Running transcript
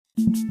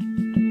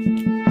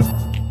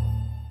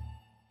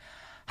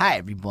Hi,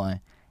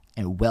 everyone,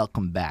 and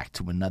welcome back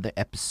to another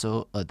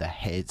episode of the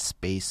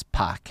Headspace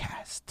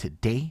Podcast.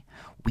 Today,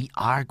 we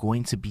are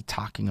going to be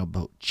talking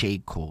about J.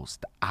 Cole's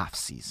The Off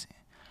Season.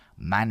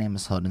 My name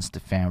is Holden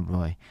Stefan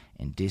Roy,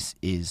 and this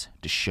is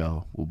the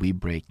show where we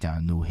break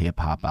down new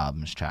hip-hop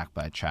albums track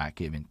by track,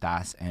 giving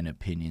thoughts and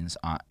opinions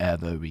on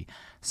every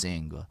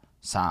single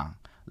song,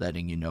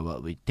 letting you know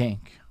what we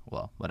think,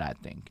 well, what I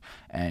think,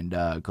 and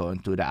going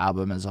through the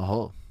album as a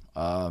whole.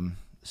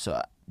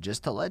 So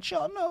just to let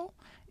y'all know,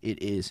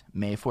 it is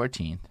May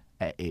 14th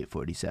at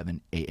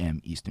 8:47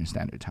 a.m. Eastern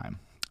Standard Time.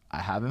 I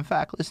have, in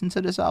fact, listened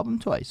to this album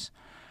twice,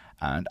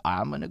 and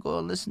I'm going to go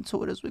and listen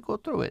to it as we go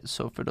through it.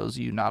 So for those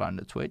of you not on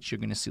the Twitch, you're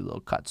going to see little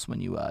cuts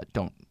when you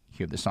don't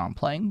hear the song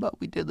playing, but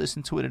we did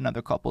listen to it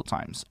another couple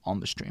times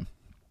on the stream.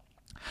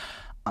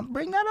 I'm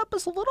bringing that up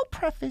as a little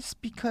preface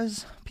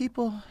because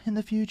people in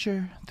the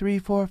future, 3,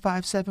 4,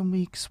 5, 7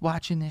 weeks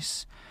watching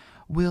this,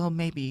 will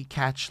maybe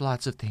catch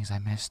lots of things I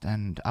missed,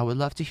 and I would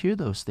love to hear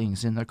those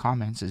things in the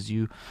comments as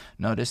you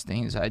notice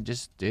things I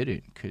just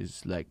didn't,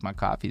 because like my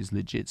coffee is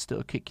legit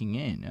still kicking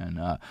in,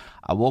 and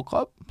I woke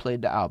up,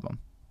 played the album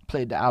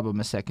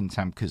a second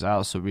time because I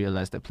also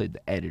realized I played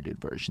the edited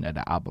version of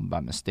the album by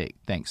mistake.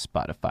 Thanks,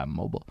 Spotify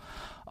Mobile.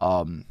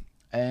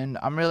 And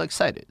I'm real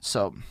excited.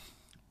 So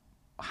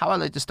how I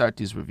like to start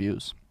these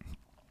reviews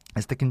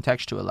is to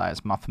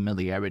contextualize my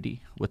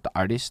familiarity with the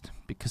artist,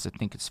 because I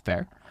think it's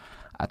fair.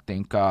 I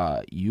think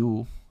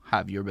you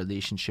have your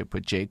relationship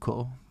with J.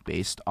 Cole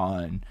based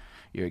on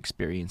your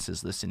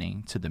experiences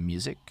listening to the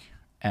music.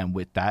 And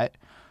with that,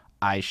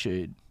 I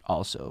should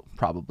also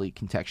probably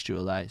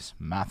contextualize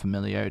my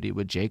familiarity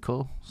with J.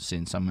 Cole,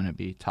 since I'm going to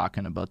be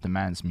talking about the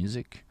man's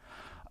music.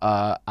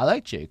 I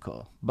like J.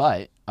 Cole,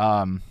 but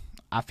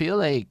I feel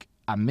like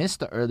I missed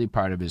the early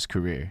part of his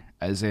career,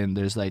 as in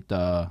there's like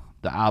the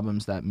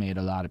albums that made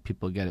a lot of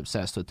people get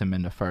obsessed with him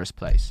in the first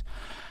place.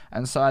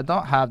 And so I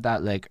don't have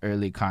that like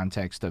early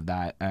context of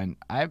that, and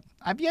I've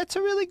yet to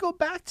really go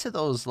back to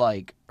those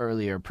like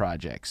earlier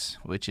projects,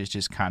 which is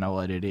just kind of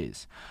what it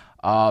is.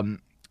 And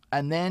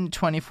then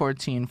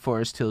 2014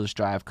 Forest Hills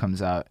Drive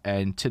comes out,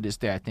 and to this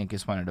day I think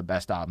it's one of the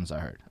best albums I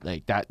heard.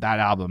 Like that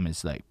album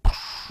is like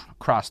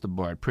across the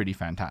board pretty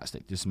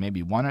fantastic. There's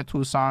maybe one or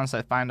two songs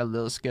I find a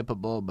little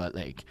skippable, but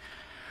like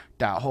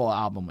that whole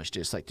album was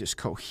just like this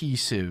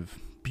cohesive,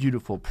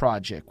 beautiful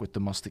project with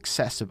the most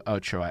excessive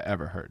outro I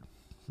ever heard.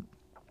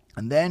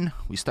 And then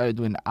we started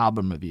doing the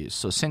album reviews.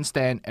 So since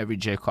then, every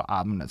J. Cole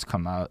album that's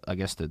come out, I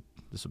guess this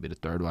will be the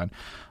third one,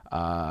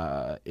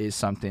 is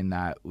something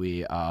that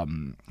we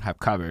have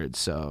covered.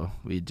 So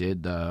we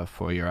did the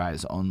For Your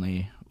Eyes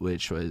Only,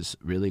 which was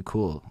really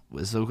cool.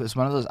 It's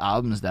one of those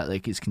albums that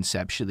like is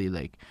conceptually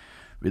like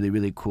really,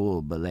 really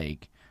cool, but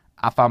like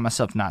I found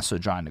myself not so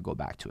drawn to go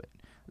back to it.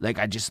 Like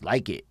I just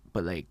like it,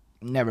 but like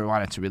never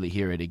wanted to really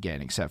hear it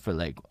again, except for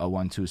like a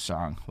 1-2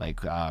 song,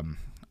 like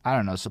I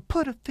don't know, so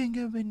Put a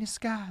Finger in the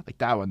Sky. Like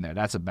that one there,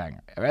 that's a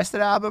banger. The rest of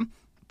the album,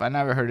 if I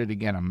never heard it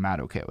again, I'm not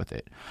okay with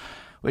it.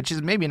 Which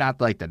is maybe not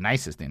like the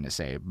nicest thing to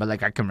say, but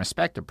like I can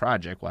respect the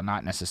project while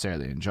not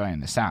necessarily enjoying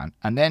the sound.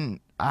 And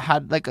then I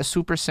had like a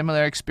super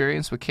similar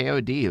experience with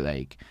KOD.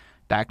 Like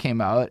that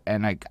came out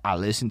and like I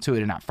listened to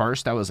it, and at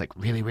first I was like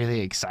really, really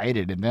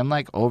excited. And then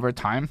like over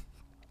time,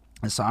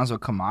 the songs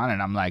would come on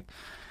and I'm like,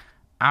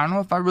 I don't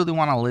know if I really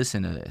want to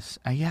listen to this.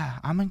 And yeah,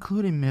 I'm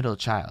including Middle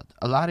Child.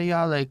 A lot of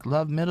y'all like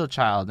love Middle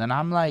Child, and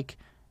I'm like,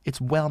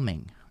 it's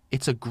whelming.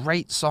 It's a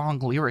great song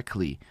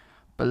lyrically,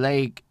 but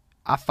like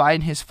I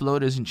find his flow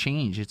doesn't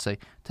change. It's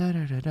like da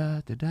da da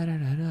da da da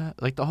da da,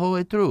 like the whole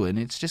way through, and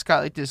it's just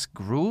got like this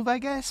groove, I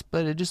guess.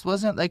 But it just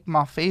wasn't like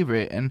my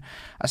favorite, and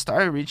I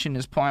started reaching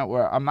this point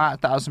where I'm not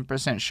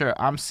 1,000% sure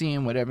I'm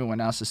seeing what everyone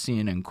else is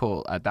seeing in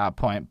Cole at that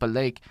point. But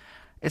like,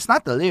 it's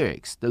not the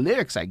lyrics. The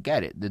lyrics, I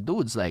get it. The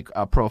dude's like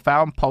a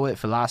profound poet,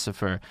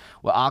 philosopher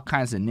with all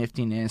kinds of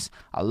niftiness.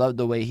 I love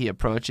the way he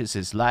approaches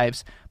his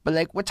lives. But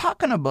like, we're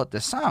talking about the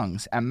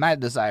songs and my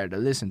desire to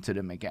listen to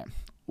them again.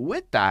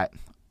 With that,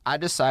 I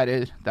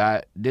decided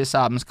that this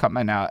album's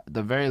coming out.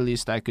 The very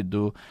least I could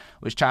do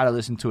was try to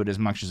listen to it as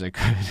much as I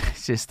could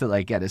just to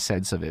like get a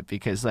sense of it.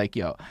 Because like,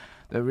 yo,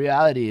 the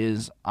reality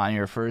is on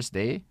your first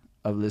day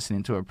of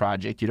listening to a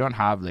project, you don't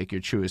have like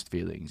your truest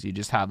feelings. You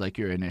just have like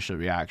your initial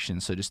reaction.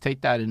 So just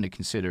take that into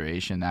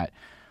consideration that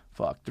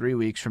 3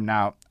 weeks from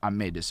now, I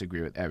may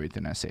disagree with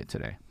everything I say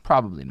today.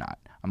 Probably not.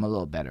 I'm a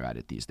little better at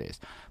it these days.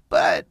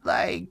 But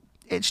like,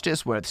 it's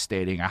just worth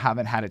stating. I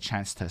haven't had a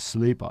chance to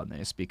sleep on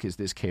this because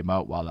this came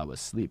out while I was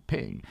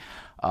sleeping.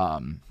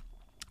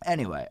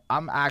 Anyway,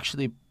 I'm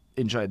actually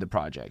enjoyed the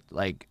project.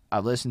 Like,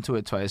 I've listened to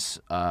it twice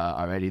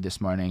already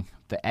this morning,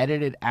 the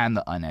edited and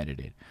the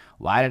unedited.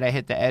 Why did I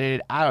hit the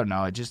edited? I don't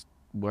know. It just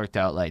worked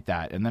out like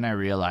that. And then I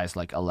realized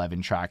like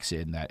 11 tracks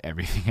in that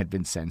everything had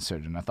been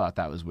censored, and I thought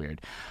that was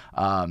weird.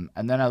 And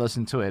then I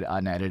listened to it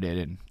unedited,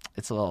 and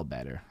it's a little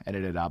better.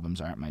 Edited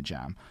albums aren't my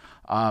jam.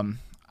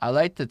 I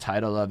like the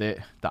title of it,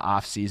 The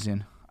Off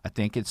Season. I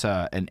think it's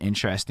an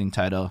interesting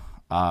title.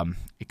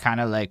 It kind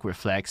of like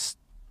reflects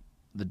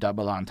the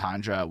double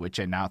entendre, which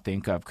I now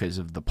think of because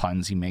of the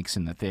puns he makes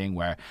in the thing,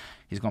 where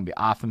he's going to be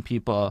offing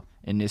people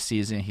in this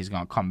season. He's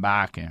going to come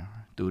back and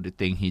do the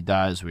thing he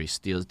does where he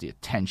steals the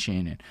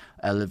attention and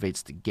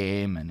elevates the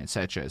game and et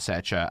cetera, et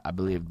cetera. I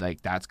believe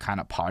like that's kind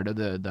of part of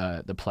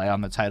the play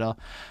on the title.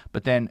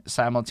 But then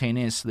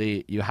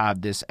simultaneously you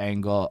have this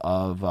angle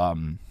of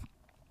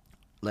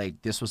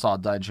like this was all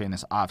done during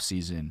this off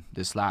season,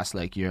 this last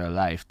like year of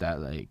life that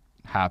like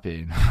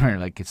happened, or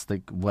like it's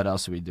like what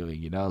else are we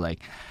doing, you know? Like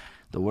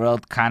the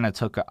world kind of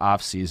took an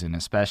off season,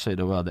 especially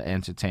the world of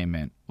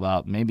entertainment.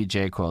 Well, maybe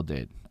J. Cole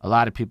did. A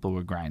lot of people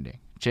were grinding.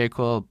 J.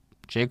 Cole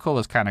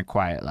was kind of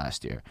quiet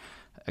last year.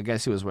 I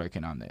guess he was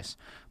working on this,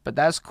 but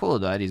that's cool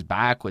though. He's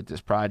back with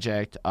this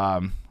project.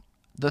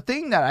 The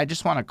thing that I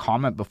just want to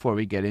comment before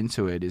we get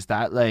into it is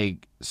that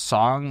like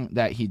song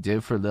that he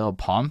did for Lil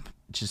Pump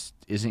just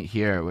isn't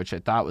here, which I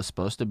thought was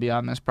supposed to be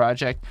on this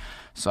project.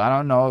 So I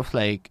don't know if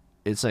like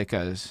it's like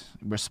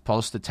we're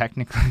supposed to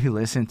technically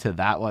listen to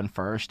that one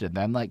first and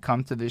then like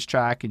come to this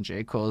track and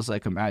J. Cole's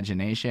like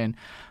Imagination.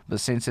 But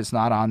since it's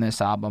not on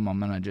this album, I'm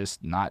gonna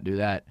just not do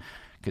that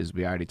because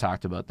we already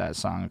talked about that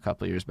song a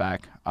couple years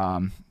back.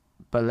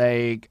 But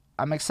like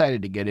I'm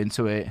excited to get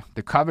into it.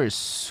 The cover is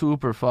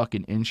super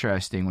fucking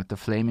interesting with the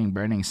flaming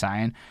burning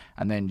sign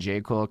and then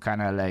J. Cole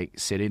kind of like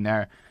sitting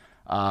there,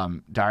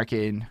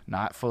 darkened,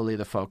 not fully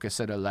the focus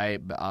of the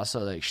light, but also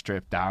like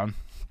stripped down.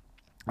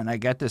 And I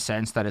get the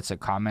sense that it's a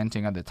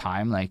commenting of the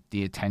time, like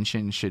the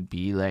attention should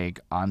be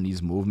like on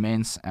these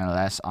movements and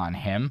less on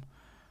him.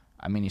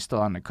 I mean, he's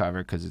still on the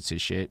cover because it's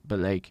his shit, but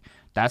like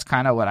that's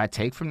kind of what I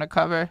take from the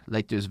cover.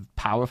 Like there's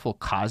powerful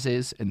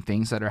causes and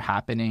things that are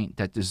happening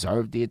that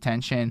deserve the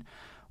attention,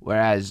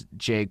 whereas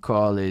J.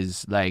 Cole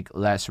is like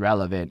less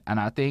relevant. And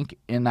I think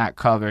in that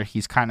cover,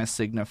 he's kind of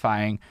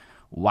signifying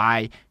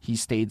why he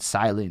stayed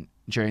silent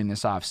during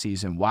this off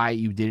season, why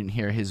you didn't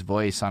hear his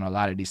voice on a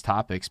lot of these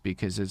topics,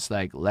 because it's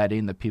like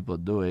letting the people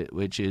do it,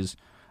 which is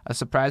a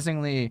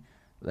surprisingly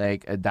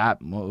like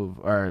adapt move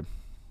or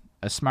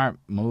a smart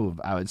move,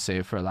 I would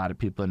say, for a lot of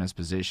people in his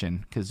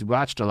position, because we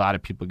watched a lot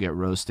of people get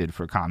roasted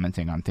for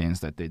commenting on things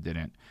that they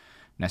didn't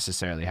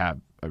necessarily have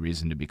a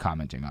reason to be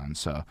commenting on.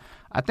 So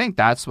I think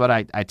that's what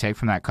I take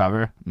from that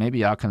cover. Maybe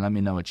y'all can let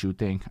me know what you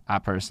think. I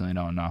personally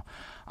don't know.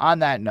 On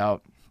that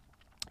note,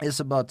 it's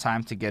about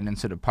time to get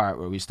into the part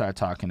where we start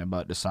talking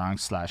about the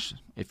songs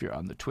 / if you're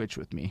on the Twitch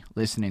with me,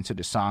 listening to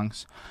the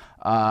songs.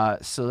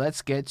 So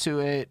let's get to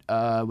it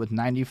with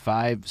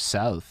 95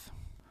 South.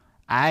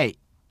 I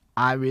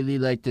really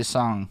like this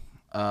song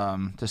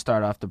to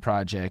start off the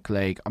project.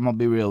 Like, I'm going to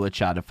be real with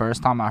y'all. The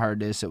first time I heard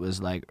this, it was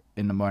like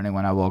in the morning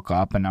when I woke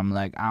up, and I'm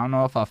like, I don't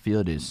know if I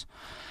feel this.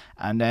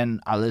 And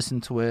then I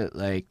listened to it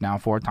like now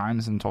 4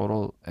 times in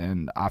total,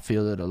 and I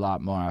feel it a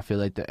lot more. I feel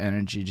like the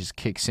energy just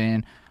kicks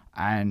in.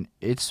 And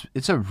it's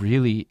a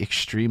really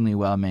extremely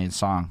well-made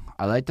song.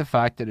 I like the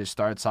fact that it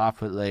starts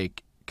off with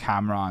like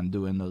Cameron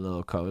doing the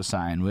little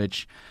cosign,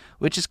 which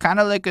is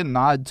kind of like a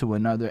nod to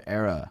another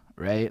era,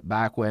 right?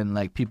 Back when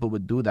like people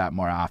would do that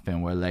more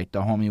often, where like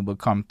the homie would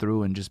come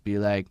through and just be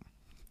like,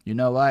 you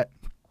know what?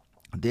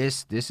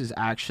 This is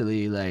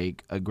actually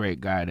like a great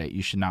guy that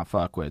you should not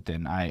fuck with,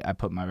 and I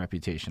put my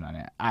reputation on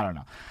it. I don't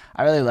know.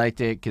 I really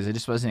liked it because I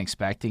just wasn't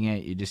expecting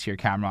it. You just hear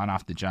Cameron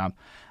off the jump.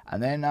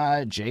 And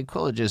then J.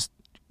 Cole just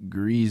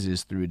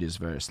greases through this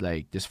verse.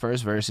 Like this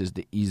first verse is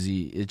the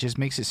easy, it just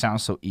makes it sound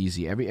so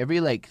easy. Every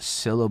like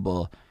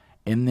syllable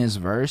in this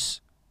verse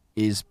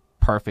is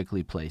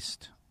perfectly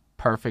placed,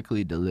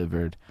 perfectly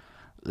delivered.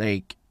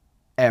 Like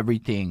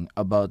everything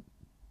about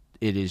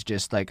it is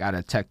just like at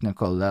a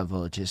technical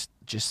level, just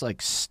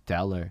like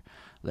stellar.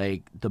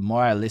 Like the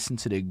more I listened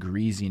to the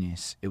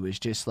greasiness, it was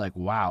just like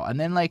wow. And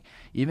then like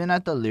even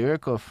at the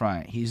lyrical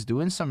front, he's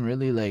doing some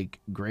really like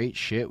great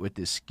shit with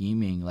this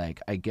scheming. Like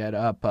I get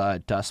up,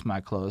 dust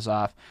my clothes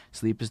off,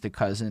 sleep is the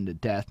cousin to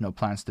death, no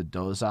plans to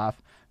doze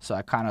off. So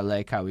I kind of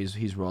like how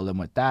he's rolling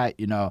with that,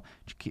 you know,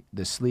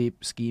 the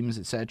sleep schemes,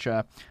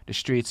 etc. The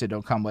streets, they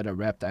don't come with a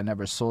rep. I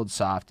never sold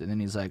soft. And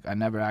then he's like, I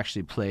never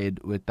actually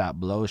played with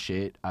that blow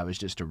shit. I was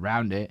just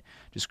around it.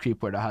 Just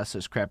creep where the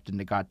hustlers crept and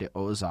they got their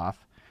O's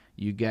off.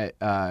 You get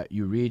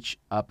you reach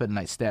up and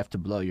like Steph to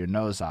blow your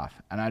nose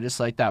off. And I just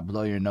like that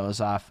blow your nose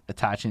off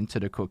attaching to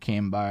the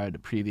cocaine bar, the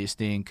previous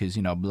thing, because,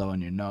 you know,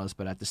 blowing your nose.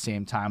 But at the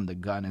same time, the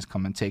gun is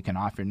coming taking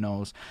off your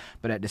nose.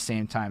 But at the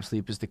same time,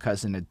 sleep is the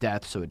cousin of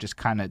death. So it just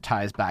kind of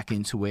ties back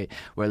into it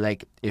where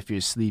like if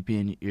you're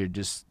sleeping, you're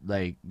just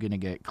like going to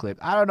get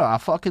clipped. I don't know. I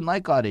fucking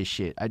like all this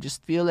shit. I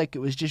just feel like it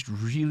was just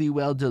really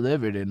well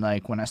delivered. And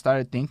like when I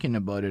started thinking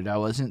about it, I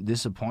wasn't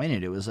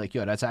disappointed. It was like,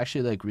 yo, that's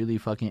actually like really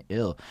fucking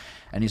ill.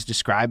 And he's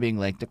describing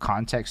like the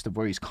context of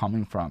where he's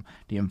coming from,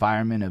 the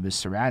environment of his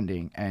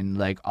surrounding, and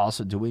like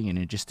also doing it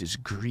in just this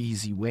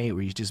greasy way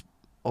where he's just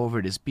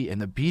over this beat, and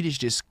the beat is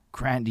just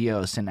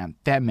grandiose and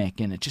anthemic,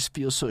 and it just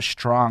feels so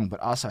strong but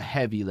also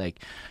heavy,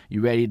 like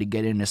you're ready to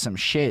get into some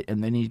shit.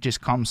 And then he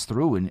just comes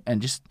through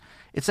and just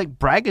it's like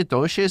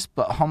braggadocious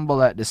but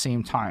humble at the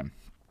same time.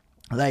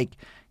 Like,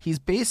 he's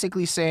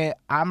basically saying,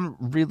 I'm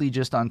really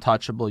just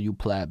untouchable, you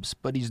plebs.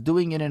 But he's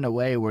doing it in a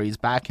way where he's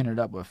backing it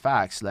up with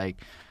facts.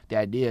 Like, the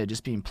idea of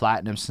just being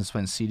platinum since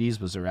when CDs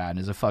was around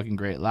is a fucking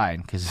great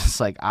line. Because it's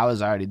like, I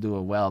was already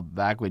doing well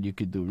back when you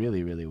could do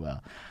really, really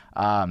well.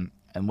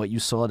 And what you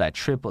sold, I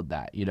tripled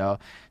that, you know?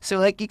 So,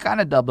 like, he kind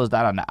of doubles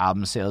down on the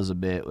album sales a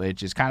bit,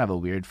 which is kind of a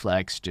weird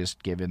flex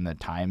just given the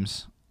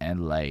times.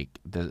 And, like,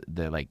 the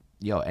like,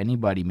 yo,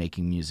 anybody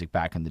making music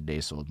back in the day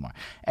sold more.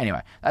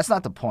 Anyway, that's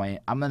not the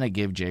point. I'm going to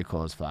give J.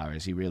 Cole his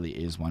flowers. He really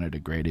is one of the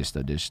greatest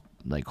of this,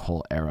 like,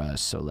 whole era.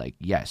 So, like,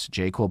 yes,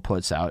 J. Cole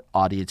puts out,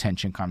 all the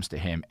attention comes to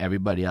him.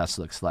 Everybody else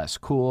looks less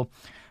cool.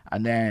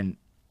 And then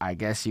I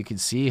guess you can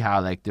see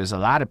how, like, there's a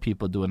lot of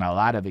people doing a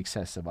lot of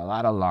excessive, a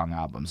lot of long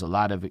albums, a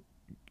lot of,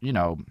 you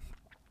know,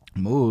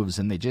 moves,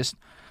 and they just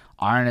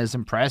aren't as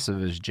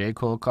impressive as J.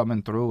 Cole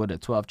coming through with a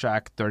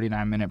 12-track,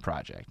 39-minute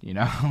project, you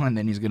know? And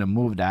then he's going to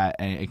move that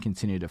and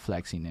continue the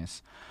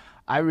flexiness.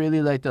 I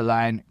really like the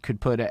line,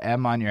 could put an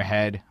M on your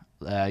head,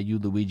 you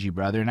Luigi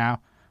brother now,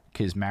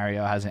 because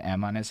Mario has an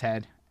M on his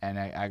head. And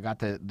I got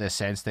the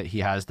sense that he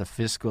has the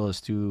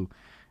fiscals to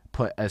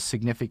put a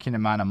significant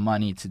amount of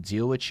money to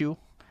deal with you.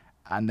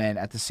 And then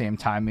at the same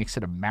time makes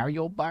it a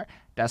Mario bar.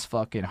 That's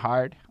fucking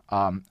hard.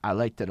 I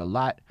liked it a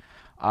lot.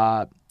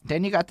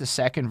 Then you got the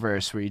second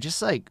verse where he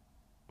just like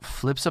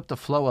flips up the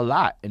flow a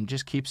lot and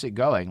just keeps it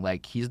going.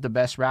 Like, he's the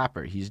best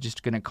rapper. He's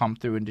just going to come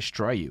through and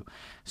destroy you.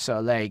 So,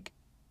 like,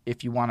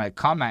 if you want to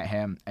come at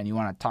him and you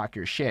want to talk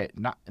your shit,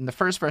 not in the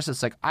first verse,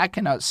 it's like, I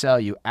can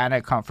outsell you and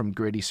I come from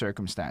gritty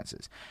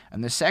circumstances.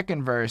 And the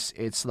second verse,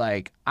 it's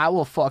like, I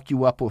will fuck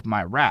you up with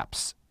my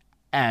raps.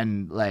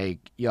 And, like,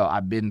 yo,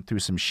 I've been through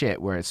some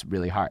shit where it's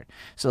really hard.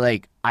 So,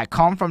 like, I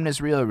come from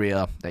this real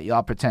that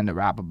y'all pretend to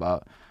rap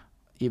about.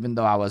 Even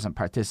though I wasn't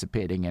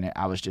participating in it,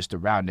 I was just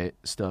around it.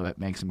 Still, it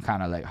makes him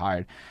kind of like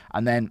hard.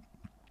 And then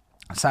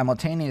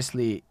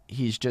simultaneously,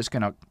 he's just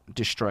going to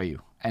destroy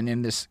you. And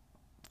in this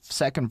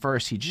second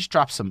verse, he just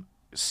drops some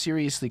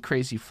seriously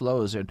crazy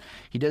flows. And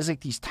he does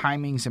like these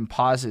timings and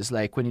pauses,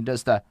 like when he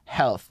does the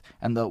health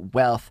and the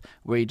wealth,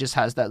 where he just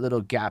has that little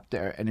gap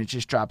there and it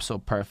just drops so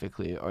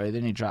perfectly. Or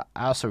then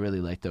I also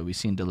really like that. We've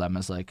seen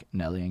Dilemmas like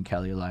Nelly and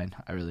Kelly line.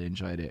 I really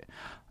enjoyed it.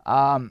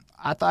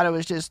 I thought it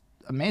was just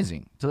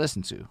amazing to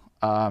listen to.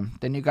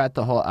 Then you got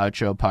the whole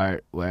outro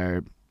part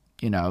where,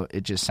 you know,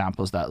 it just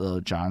samples that Lil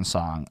Jon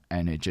song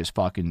and it just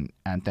fucking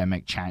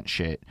anthemic chant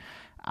shit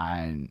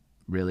and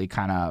really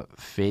kind of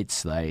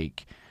fits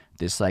like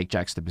this like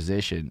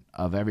juxtaposition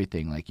of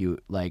everything. Like, you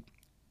like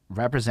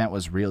represent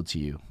what's real to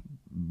you,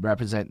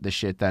 represent the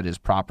shit that is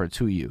proper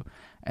to you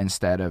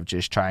instead of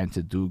just trying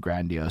to do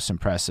grandiose,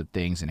 impressive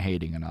things and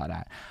hating and all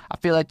that. I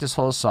feel like this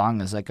whole song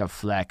is like a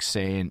flex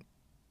saying,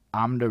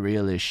 I'm the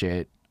realest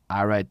shit.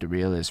 I write the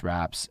realest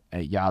raps,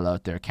 and y'all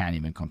out there can't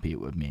even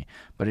compete with me.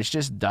 But it's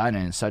just done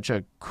in such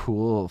a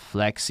cool,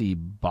 flexy,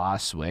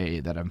 boss way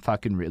that I'm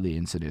fucking really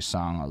into this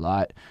song a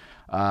lot.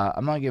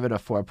 I'm going to give it a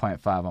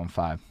 4.5 on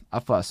 5. I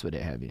fuss with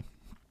it heavy.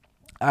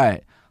 All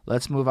right,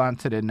 let's move on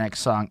to the next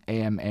song,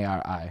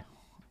 AMARI.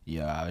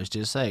 Yeah, I was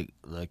just like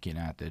looking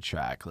at the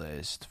track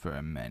list for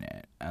a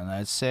minute. And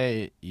let's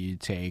say you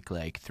take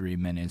like 3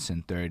 minutes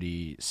and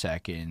 30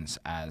 seconds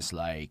as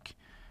like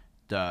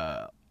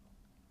the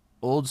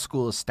old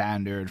school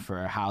standard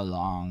for how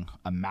long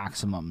a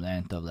maximum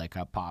length of like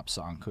a pop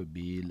song could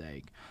be.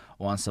 Like,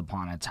 once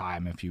upon a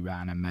time, if you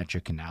ran a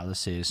metric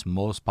analysis,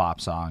 most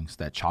pop songs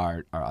that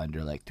chart are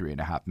under like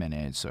 3.5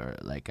 minutes, or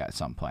like at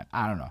some point,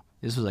 I don't know,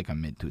 this was like a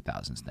mid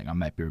 2000s thing. I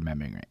might be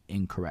remembering it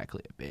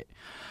incorrectly a bit,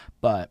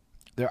 but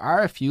there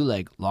are a few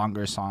like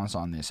longer songs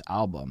on this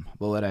album.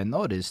 But what I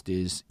noticed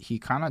is he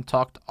kind of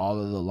tucked all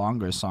of the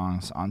longer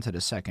songs onto the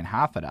second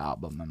half of the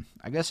album. And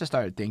I guess I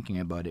started thinking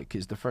about it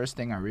because the first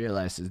thing I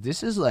realized is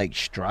this is like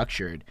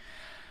structured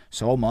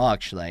so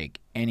much like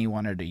any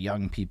one of the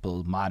young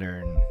people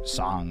modern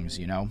songs,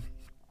 you know?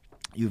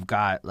 You've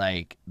got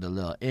like the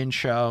little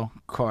intro,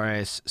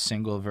 chorus,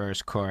 single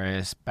verse,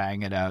 chorus,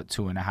 bang it out,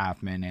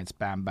 2.5 minutes,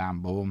 bam,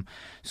 bam, boom.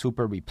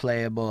 Super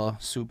replayable,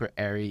 super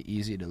airy,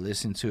 easy to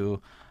listen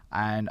to.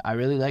 And I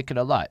really like it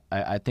a lot.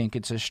 I think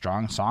it's a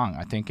strong song.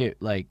 I think it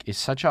like it's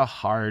such a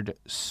hard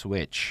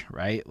switch,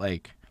 right?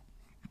 Like,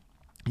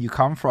 you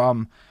come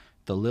from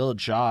the Lil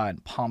Jon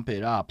pump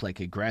it up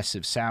like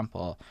aggressive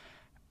sample,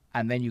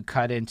 and then you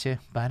cut into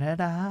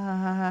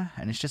ba-da-da,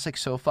 and it's just like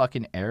so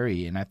fucking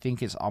airy. And I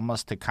think it's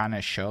almost to kind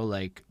of show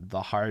like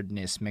the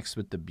hardness mixed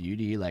with the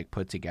beauty like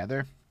put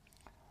together.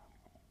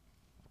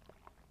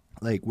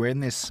 Like, we're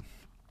in this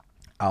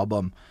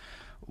album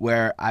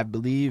where I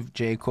believe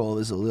J. Cole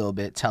is a little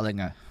bit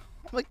telling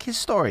like his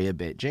story a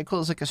bit. J.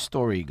 Cole's like a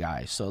story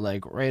guy. So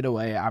like right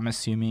away, I'm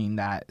assuming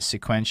that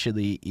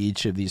sequentially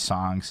each of these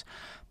songs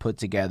put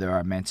together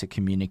are meant to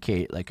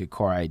communicate like a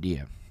core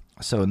idea.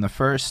 So in the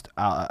first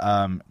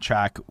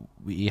track,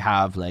 we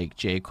have like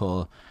J.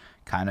 Cole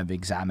kind of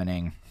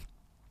examining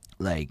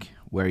like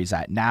where he's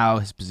at now,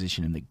 his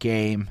position in the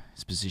game,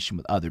 his position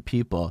with other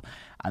people.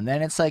 And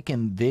then it's like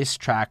in this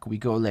track, we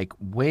go like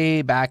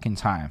way back in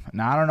time.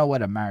 Now, I don't know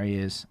what Amari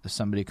is. If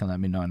somebody can let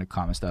me know in the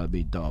comments, that would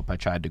be dope. I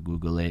tried to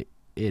Google it.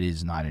 It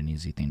is not an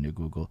easy thing to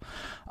Google.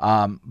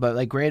 But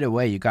like right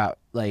away, you got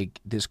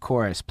like this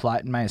chorus: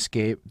 plotting my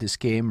escape, this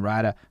game,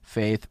 Rada,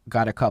 faith,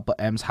 got a couple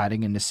M's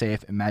hiding in the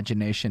safe,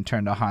 imagination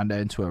turned a Honda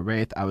into a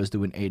Wraith. I was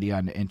doing 80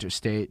 on the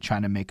interstate,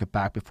 trying to make it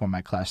back before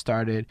my class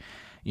started.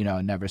 You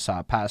know, never saw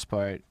a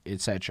passport,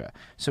 etc.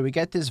 So we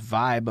get this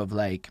vibe of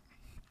like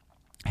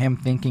him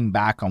thinking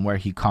back on where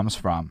he comes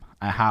from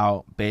and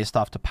how, based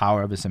off the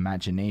power of his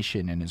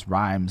imagination and his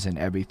rhymes and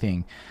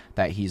everything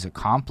that he's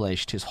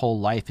accomplished, his whole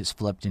life is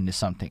flipped into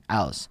something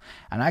else.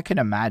 And I can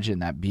imagine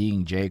that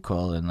being J.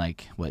 Cole, and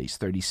like, what, he's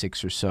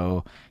 36 or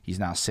so, he's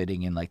now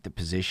sitting in like the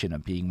position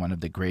of being one of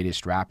the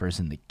greatest rappers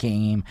in the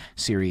game,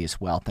 serious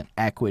wealth and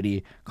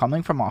equity.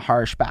 Coming from a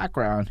harsh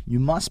background, you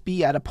must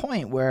be at a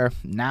point where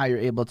now you're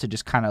able to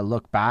just kind of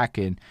look back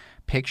and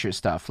picture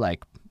stuff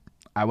like,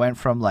 I went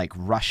from like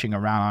rushing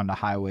around on the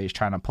highways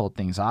trying to pull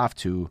things off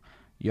to,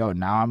 yo,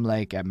 now I'm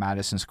like at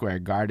Madison Square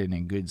Garden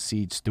in good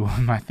seats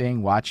doing my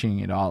thing, watching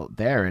it all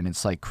there. And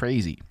it's like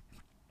crazy.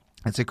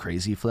 It's a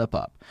crazy flip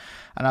up.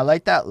 And I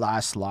like that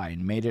last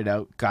line, made it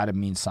out, gotta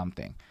mean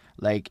something.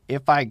 Like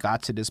if I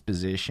got to this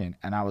position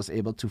and I was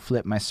able to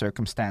flip my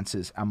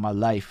circumstances and my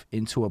life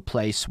into a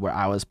place where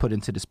I was put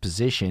into this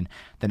position,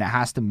 then it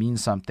has to mean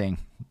something.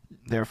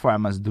 Therefore, I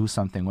must do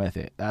something with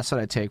it. That's what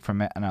I take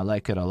from it. And I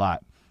like it a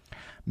lot.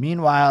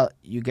 Meanwhile,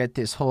 you get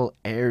this whole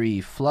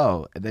airy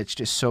flow that's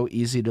just so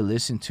easy to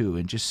listen to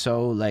and just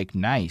so like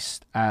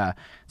nice.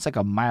 It's like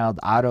a mild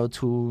auto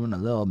tune, a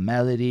little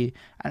melody,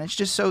 and it's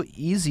just so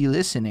easy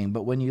listening.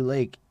 But when you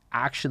like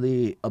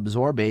actually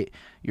absorb it,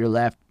 you're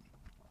left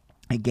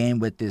again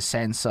with this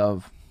sense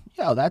of,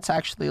 yo, that's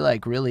actually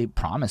like really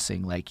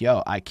promising. Like,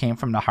 yo, I came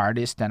from the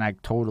hardest and I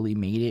totally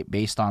made it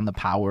based on the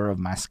power of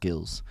my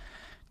skills.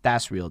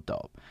 That's real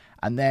dope.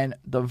 And then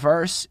the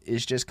verse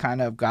is just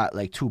kind of got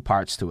like two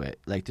parts to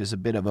it. Like there's a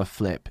bit of a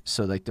flip.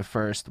 So like the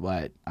first,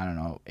 8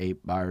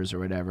 bars or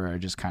whatever are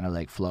just kind of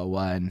like flow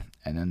 1.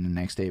 And then the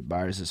next 8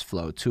 bars is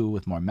flow 2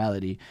 with more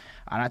melody.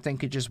 And I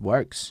think it just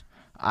works.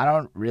 I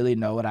don't really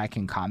know what I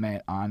can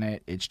comment on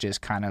it. It's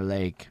just kind of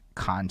like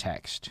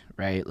context,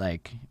 right?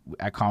 Like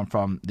I come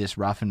from this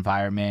rough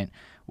environment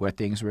where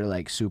things were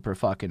like super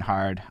fucking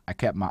hard. I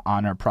kept my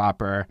honor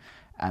proper.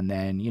 And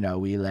then, you know,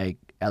 we like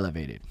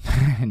elevated.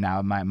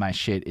 Now my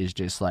shit is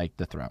just like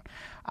the throne.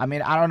 I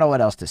mean, I don't know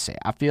what else to say.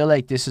 I feel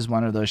like this is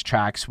one of those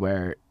tracks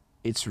where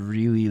it's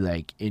really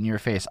like in your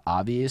face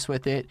obvious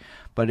with it,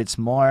 but it's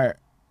more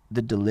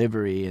the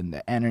delivery and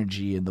the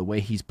energy and the way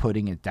he's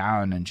putting it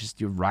down and just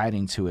you're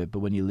riding to it. But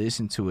when you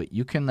listen to it,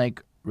 you can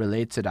like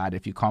relate to that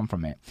if you come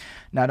from it.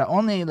 Now the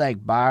only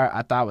like bar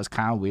I thought was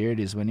kind of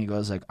weird is when he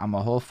goes like, I'm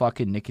a whole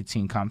fucking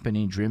nicotine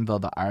company, Dreamville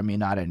the army,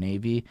 not a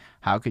navy,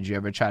 how could you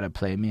ever try to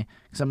play me?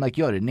 Because I'm like,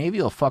 yo, the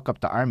navy will fuck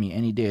up the army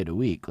any day of the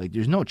week. Like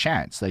there's no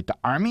chance. Like the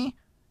army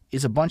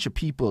is a bunch of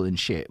people and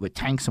shit with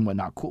tanks and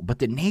whatnot, cool, but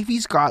the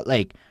navy's got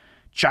like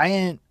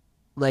giant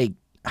like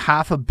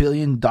 $500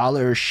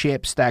 million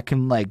ships that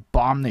can like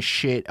bomb the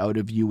shit out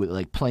of you with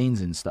like planes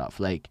and stuff.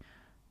 Like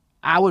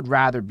I would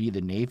rather be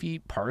the navy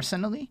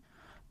personally.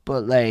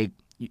 But like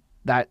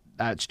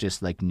that's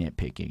just like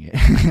nitpicking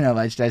it. You know,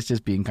 that's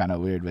just being kind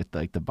of weird with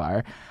like the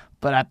bar.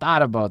 But I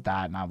thought about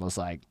that and I was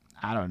like,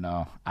 I don't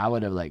know. I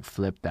would have like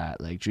flipped that.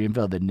 Like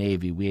Dreamville the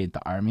Navy, we ain't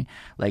the army.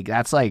 Like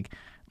that's like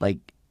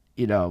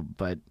you know,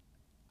 but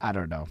I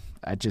don't know.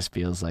 It just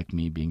feels like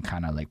me being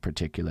kind of like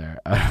particular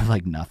out of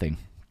like nothing.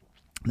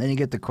 Then you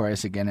get the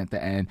chorus again at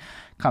the end,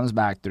 comes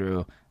back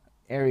through,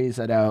 aries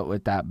it out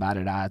with that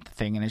ba-da-da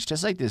thing, and it's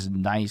just like this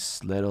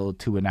nice little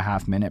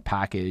 2.5 minute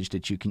package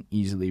that you can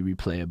easily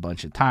replay a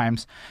bunch of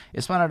times.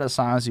 It's one of those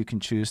songs you can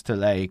choose to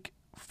like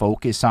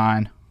focus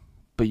on,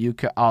 but you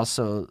could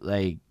also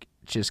like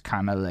just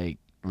kind of like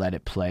let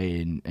it play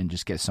and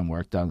just get some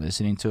work done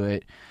listening to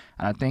it.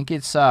 And I think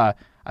it's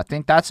I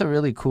think that's a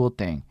really cool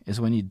thing, is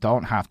when you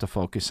don't have to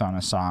focus on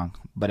a song,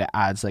 but it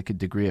adds like a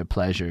degree of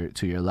pleasure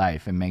to your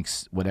life and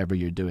makes whatever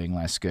you're doing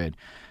less good.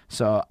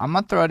 So I'm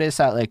going to throw this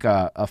at like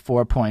a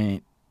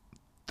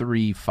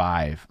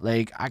 4.35.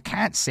 Like I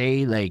can't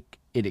say like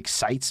it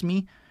excites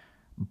me,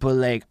 but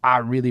like I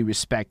really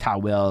respect how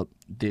well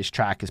this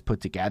track is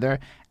put together.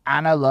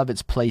 And I love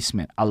its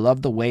placement. I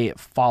love the way it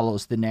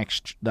follows the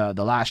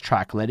last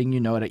track, letting you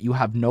know that you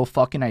have no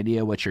fucking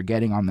idea what you're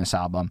getting on this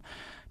album,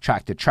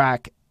 track to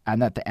track, and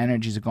that the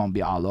energies are going to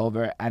be all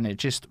over. And it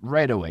just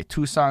right away,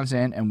 2 songs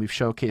in, and we've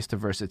showcased the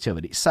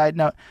versatility. Side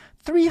note,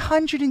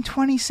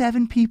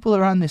 327 people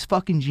are on this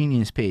fucking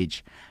Genius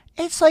page.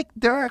 It's like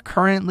there are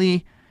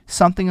currently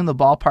something in the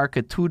ballpark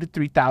of 2,000 to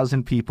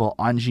 3,000 people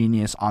on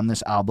Genius on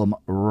this album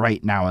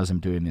right now as I'm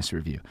doing this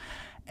review.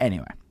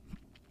 Anyway,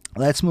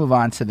 let's move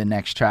on to the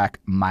next track,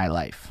 My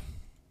Life.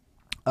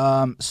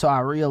 So I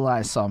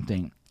realized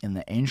something in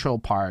the intro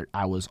part,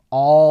 I was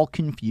all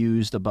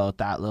confused about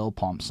that Lil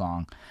Pump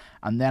song.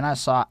 And then I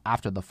saw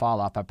after the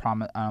fall off,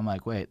 I'm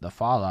like, wait, the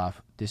fall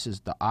off, this is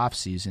the off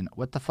season.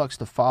 What the fuck's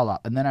the fall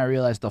off? And then I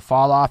realized the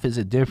fall off is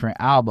a different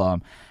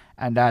album,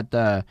 and that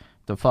the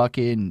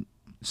fucking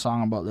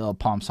song about Lil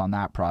Pump's on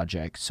that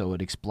project. So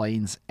it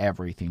explains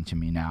everything to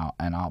me now,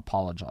 and I'll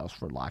apologize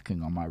for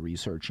lacking on my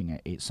researching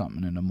at 8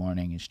 something in the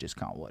morning. It's just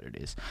kind of what it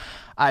is.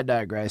 I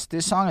digress.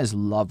 This song is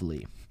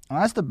lovely. And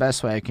that's the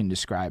best way I can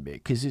describe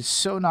it, because it's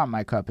so not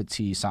my cup of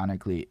tea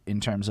sonically in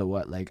terms of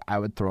what like I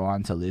would throw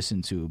on to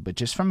listen to, but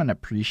just from an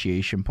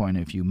appreciation point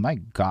of view, my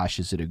gosh,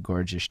 is it a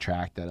gorgeous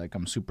track that like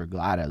I'm super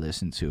glad I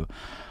listened to.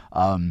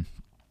 The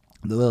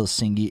little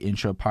singy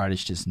intro part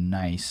is just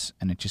nice,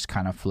 and it just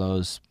kind of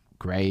flows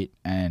great,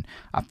 and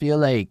I feel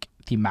like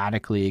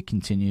thematically it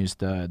continues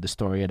the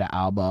story of the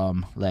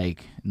album.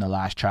 Like in the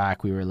last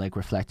track, we were like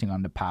reflecting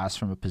on the past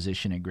from a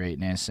position of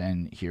greatness,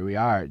 and here we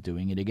are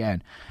doing it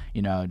again,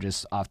 you know,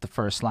 just off the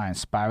first line,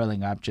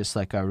 spiraling up just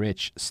like a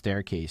rich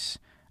staircase.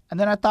 And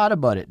then I thought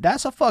about it.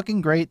 That's a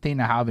fucking great thing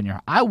to have in your...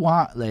 I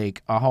want,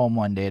 like, a home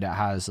one day that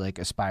has, like,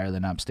 a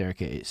spiraling up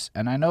staircase.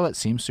 And I know it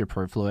seems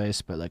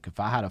superfluous, but, like, if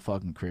I had a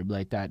fucking crib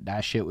like that,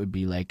 that shit would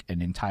be, like,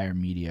 an entire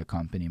media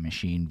company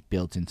machine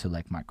built into,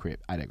 like, my crib.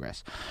 I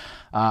digress.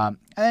 And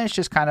then it's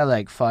just kind of,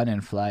 like, fun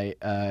and flight,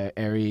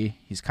 airy.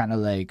 He's kind of,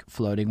 like,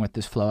 floating with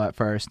this flow at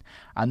first.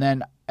 And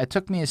then... it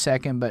took me a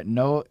second, but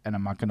no, and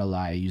I'm not going to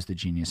lie, I used the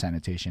Genius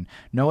annotation.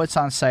 No, it's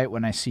on site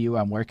when I see you.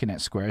 I'm working at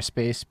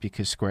Squarespace,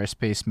 because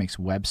Squarespace makes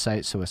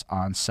websites, so it's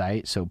on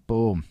site. So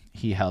boom,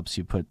 he helps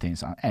you put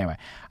things on. Anyway,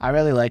 I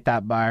really like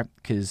that bar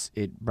because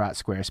it brought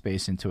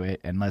Squarespace into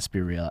it. And let's be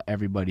real,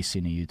 everybody's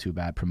seen a YouTube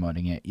ad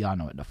promoting it. Y'all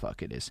know what the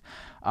fuck it is.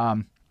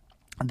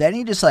 Then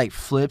he just like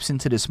flips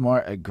into this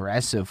more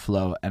aggressive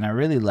flow, and I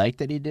really like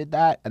that he did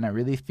that, and I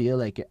really feel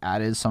like it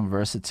added some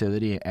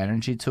versatility and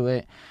energy to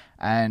it.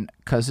 And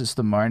because it's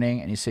the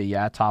morning, and he said,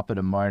 yeah, top of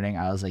the morning,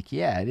 I was like,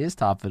 yeah, it is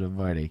top of the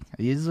morning.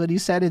 This is what he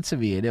said it to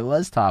me, and it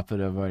was top of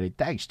the morning.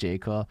 Thanks, J.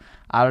 Cole.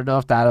 I don't know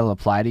if that'll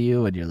apply to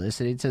you when you're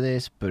listening to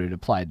this, but it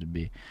applied to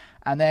me.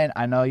 And then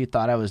I know you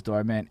thought I was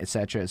dormant,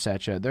 etc.,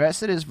 etc. The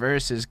rest of this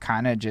verse is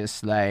kind of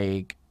just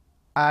like,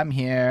 I'm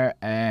here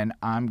and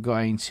I'm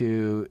going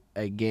to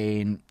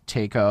again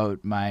take out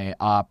my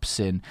ops,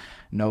 and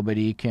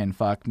nobody can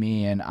fuck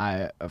me and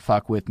I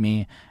fuck with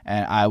me,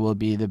 and I will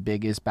be the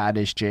biggest,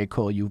 baddest J.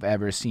 Cole you've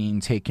ever seen,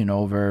 taking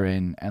over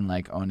and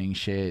like owning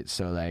shit.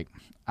 So like,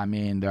 I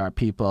mean, there are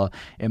people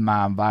in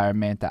my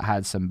environment that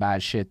had some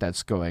bad shit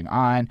that's going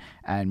on,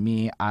 and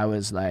me, I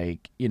was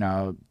like, you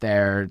know,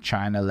 they're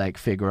trying to like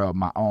figure out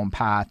my own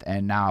path,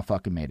 and now I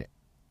fucking made it.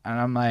 And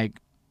I'm like,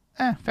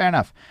 fair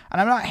enough. And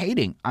I'm not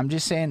hating. I'm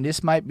just saying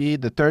this might be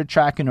the third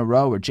track in a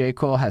row where J.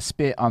 Cole has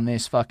spit on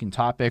this fucking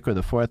topic, or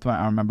the fourth one. I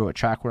don't remember what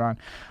track we're on.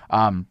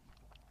 And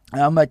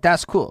I'm like,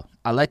 that's cool.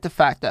 I like the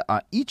fact that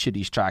on each of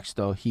these tracks,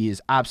 though, he is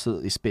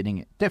absolutely spitting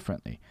it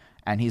differently.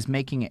 And he's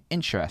making it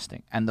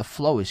interesting. And the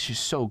flow is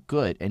just so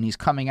good. And he's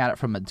coming at it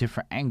from a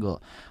different angle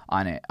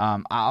on it.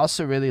 I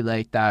also really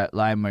like that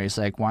line where he's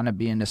like, want to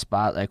be in the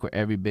spot like where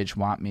every bitch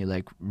want me,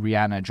 like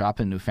Rihanna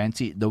dropping new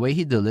Fenty. The way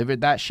he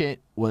delivered that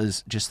shit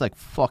was just like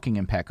fucking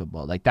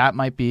impeccable. Like that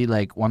might be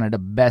like one of the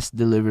best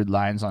delivered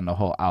lines on the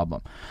whole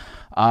album.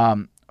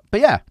 But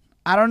yeah.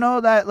 I don't know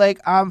that like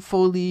I'm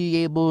fully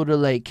able to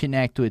like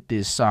connect with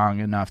this song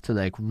enough to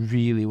like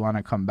really want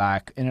to come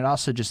back, and it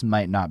also just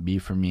might not be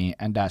for me,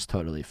 and that's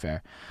totally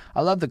fair.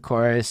 I love the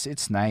chorus.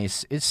 It's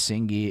nice. It's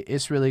singy.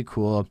 It's really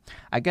cool.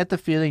 I get the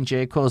feeling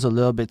J. Cole's a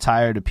little bit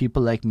tired of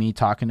people like me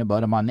talking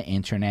about him on the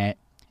internet.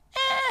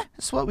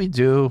 It's what we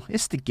do.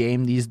 It's the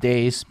game these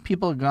days.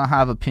 People are gonna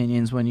have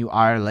opinions when you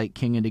are like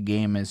king of the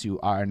game as you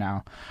are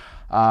now.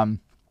 I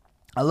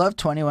love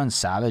 21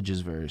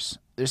 Savage's verse.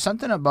 There's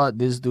something about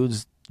this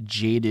dude's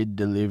jaded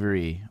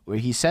delivery where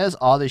he says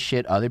all the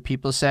shit other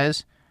people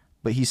says,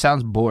 but he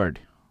sounds bored,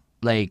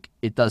 like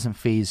it doesn't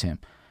faze him,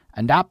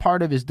 and that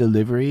part of his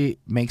delivery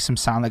makes him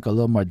sound like a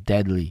little more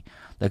deadly,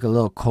 like a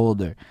little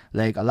colder.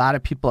 Like a lot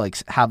of people like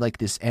have like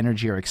this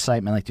energy or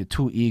excitement, like they're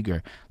too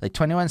eager. Like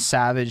 21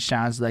 Savage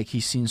sounds like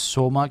he's seen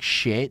so much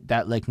shit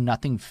that like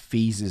nothing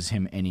phases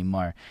him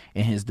anymore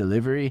in his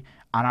delivery,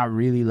 and I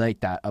really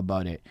like that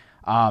about it.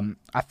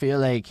 I feel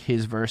like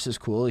his verse is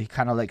cool. He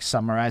kind of like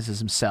summarizes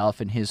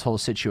himself and his whole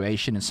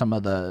situation and some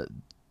of the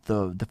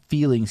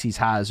feelings he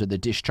has, or the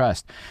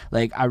distrust.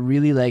 Like I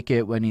really like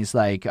it when he's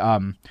like,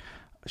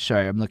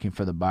 sorry, I'm looking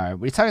for the bar.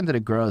 When he's talking to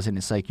the girls and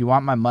it's like, you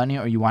want my money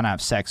or you want to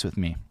have sex with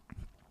me?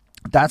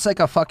 That's like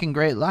a fucking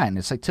great line.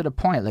 It's like to the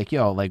point, like,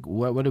 yo, like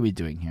what are we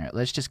doing here?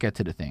 Let's just get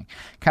to the thing.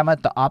 Come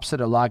at the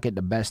opposite of law, get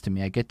the best of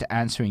me. I get to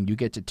answering, you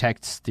get to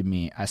texting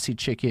me. I see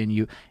chicken,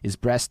 you is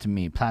breast to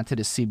me.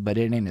 Planted a seed, but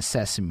it ain't a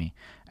sesame.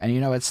 And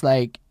you know, it's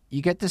like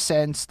you get the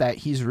sense that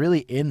he's really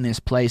in this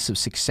place of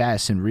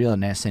success and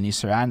realness, and he's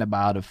surrounded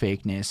by all the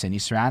fakeness, and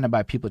he's surrounded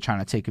by people trying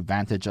to take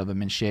advantage of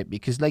him and shit,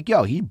 because like,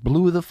 yo, he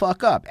blew the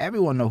fuck up.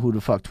 Everyone know who the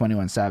fuck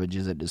 21 Savage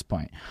is at this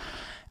point.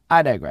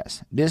 I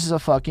digress. This is a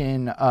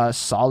fucking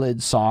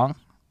solid song.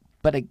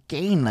 But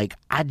again, like,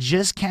 I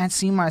just can't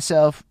see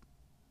myself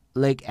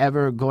like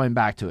ever going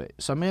back to it.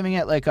 So I'm giving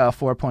it like a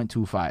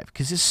 4.25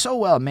 because it's so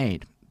well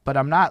made, but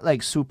I'm not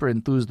like super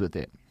enthused with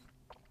it.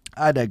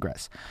 I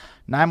digress.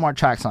 9 more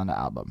tracks on the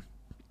album.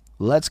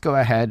 Let's go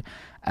ahead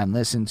and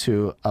listen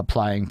to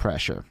Applying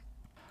Pressure.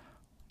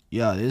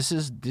 Yo, this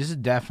is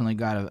definitely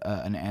got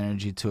an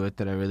energy to it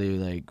that I really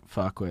like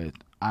fuck with.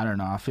 I don't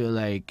know. I feel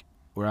like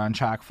we're on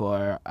track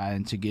 4,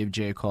 and to give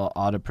J. Cole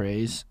all the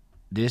praise,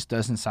 this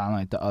doesn't sound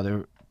like the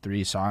other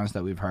 3 songs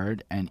that we've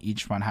heard, and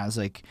each one has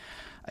like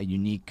a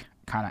unique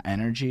kind of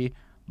energy,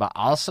 but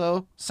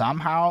also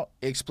somehow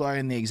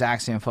exploring the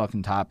exact same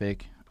fucking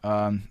topic.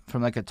 From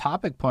like a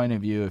topic point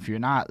of view, if you're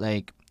not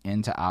like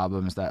into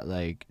albums that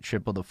like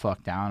triple the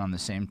fuck down on the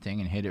same thing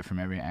and hit it from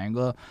every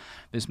angle,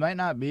 this might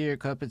not be your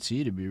cup of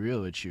tea, to be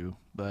real with you.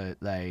 But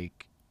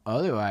like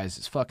otherwise,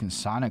 it's fucking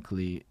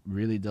sonically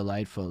really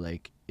delightful.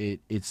 Like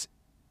it's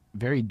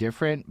very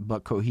different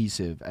but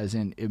cohesive, as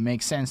in it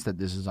makes sense that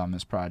this is on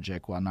this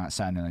project while not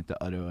sounding like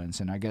the other ones.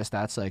 And I guess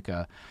that's like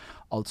a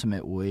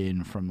ultimate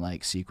win from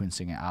like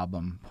sequencing an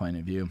album point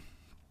of view.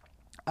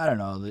 I don't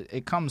know,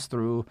 it comes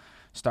through,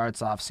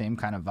 starts off same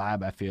kind of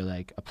vibe. I feel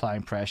like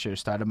Applying Pressure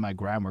started my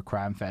grind with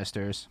Crime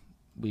Festers.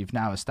 We've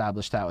now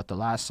established that with the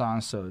last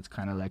song, so it's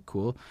kind of like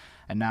cool.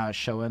 And now it's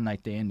showing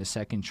like they in the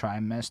second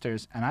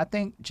trimesters. And I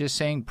think just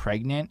saying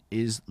pregnant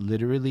is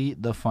literally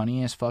the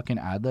funniest fucking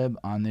ad-lib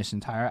on this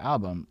entire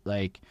album.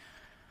 Like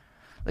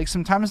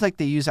sometimes like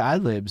they use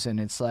ad-libs and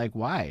it's like,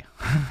 why?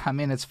 I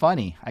mean, it's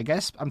funny. I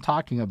guess I'm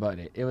talking about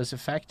it. It was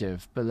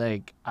effective, but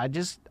like I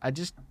just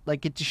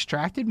like it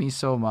distracted me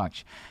so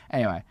much.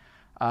 Anyway,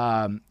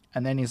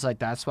 and then he's like,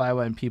 that's why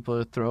when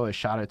people throw a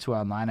shot or two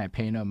online, I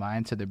pay no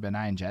mind to their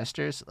benign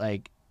gestures.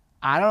 Like,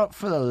 I don't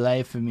for the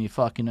life of me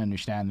fucking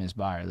understand this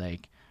bar.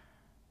 Like,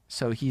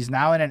 so he's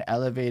now in an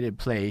elevated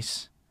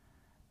place,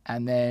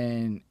 and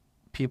then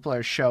people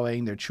are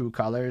showing their true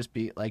colors,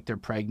 be like they're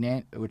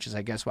pregnant, which is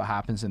I guess what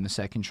happens in the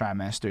second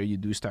trimester. You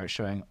do start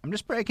showing. I'm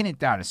just breaking it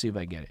down to see if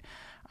I get it.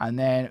 And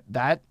then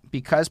that,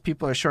 because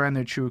people are showing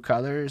their true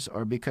colors,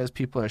 or because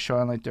people are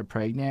showing like they're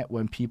pregnant,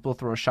 when people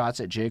throw shots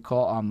at J.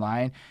 Cole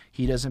online,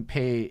 he doesn't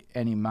pay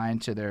any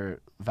mind to their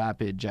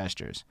vapid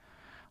gestures.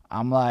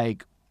 I'm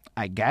like,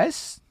 I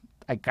guess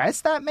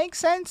that makes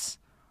sense.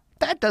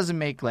 That doesn't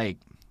make like,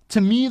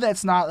 to me,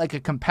 that's not like a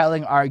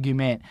compelling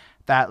argument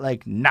that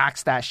like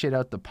knocks that shit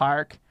out the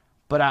park.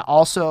 But I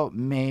also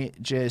may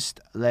just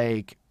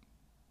like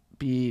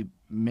be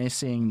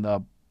missing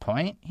the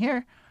point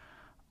here.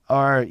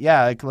 Or,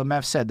 yeah, like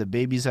Lemef said, the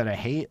babies that I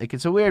hate. Like,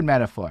 it's a weird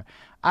metaphor.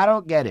 I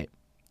don't get it.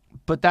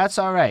 But that's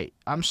all right.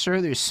 I'm sure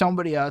there's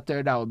somebody out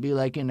there that will be,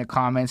 like, in the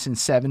comments in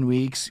 7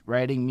 weeks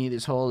writing me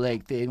this whole,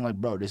 like, thing. Like,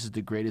 bro, this is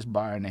the greatest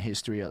bar in the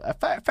history of...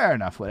 Fair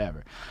enough,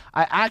 whatever.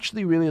 I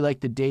actually really like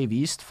the Dave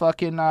East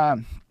fucking...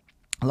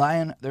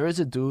 Lion, there is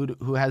a dude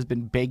who has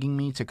been begging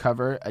me to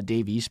cover a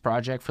Dave East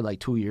project for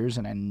like 2 years,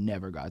 and I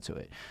never got to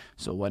it.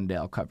 So one day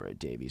I'll cover a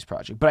Dave East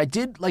project. But I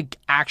did like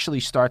actually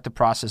start the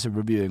process of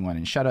reviewing one,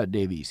 and shout out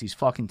Dave East. He's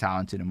fucking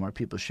talented, and more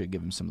people should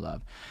give him some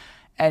love.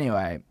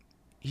 Anyway,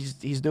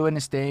 he's doing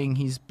his thing.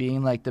 He's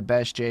being like the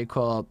best J.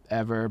 Cole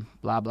ever,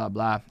 blah, blah,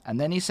 blah. And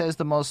then he says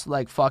the most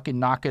like fucking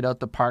knock it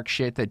out the park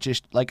shit that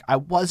just like, I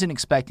wasn't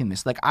expecting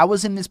this. Like, I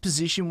was in this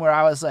position where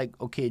I was like,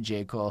 okay,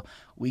 J. Cole,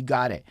 we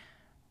got it.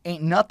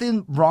 Ain't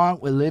nothing wrong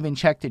with living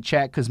check to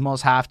check, because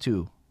most have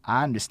to.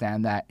 I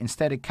understand that.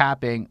 Instead of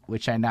capping,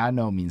 which I now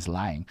know means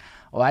lying,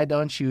 why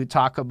don't you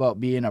talk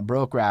about being a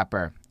broke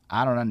rapper?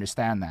 I don't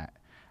understand that.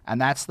 And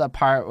that's the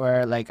part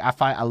where, like,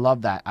 I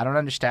love that. I don't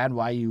understand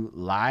why you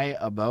lie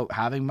about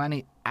having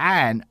money,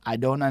 and I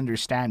don't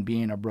understand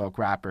being a broke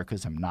rapper,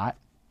 because I'm not.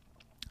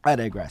 I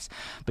digress.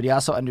 But he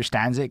also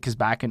understands it because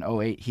back in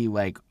 2008, he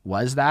like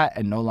was that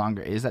and no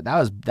longer is that.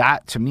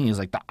 That to me is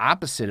like the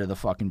opposite of the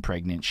fucking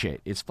pregnant shit.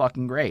 It's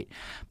fucking great.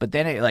 But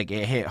then it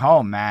hit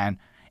home, man.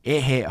 It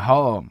hit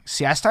home.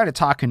 See, I started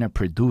talking to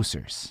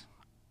producers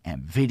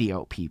and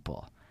video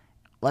people.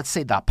 Let's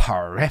say the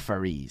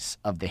peripheries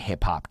of the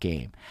hip hop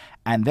game.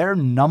 And their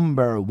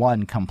number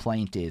one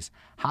complaint is,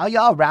 how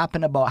y'all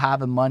rapping about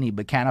having money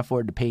but can't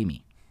afford to pay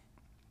me?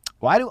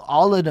 Why do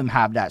all of them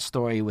have that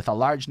story with a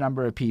large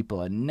number of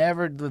people and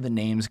never do the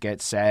names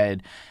get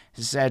said,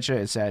 etc.,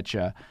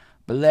 etc.?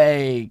 But,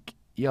 like,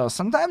 yo,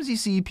 sometimes you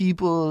see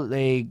people,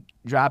 like,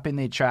 dropping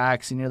their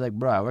tracks and you're like,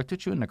 bro, I worked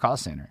with you in the call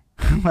center.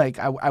 Like,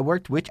 I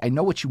worked with, I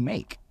know what you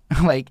make.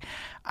 Like,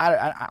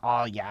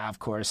 oh, yeah, of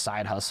course,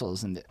 side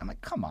hustles. And I'm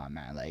like, come on,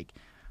 man. Like,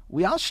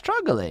 we all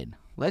struggling.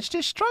 Let's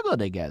just struggle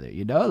together,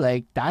 you know?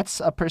 Like,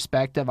 that's a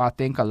perspective I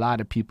think a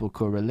lot of people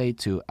could relate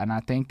to, and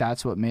I think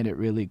that's what made it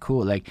really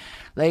cool. Like,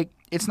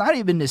 it's not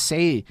even to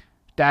say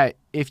that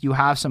if you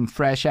have some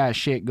fresh-ass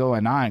shit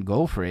going on,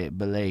 go for it,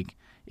 but, like,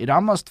 it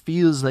almost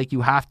feels like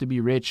you have to be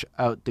rich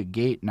out the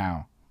gate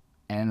now,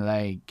 and,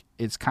 like,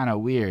 it's kind of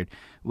weird,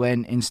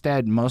 when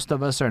instead most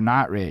of us are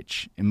not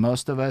rich, and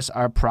most of us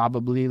are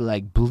probably,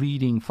 like,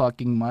 bleeding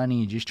fucking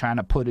money just trying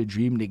to put a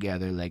dream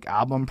together. Like,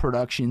 album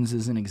productions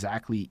isn't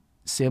exactly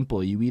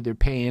simple. You either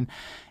paying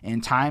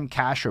in time,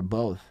 cash, or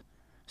both.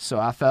 So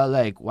I felt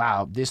like,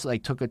 wow, this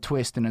like took a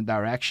twist in a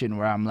direction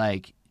where I'm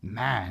like,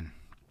 man,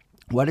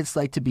 what it's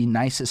like to be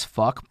nice as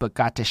fuck but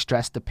got to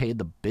stress to pay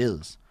the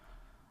bills.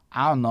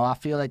 I don't know. I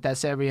feel like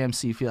that's every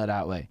MC feel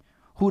that way.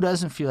 Who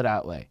doesn't feel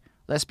that way?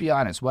 Let's be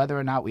honest. Whether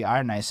or not we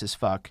are nice as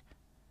fuck,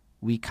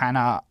 we kind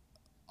of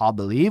all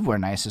believe we're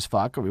nice as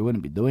fuck or we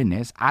wouldn't be doing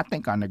this. I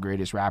think I'm the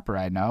greatest rapper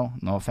I know.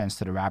 No offense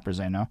to the rappers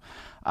I know.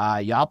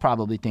 Y'all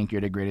probably think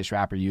you're the greatest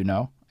rapper you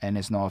know. And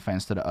it's no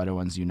offense to the other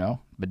ones you know.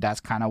 But that's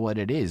kind of what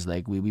it is.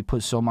 Like, we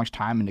put so much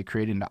time into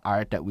creating the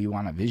art that we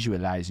want to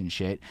visualize and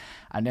shit.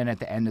 And then at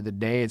the end of the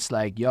day, it's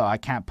like, yo, I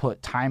can't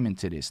put time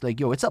into this.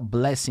 Like, yo, it's a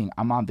blessing.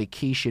 I'm on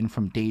vacation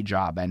from day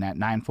job. And at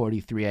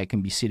 9:43, I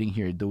can be sitting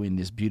here doing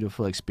this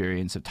beautiful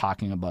experience of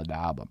talking about the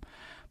album.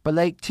 But,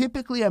 like,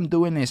 typically I'm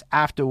doing this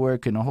after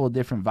work in a whole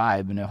different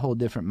vibe and a whole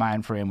different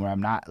mind frame where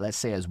I'm not, let's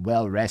say, as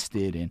well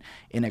rested and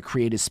in a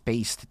creative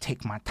space to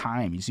take my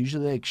time. It's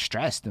usually, like,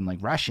 stressed and, like,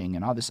 rushing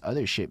and all this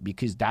other shit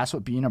because that's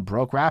what being a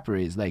broke rapper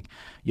is. Like,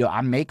 yo,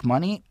 I make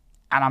money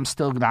and I'm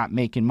still not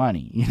making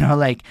money. You know,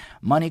 like,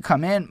 money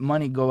come in,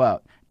 money go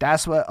out.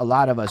 That's what a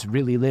lot of us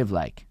really live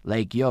like.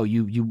 Like, yo,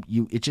 you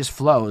it just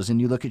flows and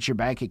you look at your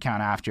bank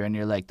account after and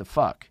you're like, the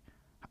fuck?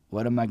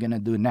 What am I going to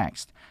do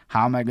next?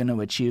 How am I going to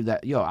achieve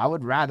that? Yo, I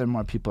would rather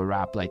more people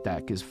rap like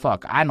that because,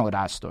 fuck, I know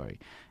that story.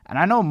 And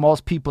I know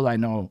most people I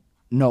know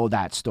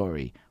that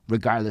story,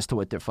 regardless to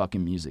what their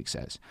fucking music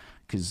says.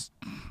 Because,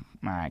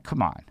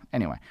 come on.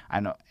 Anyway, I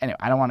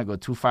don't want to go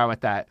too far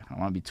with that. I don't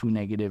want to be too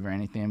negative or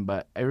anything,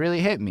 but it really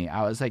hit me.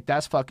 I was like,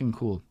 that's fucking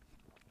cool.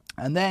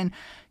 And then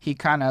he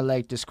kind of,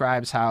 like,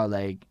 describes how,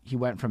 like, he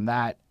went from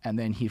that and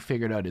then he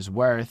figured out his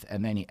worth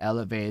and then he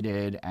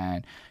elevated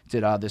and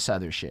did all this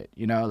other shit,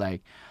 you know,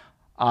 like,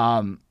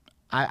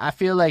 I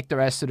feel like the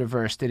rest of the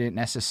verse didn't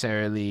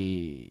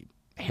necessarily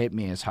hit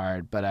me as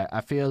hard, but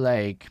I feel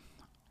like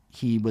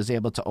he was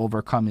able to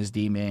overcome his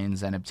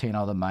demons and obtain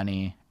all the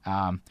money.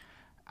 I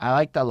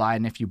like the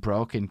line, if you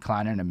broke and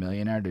Kleiner and a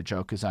millionaire, the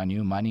joke is on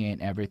you. Money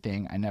ain't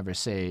everything. I never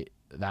say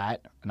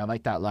that. And I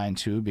like that line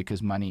too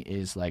because money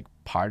is, like,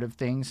 part of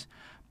things.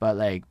 But,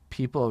 like,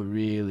 people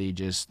really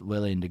just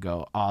willing to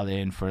go all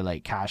in for,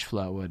 like, cash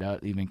flow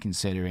without even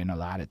considering a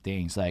lot of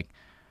things. Like,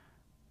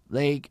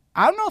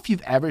 I don't know if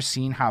you've ever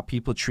seen how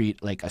people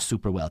treat, like, a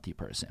super wealthy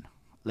person.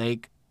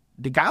 Like,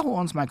 the guy who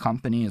owns my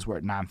company is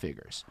worth 9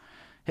 figures.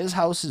 His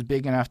house is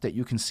big enough that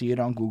you can see it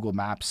on Google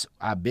Maps.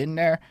 I've been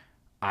there.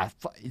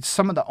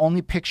 Some of the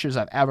only pictures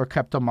I've ever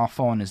kept on my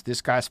phone is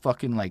this guy's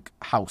fucking, like,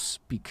 house.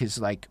 Because,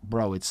 like,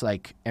 bro, it's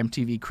like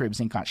MTV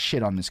Cribs ain't got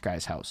shit on this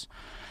guy's house.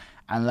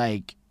 And,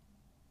 like,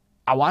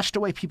 I watch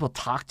the way people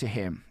talk to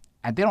him,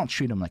 and they don't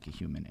treat him like a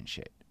human and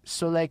shit.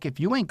 So, like, if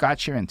you ain't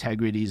got your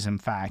integrities, in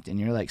fact, and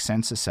your, like,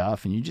 sense of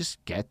self, and you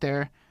just get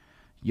there,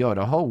 yo,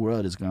 the whole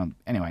world is gonna...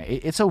 Anyway,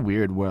 it's a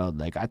weird world.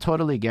 Like, I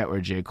totally get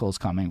where J. Cole's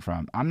coming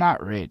from. I'm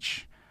not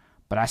rich,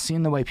 but I've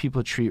seen the way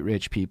people treat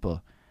rich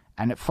people,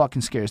 and it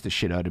fucking scares the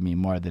shit out of me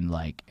more than,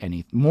 like,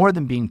 more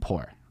than being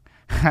poor.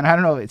 And I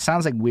don't know, it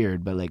sounds, like,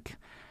 weird, but, like,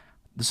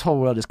 this whole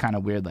world is kind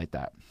of weird like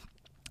that.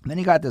 Then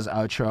he got this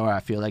outro where I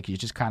feel like he's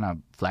just kind of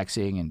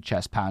flexing and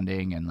chest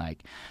pounding and,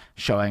 like,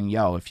 showing,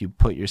 yo, if you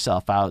put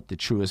yourself out, the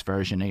truest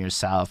version of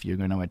yourself, you're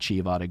going to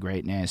achieve all the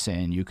greatness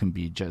and you can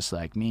be just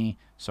like me,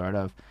 sort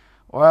of.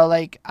 Or,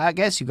 like, I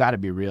guess you got to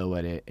be real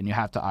with it and you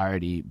have to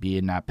already be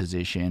in that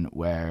position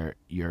where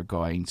you're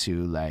going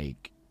to,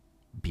 like,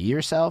 be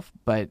yourself.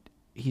 But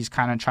he's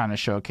kind of trying to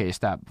showcase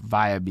that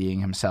via being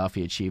himself,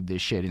 he achieved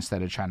this shit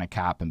instead of trying to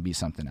cap and be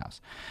something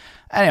else.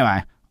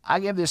 Anyway, I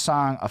give this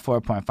song a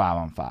 4.5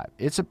 on 5.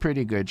 It's a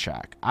pretty good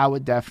track. I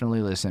would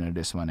definitely listen to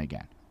this one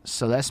again.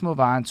 So let's move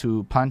on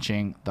to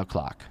Punching the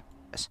Clock.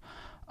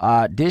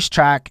 This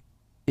track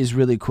is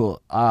really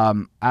cool.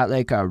 At,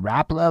 like, a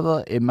rap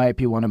level, it might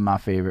be one of my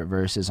favorite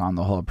verses on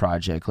the whole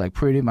project. Like,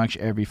 pretty much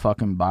every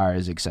fucking bar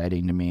is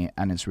exciting to me,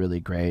 and it's really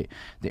great.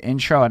 The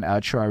intro and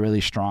outro are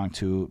really strong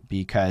too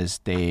because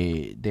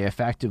they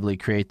effectively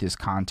create this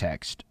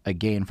context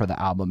again for the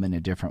album in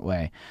a different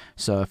way.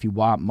 So if you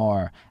want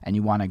more and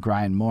you want to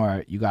grind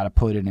more, you got to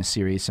put in a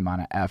serious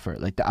amount of effort.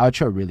 Like, the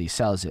outro really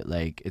sells it.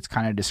 Like, it's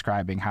kind of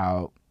describing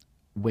how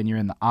when you're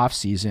in the off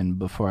season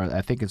before,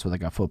 I think it's with,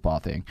 like, a football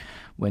thing,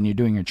 when you're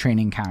doing your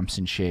training camps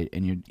and shit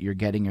and you're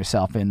getting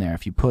yourself in there,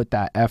 if you put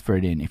that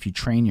effort in, if you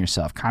train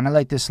yourself, kind of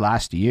like this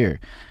last year,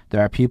 there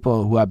are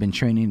people who have been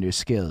training their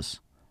skills,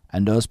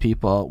 and those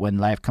people, when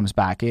life comes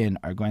back in,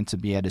 are going to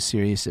be at a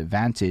serious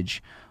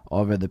advantage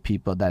over the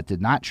people that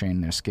did not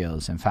train their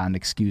skills and found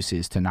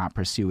excuses to not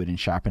pursue it and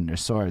sharpen their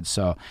swords.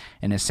 So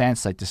in a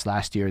sense, like, this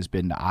last year has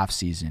been the off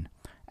season.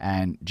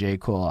 And J.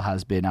 Cole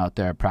has been out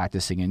there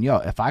practicing. And, yo,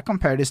 if I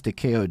compare this to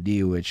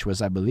KOD, which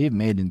was, I believe,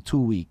 made in 2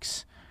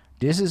 weeks,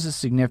 this is a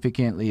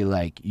significantly,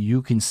 like,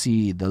 you can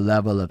see the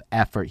level of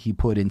effort he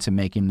put into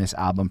making this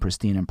album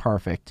pristine and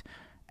perfect.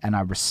 And I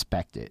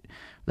respect it.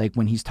 Like,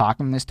 when he's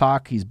talking this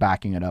talk, he's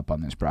backing it up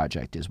on this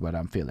project is what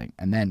I'm feeling.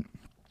 And then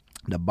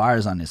the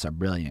bars on this are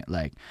brilliant.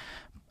 Like,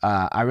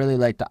 I really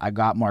like the I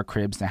got more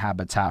cribs than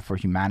Habitat for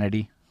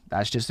Humanity.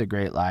 That's just a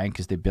great line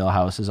because they build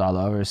houses all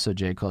over. So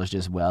J. Cole is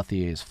just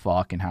wealthy as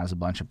fuck and has a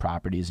bunch of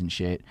properties and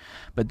shit.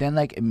 But then,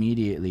 like,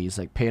 immediately, he's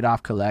like paid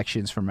off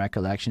collections from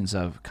recollections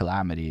of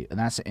calamity. And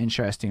that's an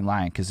interesting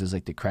line because there's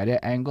like the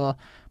credit angle,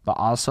 but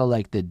also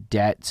like the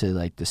debt to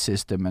like the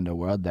system and the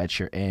world that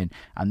you're in.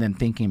 And then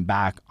thinking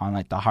back on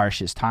like the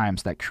harshest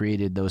times that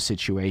created those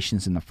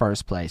situations in the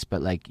first place.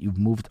 But like you've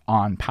moved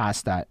on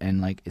past that and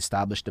like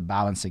established a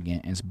balance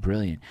again. And it's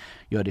brilliant.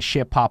 Yo, the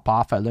shit pop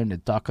off. I learned to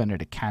duck under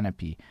the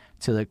canopy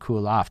till it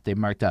cool off. They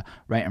marked up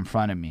right in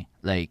front of me.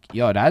 Like,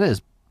 yo,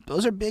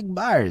 those are big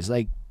bars.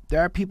 Like,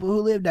 there are people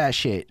who live that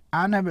shit.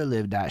 I never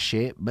lived that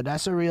shit, but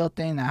that's a real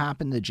thing that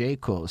happened to J.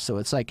 Cole. So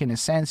it's like, in a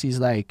sense,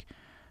 he's like,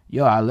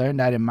 yo, I learned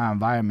that in my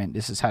environment.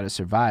 This is how to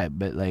survive.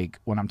 But like,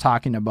 when I'm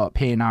talking about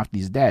paying off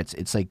these debts,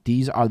 it's like,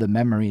 these are the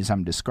memories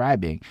I'm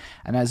describing.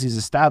 And as he's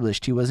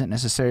established, he wasn't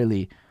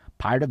necessarily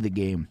part of the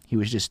game. He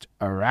was just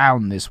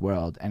around this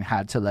world and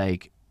had to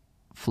like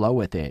flow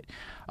with it.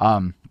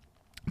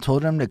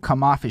 Told him to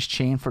come off his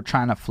chain for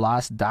trying to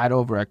floss, died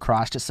over a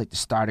cross, just like the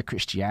start of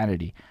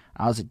Christianity.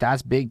 I was like,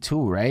 that's big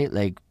too, right?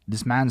 Like,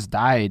 this man's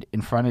died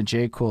in front of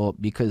J. Cole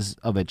because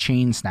of a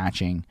chain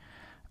snatching,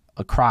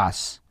 a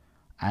cross,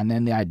 and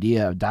then the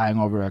idea of dying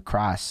over a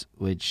cross,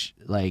 which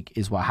like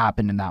is what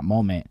happened in that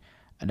moment.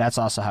 And that's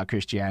also how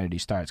Christianity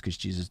starts, because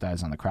Jesus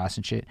dies on the cross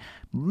and shit.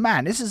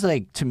 Man, this is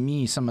like, to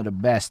me, some of the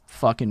best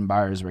fucking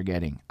bars we're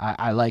getting.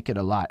 I like it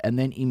a lot. And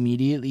then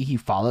immediately he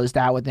follows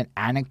that with an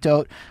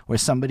anecdote where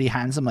somebody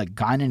hands him a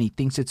gun and he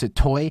thinks it's a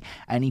toy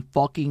and he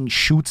fucking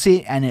shoots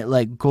it and it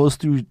like goes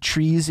through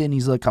trees and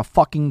he's like a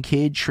fucking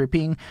kid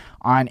tripping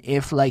on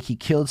if like he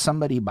killed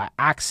somebody by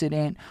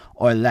accident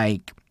or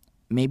like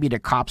maybe the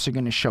cops are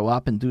going to show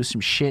up and do some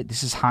shit.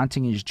 This is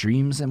haunting his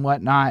dreams and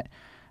whatnot.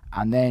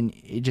 And then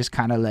it just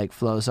kind of like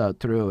flows out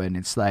through, and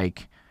it's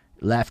like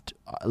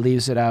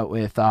leaves it out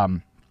with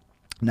now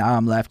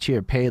I'm left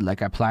here paid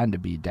like I planned to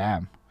be,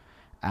 damn.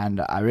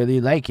 And I really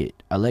like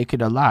it. I like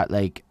it a lot.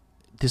 Like,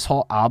 this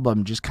whole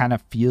album just kind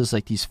of feels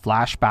like these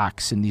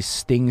flashbacks and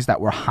these things that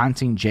were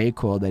haunting J.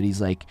 Cole that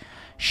he's like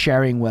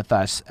sharing with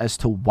us as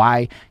to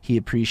why he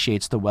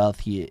appreciates the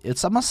wealth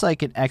it's almost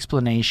like an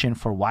explanation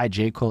for why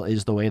J. Cole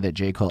is the way that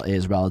J. Cole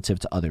is relative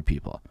to other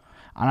people.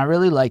 And I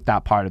really like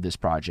that part of this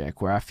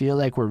project, where I feel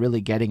like we're really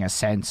getting a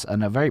sense,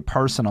 and a very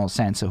personal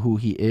sense, of who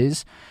he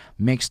is,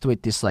 mixed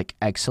with this like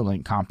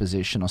excellent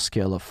compositional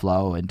skill of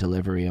flow and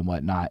delivery and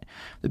whatnot.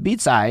 The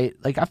beats, I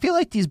feel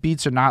like these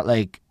beats are not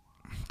like,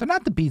 they're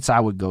not the beats I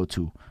would go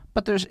to,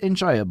 but they're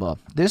enjoyable.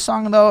 This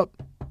song though,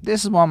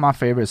 this is one of my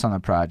favorites on the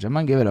project. I'm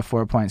gonna give it a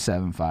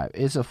 4.75.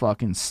 It's a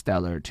fucking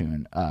stellar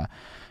tune.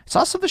 It's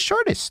also the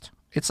shortest.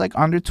 It's like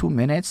under 2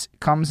 minutes.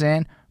 Comes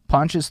in,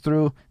 punches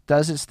through,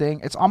 does its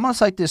thing. It's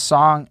almost like this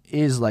song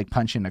is like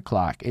punching the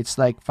clock. It's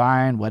like,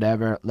 fine,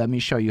 whatever. Let me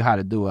show you how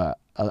to do a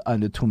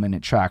under 2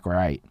 minute track,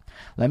 right?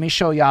 Let me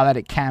show y'all that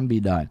it can be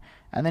done.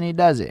 And then he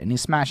does it, and he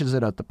smashes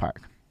it out the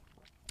park.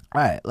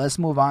 All right, let's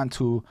move on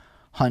to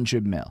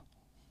 100 Mil.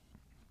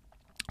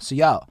 So,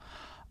 yo,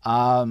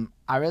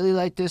 I really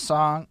like this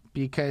song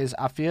because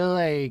I feel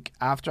like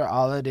after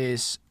all of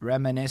this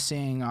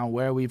reminiscing on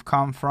where we've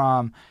come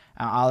from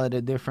and all of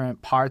the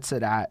different parts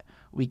of that,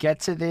 we get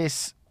to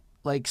this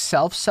like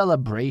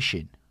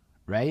self-celebration,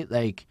 right?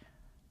 Like,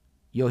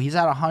 yo, he's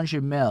at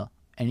 100 mil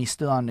and he's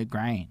still on the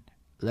grind.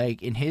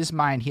 Like, in his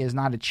mind, he has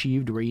not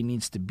achieved where he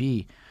needs to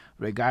be,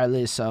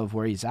 regardless of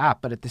where he's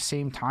at. But at the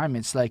same time,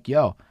 it's like,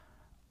 yo,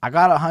 I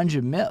got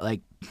 100 mil.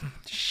 Like,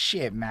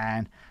 shit,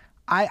 man.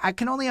 I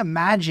can only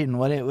imagine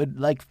what it would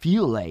like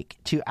feel like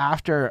to,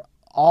 after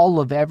all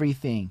of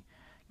everything,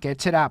 get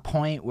to that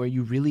point where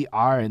you really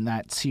are in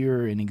that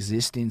tier in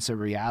existence of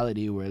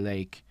reality where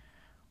like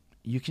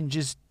you can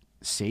just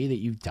say that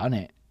you've done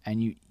it,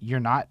 and you're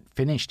not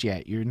finished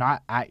yet. You're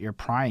not at your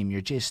prime. You're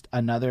just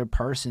another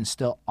person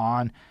still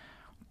on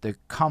the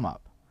come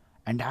up.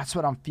 And that's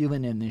what I'm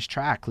feeling in this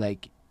track.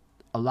 Like,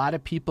 a lot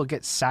of people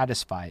get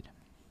satisfied.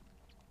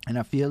 And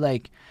I feel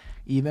like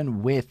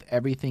even with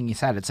everything he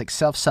said, it's like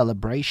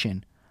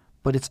self-celebration,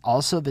 but it's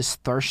also this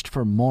thirst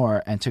for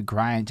more and to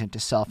grind and to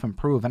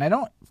self-improve. And I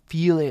don't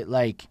feel it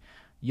like,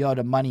 yo,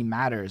 the money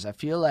matters. I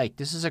feel like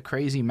this is a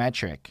crazy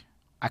metric.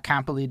 I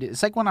can't believe it.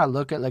 It's like when I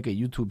look at like a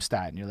YouTube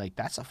stat and you're like,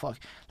 that's a fuck.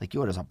 Like,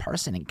 yo, there's a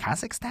person in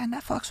Kazakhstan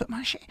that fucks with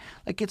my shit.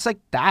 Like, it's like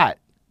that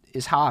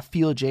is how I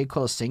feel J.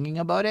 Cole singing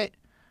about it.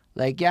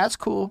 Like, yeah, it's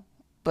cool,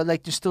 but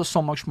like there's still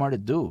so much more to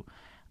do.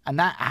 And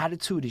that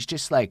attitude is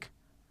just like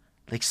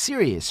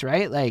serious,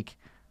 right? Like,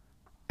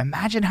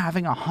 imagine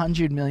having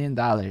 $100 million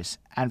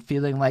and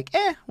feeling like,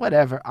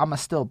 whatever, I'ma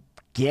still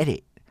get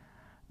it.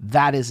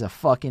 That is a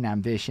fucking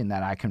ambition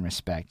that I can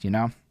respect, you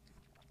know?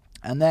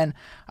 And then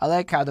I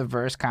like how the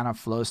verse kind of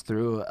flows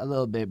through a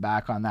little bit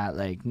back on that,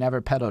 like, never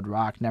peddled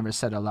rock, never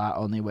said a lot,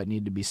 only what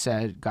needed to be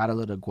said. Got a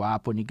little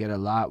guap when you get a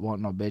lot,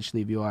 won't no bitch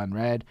leave you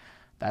unread.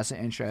 That's an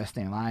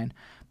interesting line.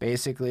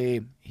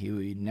 Basically,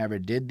 he never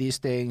did these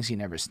things. He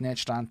never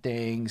snitched on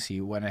things. He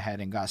went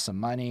ahead and got some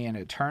money, and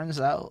it turns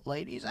out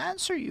ladies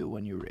answer you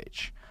when you're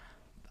rich.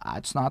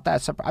 It's not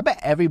that surprising. I bet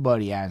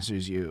everybody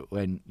answers you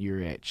when you're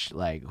rich.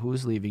 Like,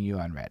 who's leaving you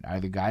unread? Are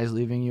the guys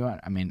leaving you on?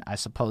 I mean, I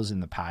suppose in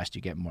the past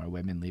you get more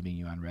women leaving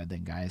you unread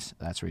than guys.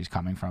 That's where he's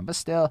coming from. But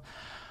still,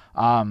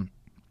 I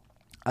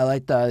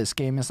like this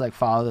game is like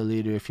follow the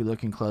leader. If you're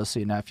looking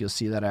closely enough, you'll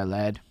see that I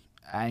led.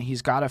 And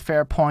he's got a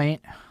fair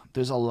point.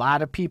 There's a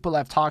lot of people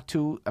I've talked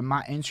to in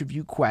my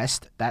interview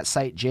quest that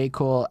cite J.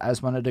 Cole as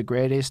one of the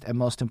greatest and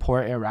most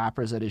important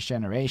rappers of his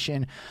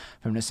generation,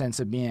 from the sense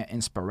of being an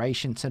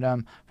inspiration to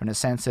them, from the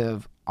sense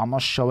of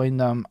almost showing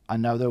them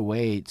another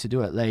way to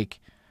do it. Like,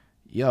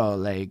 yo,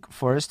 like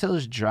Forest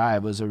Hills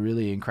Drive was a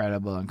really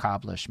incredible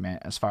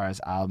accomplishment as far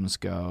as albums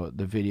go.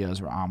 The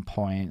videos were on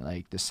point,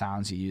 like the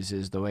sounds he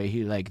uses, the way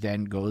he like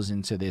then goes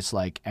into this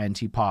like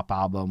anti-pop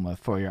album with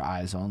For Your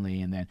Eyes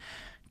Only, and then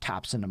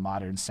taps into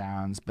modern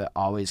sounds, but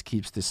always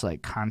keeps this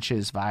like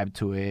conscious vibe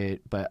to it,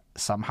 but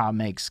somehow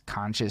makes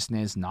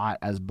consciousness not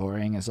as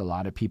boring as a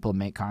lot of people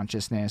make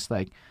consciousness.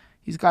 Like,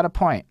 he's got a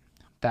point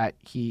that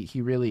he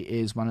really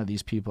is one of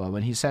these people.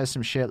 When he says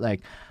some shit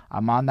like,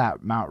 I'm on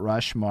that Mount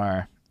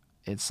Rushmore,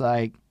 it's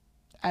like,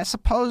 I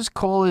suppose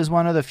Cole is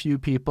one of the few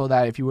people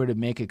that if you were to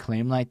make a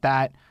claim like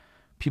that,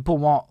 people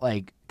won't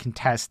like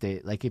contest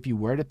it. Like, if you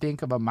were to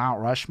think of a Mount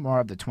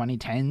Rushmore of the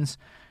 2010s,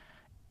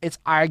 it's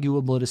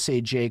arguable to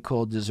say J.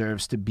 Cole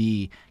deserves to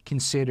be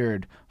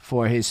considered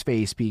for his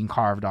face being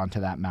carved onto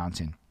that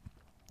mountain.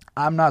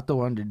 I'm not the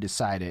one to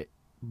decide it,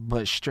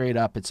 but straight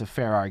up, it's a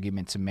fair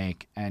argument to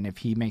make. And if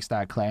he makes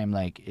that claim,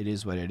 like, it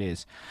is what it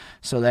is.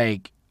 So,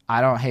 like,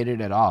 I don't hate it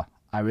at all.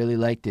 I really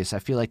like this. I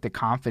feel like the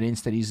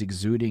confidence that he's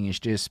exuding is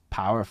just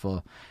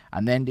powerful.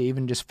 And then to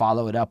even just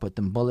follow it up with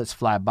them bullets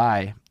fly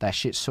by, that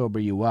shit sober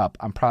you up.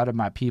 I'm proud of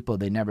my people.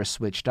 They never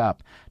switched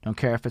up. Don't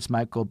care if it's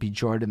Michael B.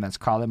 Jordan that's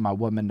calling my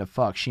woman to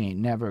fuck. She ain't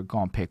never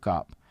gonna pick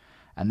up.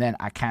 And then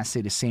I can't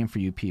say the same for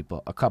you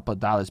people. A couple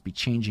of dollars be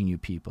changing you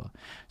people.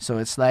 So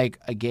it's like,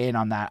 again,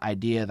 on that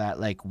idea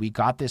that like we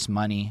got this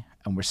money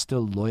and we're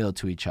still loyal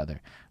to each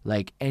other.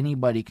 Like,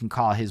 anybody can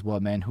call his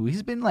woman, who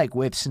he's been like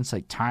with since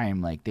like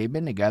time, like they've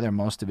been together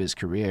most of his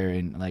career,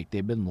 and like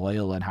they've been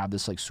loyal and have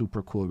this like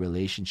super cool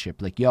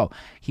relationship. Like, yo,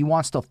 he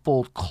wants to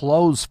fold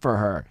clothes for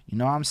her. You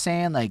know what I'm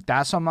saying? Like,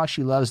 that's how much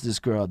he loves this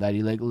girl, that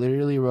he like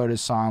literally wrote a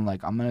song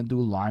like, I'm gonna do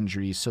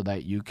laundry so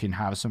that you can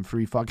have some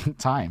free fucking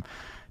time.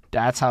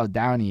 That's how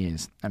down he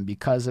is. And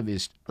because of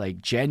his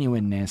like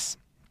genuineness,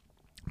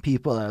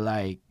 people are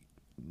like,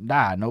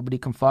 nah, nobody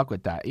can fuck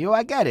with that. Yo,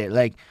 I get it.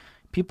 Like,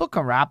 people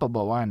can rap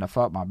about wanting to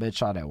fuck my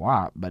bitch all they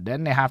want, but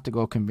then they have to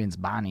go convince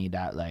Bonnie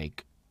that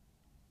like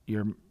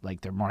you're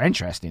like they're more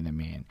interesting than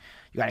me, and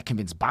you got to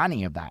convince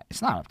Bonnie of that.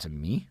 It's not up to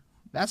me.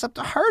 That's up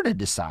to her to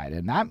decide,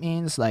 and that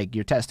means like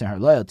you're testing her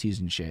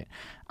loyalties and shit.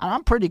 And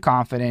I'm pretty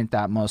confident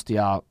that most of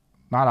y'all,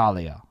 not all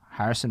of y'all,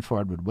 Harrison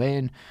Ford would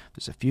win.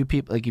 There's a few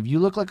people, like if you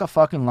look like a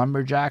fucking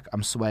lumberjack,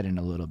 I'm sweating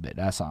a little bit.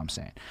 That's all I'm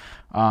saying.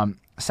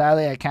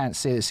 Sadly, I can't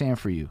say the same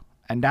for you.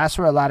 And that's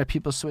where a lot of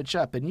people switch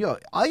up. And yo,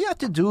 all you have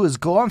to do is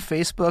go on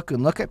Facebook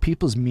and look at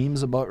people's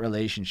memes about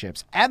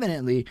relationships.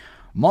 Evidently,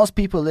 most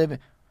people live in,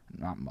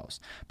 not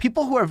most,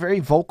 people who are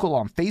very vocal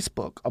on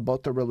Facebook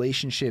about their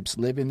relationships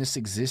live in this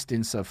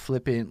existence of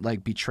flippant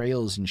like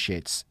betrayals and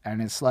shits.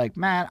 And it's like,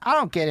 man, I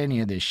don't get any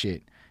of this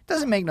shit.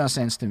 Doesn't make no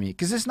sense to me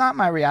because it's not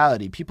my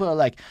reality. People are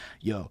like,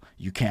 yo,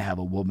 you can't have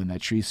a woman that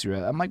treats you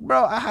right. I'm like,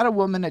 bro, I had a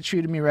woman that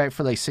treated me right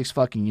for like 6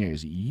 fucking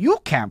years. You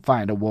can't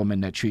find a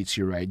woman that treats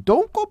you right.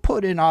 Don't go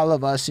put in all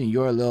of us in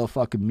your little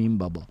fucking meme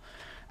bubble.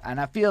 And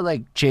I feel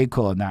like J.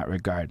 Cole in that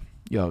regard.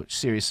 Yo,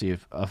 seriously,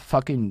 if a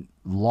fucking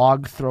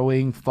log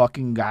throwing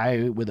fucking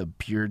guy with a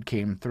beard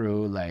came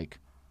through, like,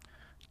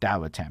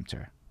 that would tempt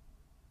her.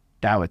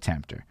 That would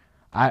tempt her.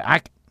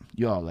 I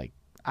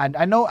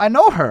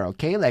know her,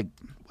 okay? Like,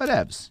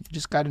 whatevs. You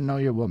just got to know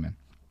your woman.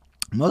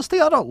 Most of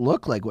y'all don't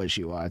look like what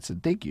she wants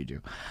and think you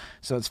do.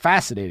 So it's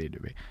fascinating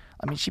to me.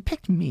 I mean, she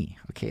picked me,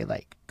 okay?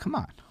 Like, come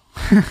on.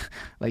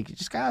 Like, you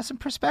just got to have some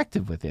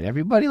perspective with it.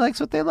 Everybody likes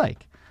what they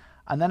like.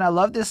 And then I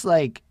love this,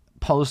 like,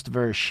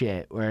 post-verse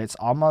shit where it's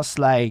almost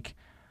like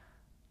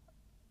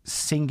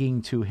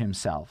singing to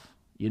himself.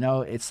 You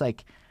know, it's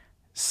like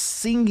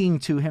singing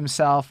to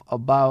himself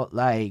about,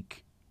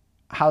 like,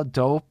 how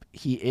dope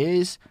he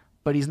is,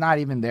 but he's not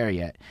even there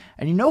yet.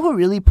 And you know who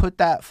really put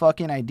that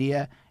fucking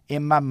idea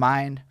in my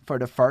mind for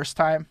the first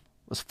time?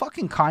 Was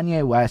fucking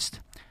Kanye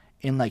West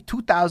in like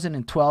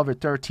 2012 or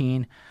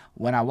 13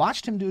 when I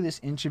watched him do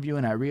this interview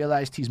and I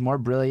realized he's more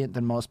brilliant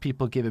than most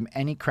people give him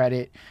any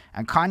credit.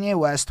 And Kanye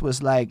West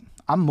was like,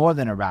 I'm more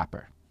than a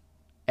rapper.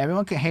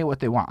 Everyone can hate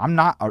what they want. I'm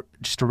not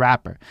just a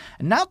rapper.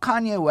 And now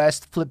Kanye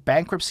West flipped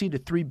bankruptcy to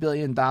 $3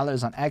 billion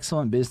on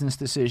excellent business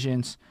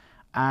decisions.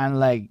 And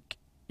like,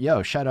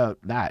 yo, shout out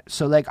that.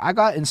 So, like, I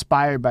got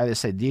inspired by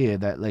this idea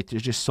that, like,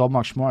 there's just so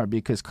much more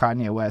because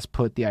Kanye West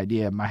put the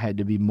idea in my head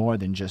to be more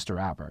than just a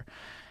rapper.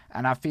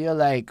 And I feel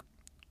like,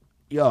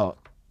 yo,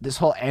 this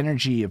whole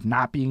energy of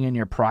not being in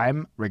your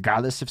prime,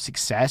 regardless of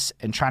success,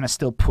 and trying to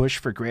still push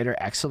for greater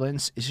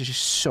excellence is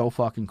just so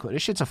fucking cool.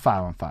 This shit's a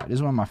 5 on 5. This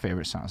is one of my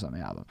favorite songs on the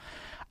album.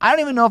 I don't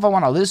even know if I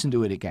want to listen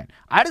to it again.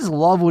 I just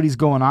love what he's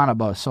going on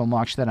about so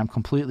much that I'm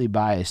completely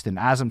biased. And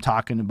as I'm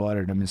talking about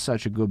it, I'm in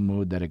such a good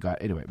mood that it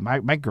got... Anyway,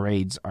 my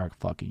grades are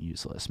fucking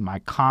useless. My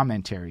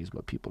commentary is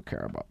what people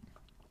care about.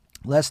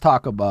 Let's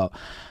talk about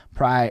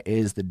Pride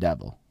is the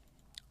Devil.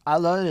 I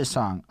love this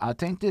song. I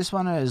think this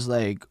one is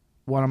like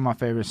one of my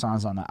favorite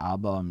songs on the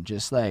album,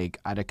 just like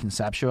at a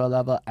conceptual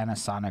level and a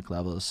sonic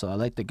level. So I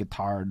like the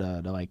guitar,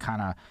 the like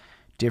kind of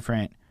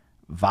different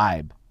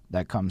vibe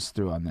that comes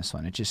through on this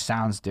one. It just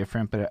sounds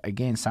different, but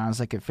again,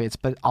 sounds like it fits.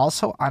 But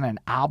also on an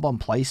album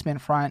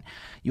placement front,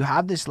 you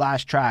have this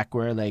last track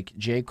where like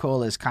J.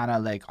 Cole is kind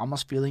of like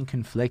almost feeling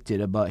conflicted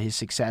about his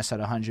success at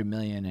 100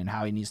 million and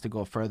how he needs to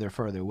go further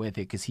with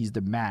it because he's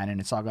the man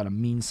and it's all got to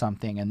mean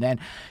something. And then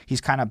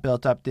he's kind of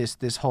built up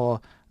this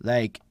whole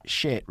like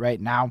shit right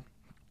now.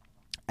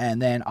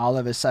 And then all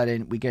of a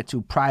sudden we get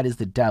to Pride is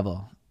the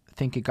Devil.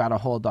 Think it got a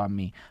hold on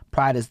me.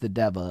 Pride is the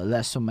devil.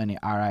 Less so many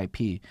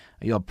R.I.P.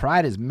 Yo,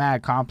 pride is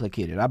mad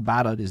complicated. I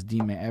battle this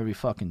demon every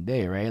fucking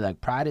day, right?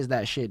 Like, pride is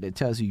that shit that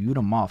tells you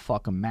the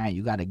motherfucking man.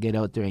 You got to get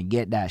out there and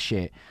get that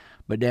shit.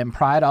 But then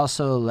pride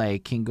also,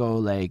 like, can go,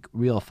 like,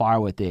 real far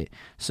with it.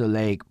 So,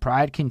 like,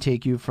 pride can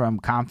take you from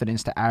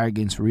confidence to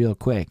arrogance real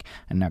quick.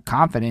 And now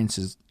confidence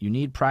is, you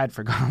need pride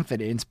for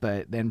confidence,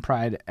 but then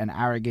pride and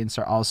arrogance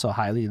are also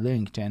highly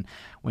linked. And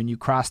when you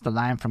cross the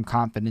line from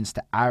confidence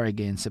to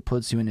arrogance, it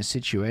puts you in a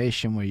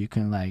situation where you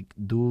can, like,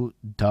 do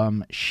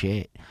dumb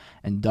shit.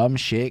 And dumb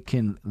shit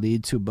can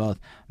lead to both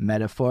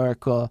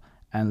metaphorical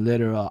and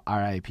literal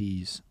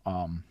RIPs.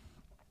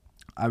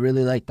 I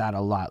really like that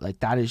a lot. Like,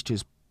 that is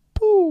just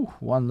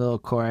one little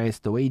chorus,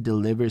 the way he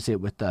delivers it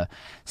with the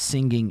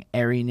singing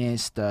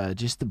airiness,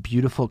 just the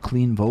beautiful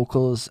clean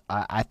vocals.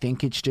 I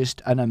think it's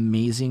just an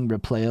amazing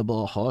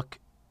replayable hook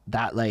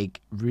that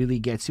like really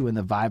gets you in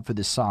the vibe for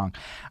the song.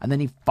 And then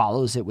he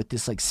follows it with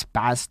this like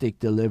spastic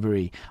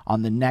delivery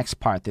on the next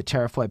part, the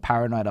terrified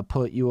paranoid, I'll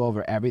put you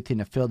over everything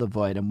to fill the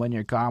void, and when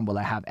you're gone, will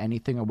I have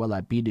anything or will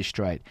I be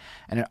destroyed?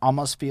 And it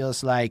almost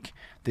feels like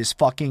this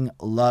fucking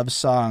love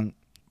song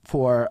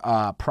for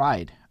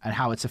pride and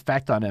how its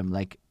effect on him.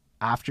 Like,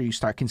 after you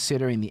start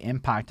considering the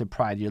impact of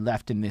pride, you're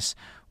left in this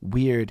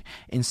weird,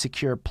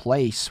 insecure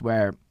place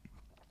where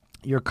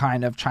you're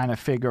kind of trying to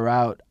figure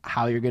out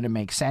how you're going to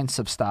make sense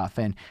of stuff,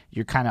 and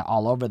you're kind of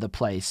all over the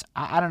place.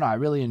 I don't know. I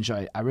really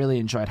enjoyed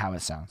how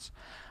it sounds.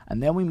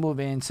 And then we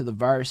move into the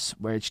verse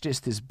where it's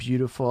just this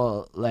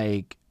beautiful,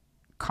 like,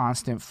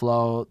 constant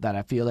flow that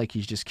I feel like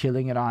he's just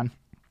killing it on.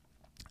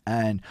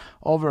 And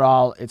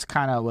overall, it's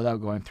kind of, without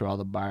going through all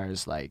the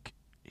bars, like,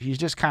 he's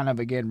just kind of,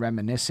 again,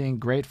 reminiscing,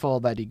 grateful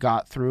that he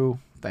got through,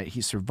 that he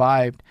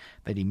survived,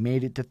 that he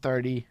made it to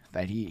 30,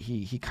 that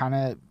he kind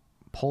of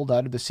pulled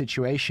out of the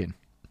situation.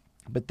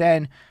 But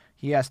then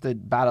he has to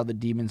battle the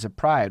demons of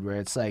pride, where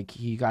it's like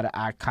he got to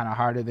act kind of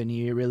harder than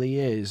he really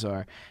is,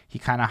 or he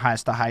kind of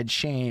has to hide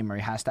shame, or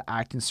he has to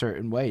act in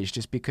certain ways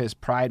just because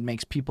pride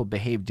makes people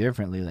behave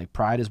differently. Like,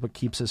 pride is what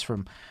keeps us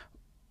from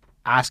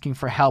asking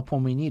for help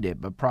when we need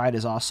it, but pride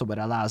is also what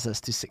allows us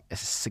to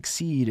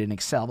succeed and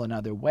excel in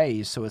other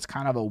ways. So it's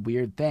kind of a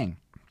weird thing.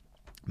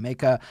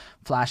 Make a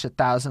flash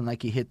 1,000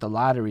 like you hit the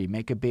lottery.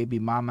 Make a baby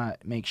mama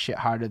make shit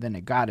harder than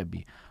it gotta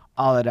be.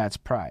 All of that's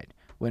pride.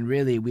 When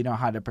really we don't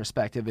have the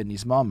perspective in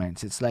these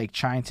moments. It's like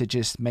trying to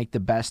just make the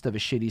best of a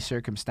shitty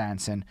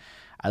circumstance, and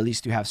at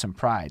least you have some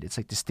pride. It's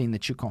like this thing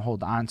that you can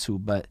hold on to,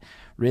 but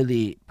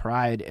really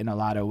pride in a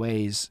lot of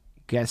ways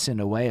gets in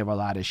the way of a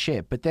lot of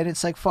shit. But then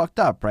it's like fucked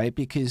up, right?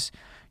 Because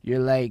you're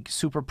like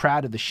super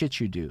proud of the shit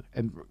you do.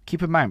 And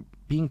keep in mind,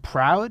 being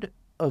proud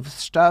of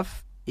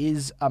stuff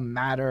is a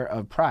matter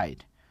of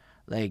pride.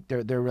 Like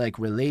they're like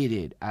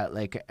related at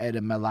like an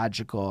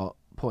etymological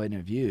point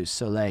of view.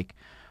 So like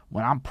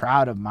when I'm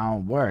proud of my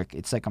own work,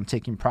 it's like I'm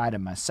taking pride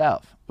in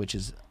myself, which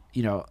is,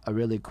 you know, a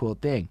really cool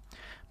thing.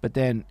 But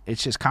then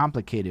it's just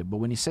complicated. But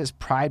when he says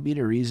pride be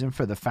the reason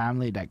for the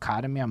family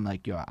dichotomy, I'm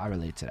like, yo, I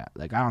relate to that.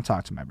 Like, I don't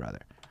talk to my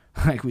brother.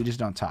 Like, we just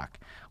don't talk.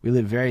 We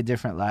live very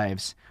different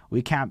lives.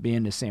 We can't be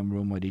in the same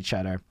room with each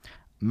other.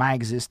 My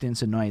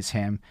existence annoys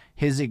him.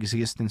 His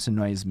existence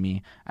annoys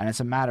me. And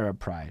it's a matter of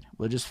pride.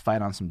 We'll just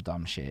fight on some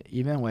dumb shit.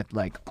 Even with,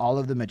 like, all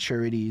of the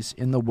maturities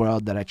in the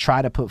world that I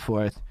try to put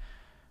forth,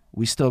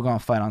 we still gonna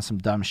fight on some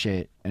dumb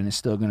shit. And it's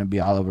still gonna be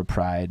all over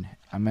pride.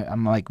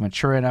 I'm like,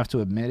 mature enough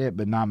to admit it,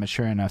 but not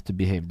mature enough to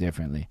behave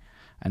differently.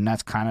 And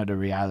that's kind of the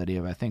reality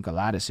of, I think, a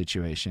lot of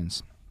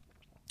situations.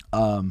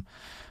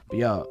 But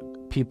yo,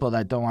 people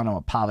that don't want to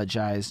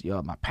apologize,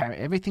 yo, my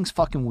parent, everything's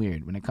fucking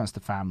weird when it comes to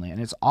family,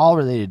 and it's all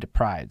related to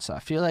pride. So I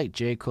feel like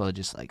J. Cole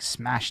just like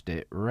smashed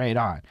it right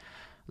on.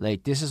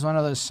 Like, this is one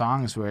of those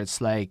songs where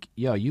it's like,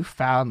 yo, you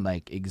found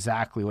like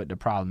exactly what the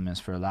problem is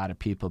for a lot of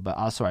people, but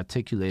also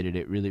articulated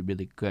it really,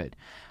 really good.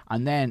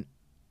 And then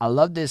I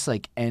love this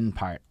like end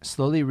part,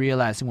 slowly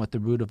realizing what the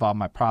root of all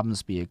my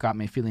problems be. It got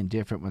me feeling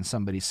different when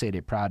somebody say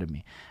they're proud of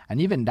me.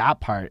 And even that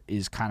part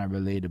is kind of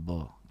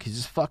relatable. Because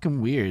it's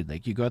fucking weird.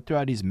 Like, you go through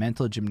all these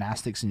mental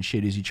gymnastics and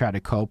shit as you try to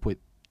cope with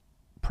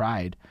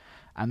pride.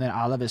 And then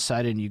all of a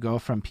sudden you go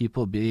from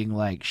people being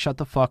like, shut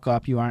the fuck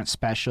up, you aren't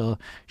special,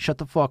 shut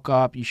the fuck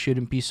up, you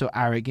shouldn't be so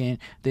arrogant,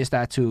 this,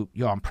 that, to,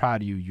 yo, I'm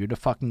proud of you, you're the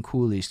fucking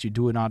coolest, you're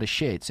doing all the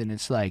shits. And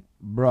it's like,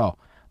 bro,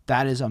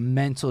 that is a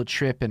mental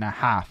trip and a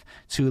half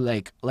to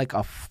like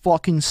a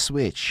fucking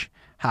switch.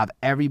 Have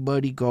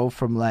everybody go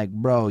from like,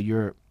 bro,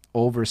 you're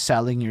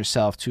overselling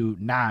yourself to,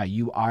 nah,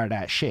 you are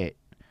that shit.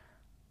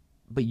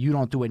 But you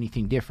don't do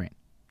anything different.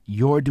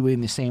 You're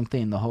doing the same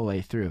thing the whole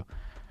way through.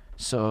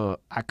 So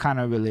I kind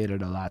of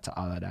related a lot to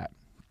all of that.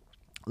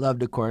 Love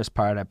the chorus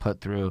part I put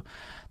through.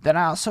 Then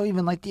I also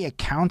even like the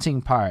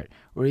accounting part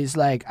where he's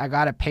like, I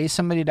got to pay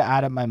somebody to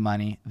add up my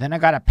money. Then I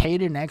got to pay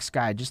the next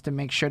guy just to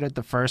make sure that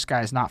the first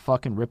guy is not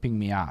fucking ripping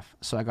me off.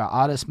 So I got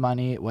all this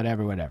money,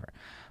 whatever.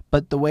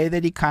 But the way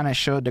that he kind of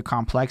showed the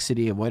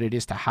complexity of what it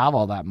is to have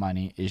all that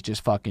money is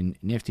just fucking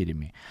nifty to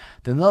me.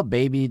 Then Lil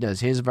Baby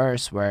does his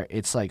verse where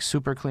it's like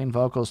super clean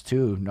vocals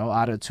too. No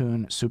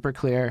auto-tune, super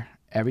clear.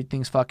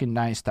 Everything's fucking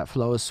nice. That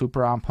flow is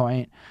super on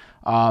point.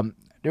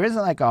 There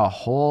isn't like a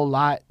whole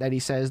lot that he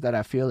says that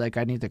I feel like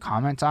I need to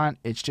comment on.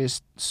 It's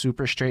just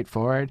super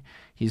straightforward.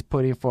 He's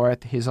putting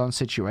forth his own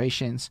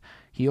situations.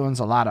 He owns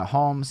a lot of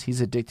homes.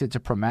 He's addicted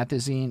to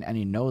promethazine and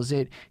he knows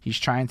it. He's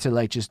trying to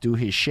like just do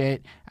his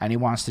shit and he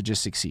wants to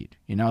just succeed.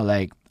 You know,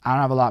 like I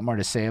don't have a lot more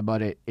to say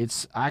about it.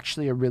 It's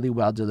actually a really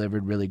well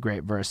delivered, really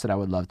great verse that I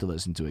would love to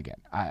listen to again.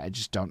 I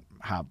just don't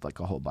have like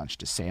a whole bunch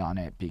to say on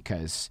it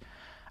because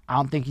I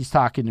don't think he's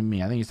talking to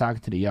me. I think he's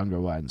talking to the younger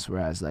ones,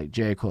 whereas like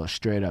J. Cole is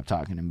straight up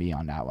talking to me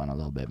on that one a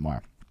little bit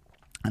more.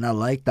 And I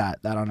like that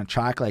on a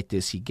track like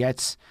this, he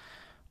gets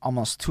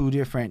almost two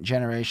different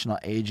generational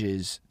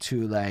ages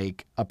to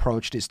like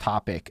approach this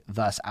topic,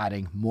 thus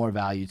adding more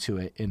value to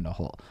it in the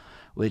whole.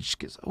 Which,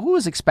 who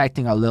was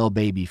expecting a Lil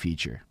Baby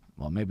feature?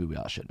 Well, maybe we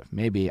all should have.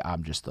 Maybe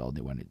I'm just the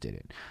only one who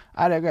didn't.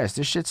 I digress.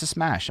 This shit's a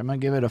smash. I'm going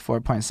to give it a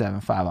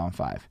 4.75 on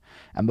 5.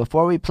 And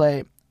before we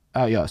play...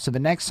 so the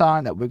next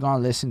song that we're going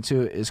to listen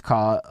to is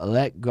called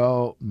Let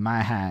Go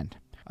My Hand.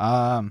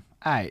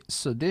 Alright,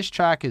 so this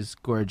track is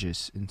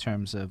gorgeous in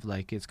terms of,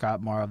 like, it's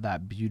got more of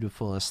that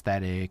beautiful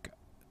aesthetic.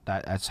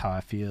 That's how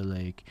I feel,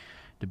 like,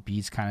 the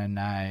beat's kind of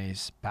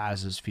nice.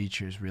 Baz's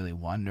feature is really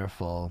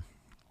wonderful.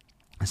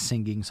 The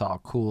singing's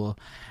all cool.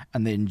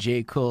 And then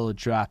J. Cole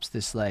drops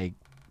this, like,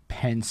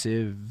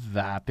 pensive,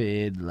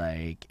 vapid,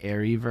 like,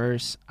 airy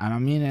verse. I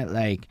don't mean it,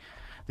 like...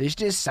 This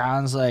just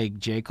sounds like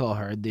J. Cole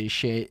heard this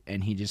shit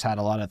and he just had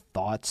a lot of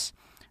thoughts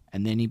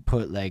and then he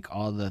put like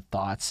all the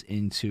thoughts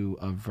into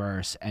a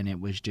verse and it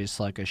was just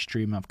like a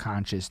stream of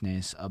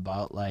consciousness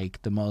about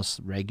like the most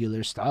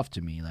regular stuff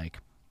to me, like,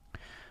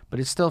 but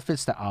it still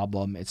fits the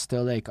album. It's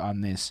still like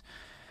on this,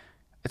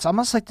 it's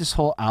almost like this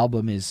whole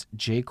album is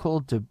J. Cole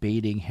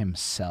debating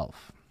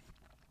himself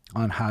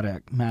on how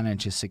to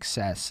manage his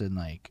success and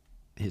like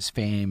his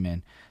fame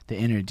and the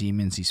inner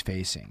demons he's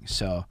facing.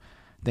 So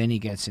then he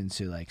gets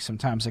into, like,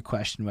 sometimes I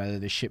question whether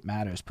this shit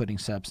matters, putting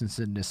substance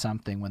into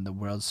something when the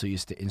world's so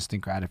used to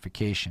instant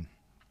gratification.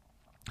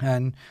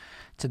 And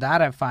to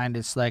that, I find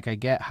it's like I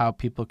get how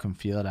people can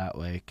feel that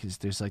way because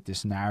there's, like,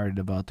 this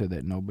narrative out there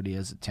that nobody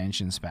has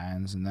attention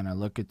spans. And then I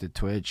look at the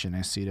Twitch and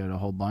I see that a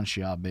whole bunch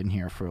of y'all been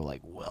here for,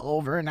 like, well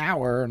over an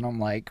hour. And I'm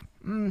like,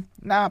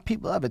 nah,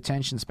 people have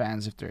attention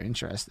spans if they're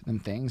interested in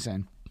things.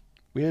 And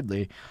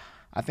weirdly,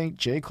 I think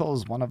J. Cole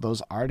is one of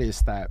those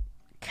artists that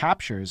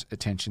captures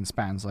attention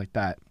spans like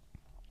that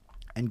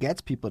and gets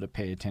people to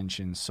pay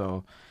attention.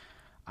 So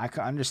I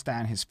can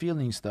understand his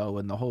feelings though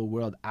when the whole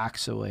world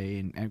acts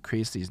away and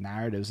creates these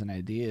narratives and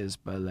ideas.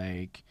 But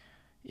like,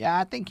 yeah,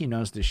 I think he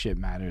knows this shit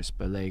matters,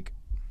 but like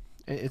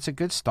it's a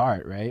good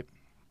start, right?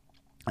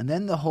 And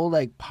then the whole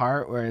like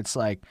part where it's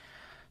like,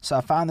 so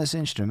I found this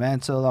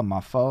instrumental on my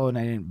phone.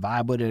 I didn't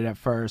vibe with it at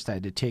first. I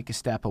had to take a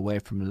step away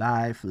from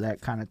life, let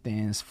kind of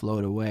things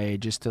float away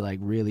just to like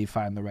really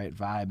find the right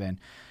vibe and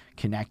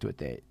connect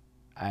with it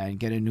and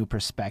get a new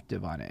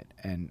perspective on it.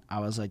 And I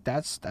was like,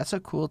 that's a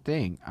cool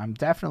thing. I'm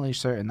definitely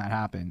certain that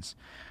happens.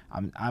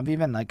 I've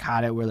even like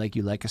had it where like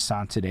you like a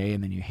song today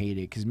and then you hate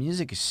it because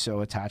music is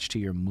so attached to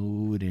your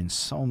mood and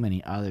so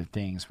many other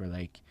things where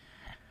like,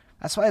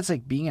 that's why it's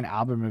like being an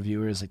album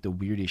reviewer is like the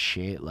weirdest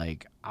shit.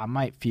 Like I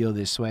might feel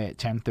this way at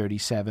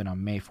 10:37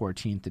 on May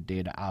 14th, the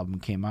day the album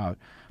came out.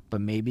 But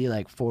maybe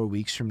like 4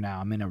 weeks from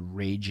now, I'm in a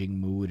raging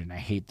mood and I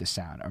hate the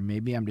sound. Or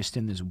maybe I'm just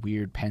in this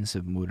weird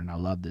pensive mood and I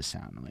love the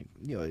sound. I'm like,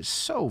 it's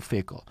so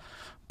fickle.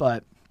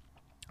 But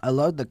I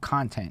love the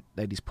content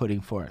that he's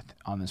putting forth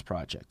on this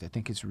project. I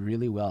think it's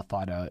really well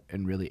thought out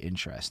and really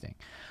interesting.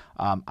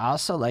 I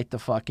also like the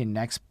fucking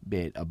next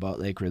bit about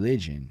like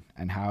religion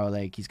and how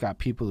like he's got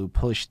people who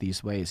push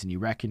these ways and he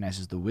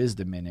recognizes the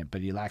wisdom in it,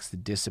 but he lacks the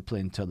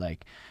discipline to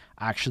like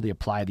actually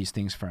apply these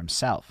things for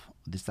himself.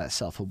 It's that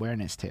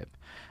self-awareness tip.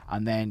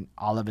 And then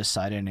all of a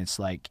sudden it's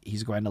like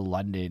he's going to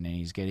London and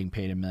he's getting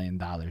paid $1 million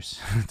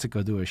to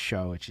go do a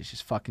show, which is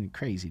just fucking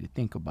crazy to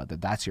think about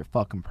that. That's your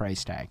fucking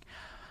price tag.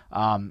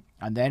 And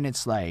then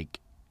it's like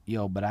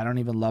yo, but I don't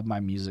even love my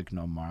music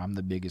no more. I'm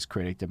the biggest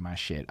critic to my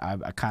shit.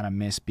 I kind of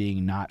miss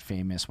being not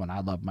famous when I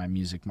love my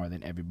music more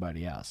than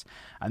everybody else.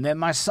 And then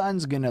my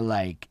son's gonna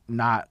like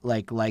not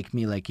like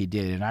me like he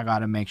did, and I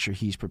gotta make sure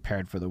he's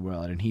prepared for the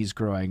world, and he's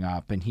growing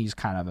up, and he's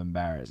kind of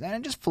embarrassed, and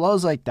it just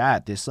flows like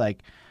that. This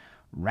like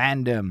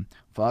random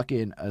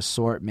fucking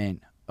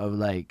assortment of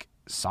like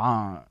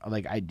song,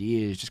 like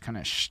ideas, just kind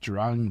of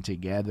strung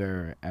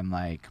together, and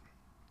like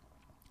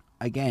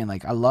again,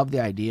 like I love the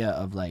idea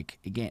of like,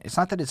 again, it's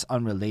not that it's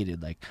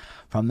unrelated. Like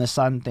from the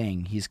son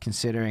thing, he's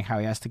considering how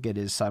he has to get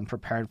his son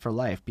prepared for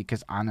life,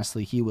 because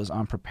honestly he was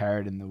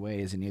unprepared in the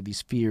ways, and he had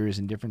these fears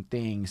and different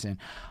things, and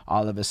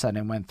all of a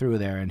sudden went through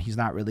there, and he's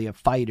not really a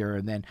fighter.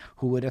 And then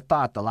who would have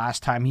thought the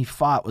last time he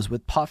fought was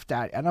with Puff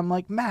Daddy? And I'm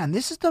like, man,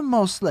 this is the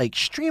most like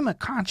stream of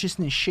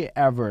consciousness shit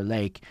ever.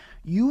 Like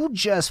you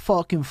just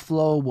fucking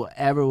flow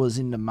whatever was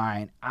in the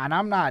mind, and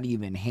I'm not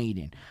even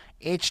hating.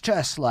 It's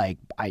just like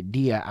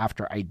idea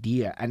after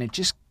idea, and it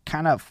just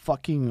kind of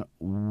fucking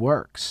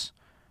works,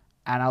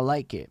 and I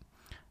like it.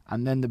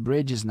 And then the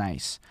bridge is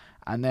nice,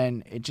 and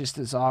then it just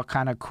is all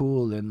kind of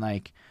cool, and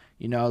like,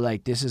 you know,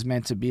 like this is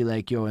meant to be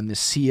like, yo, in the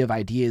sea of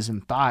ideas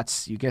and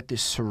thoughts, you get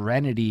this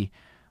serenity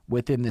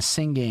within the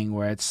singing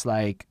where it's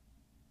like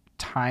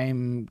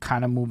time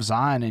kind of moves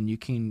on, and you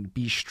can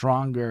be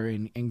stronger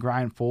and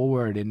grind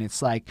forward, and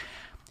it's like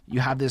you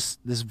have this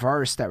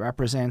verse that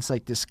represents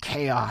like this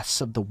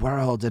chaos of the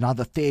world and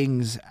other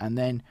things, and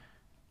then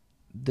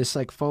this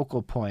like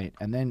focal point,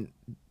 and then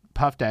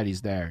Puff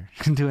Daddy's there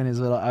doing his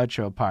little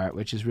outro part,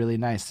 which is really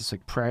nice. This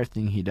like prayer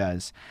thing he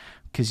does,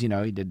 because you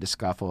know he did the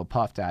scuffle with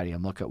Puff Daddy,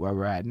 and look at where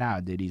we're at now.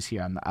 Diddy's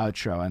here on the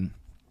outro, and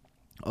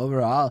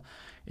overall,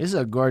 it's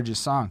a gorgeous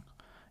song.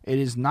 It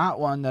is not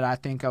one that I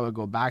think I would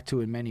go back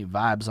to in many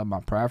vibes on my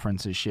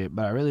preferences shit,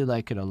 but I really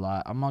like it a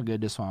lot. I'm gonna give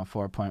this one a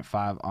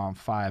 4.5 on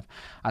 5.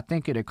 I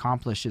think it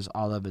accomplishes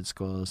all of its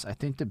goals. I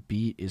think the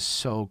beat is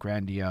so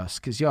grandiose,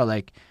 because yo,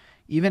 like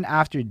even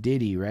after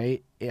Diddy,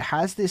 right, it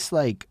has this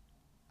like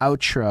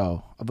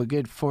outro of a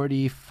good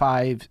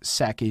 45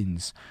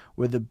 seconds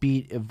where the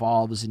beat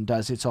evolves and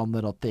does its own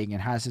little thing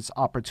and has its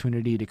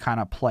opportunity to kind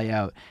of play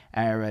out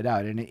and air it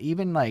out, and it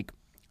even like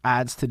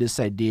adds to this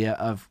idea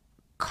of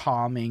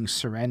calming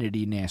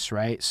serenityness,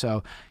 right?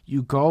 So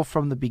you go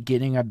from the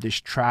beginning of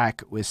this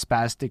track with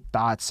spastic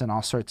thoughts and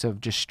all sorts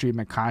of just stream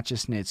of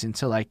consciousness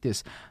into like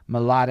this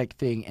melodic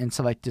thing,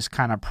 into like this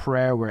kind of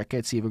prayer where it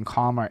gets even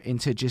calmer,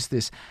 into just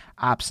this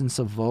absence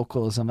of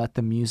vocals, and let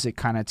the music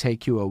kind of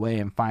take you away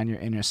and find your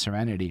inner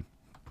serenity.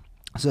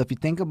 So if you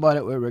think about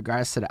it with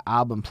regards to the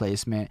album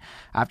placement,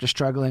 after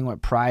struggling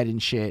with pride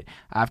and shit,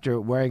 after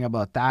worrying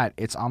about that,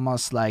 it's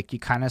almost like you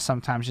kind of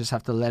sometimes just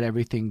have to let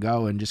everything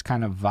go and just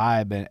kind of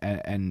vibe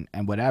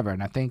and whatever.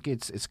 And I think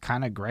it's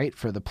kind of great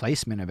for the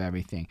placement of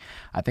everything.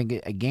 I think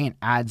it, again,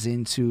 adds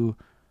into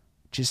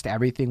just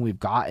everything we've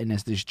gotten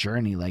as this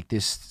journey. Like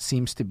this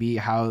seems to be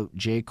how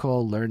J.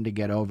 Cole learned to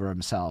get over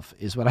himself,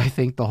 is what I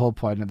think the whole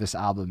point of this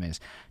album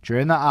is.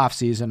 During the off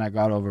season, I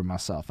got over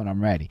myself and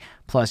I'm ready.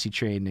 Plus he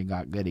trained and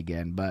got good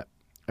again. But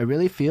it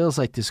really feels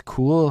like this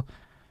cool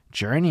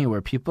journey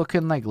where people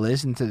can like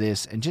listen to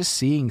this, and just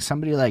seeing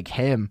somebody like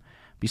him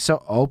be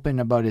so open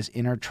about his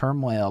inner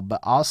turmoil,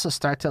 but also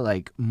start to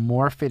like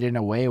morph it in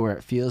a way where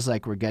it feels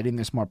like we're getting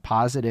this more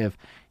positive,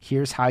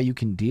 here's how you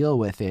can deal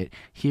with it,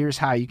 here's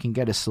how you can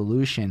get a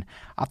solution.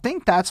 I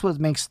think that's what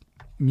makes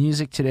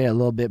music today a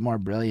little bit more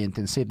brilliant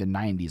than say the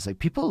 90s. Like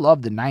people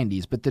love the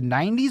 90s, but the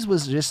 90s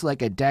was just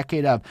like a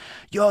decade of,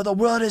 yo, the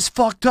world is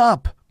fucked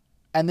up,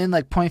 and then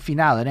like point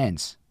final, it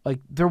ends. Like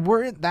there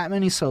weren't that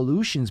many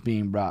solutions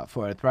being brought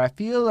forth, where I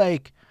feel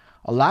like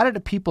a lot of the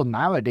people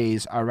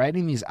nowadays are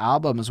writing these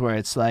albums where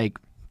it's like,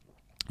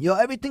 yo,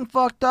 everything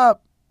fucked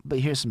up, but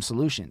here's some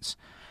solutions.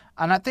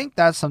 And I think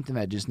that's something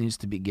that just needs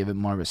to be given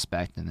more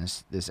respect in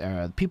this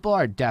era. People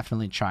are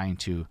definitely trying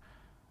to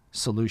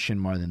solution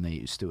more than they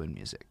used to in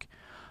music.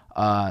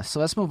 So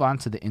let's move on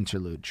to the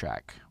interlude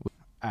track.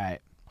 All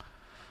right.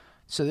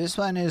 So this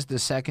one is the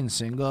second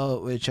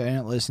single, which I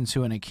didn't listen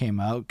to when it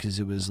came out because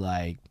it was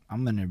like,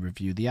 I'm going to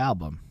review the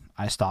album.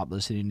 I stopped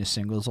listening to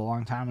singles a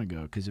long time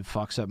ago because it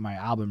fucks up my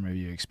album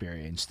review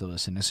experience to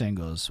listen to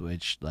singles,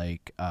 which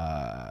like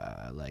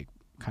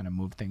kind of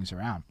move things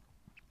around.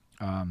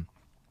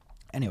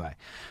 Anyway,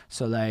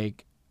 so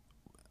like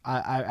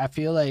I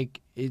feel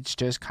like it's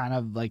just kind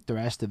of like the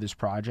rest of this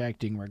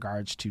project in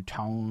regards to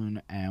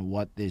tone and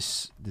what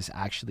this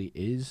actually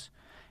is.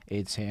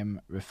 It's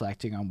him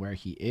reflecting on where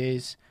he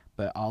is,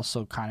 but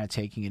also kind of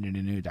taking it in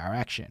a new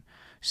direction.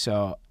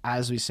 So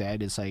as we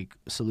said, it's like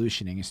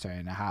solutioning is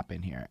starting to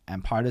happen here.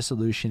 And part of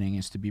solutioning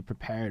is to be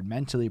prepared,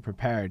 mentally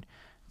prepared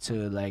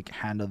to like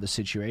handle the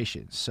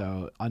situation.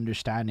 So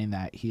understanding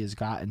that he has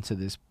gotten to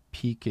this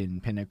peak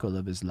and pinnacle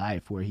of his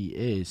life where he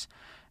is,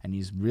 and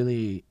he's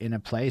really in a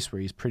place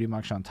where he's pretty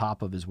much on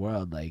top of his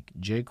world. Like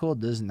J. Cole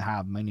doesn't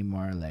have many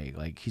more,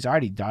 like he's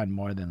already done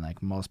more than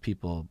like most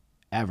people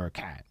ever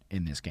can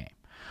in this game.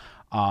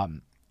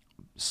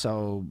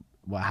 So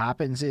what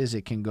happens is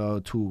it can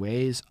go two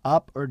ways,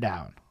 up or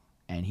down.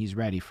 and he's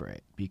ready for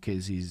it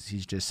because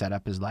he's just set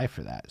up his life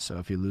for that. So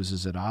if he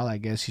loses it all, I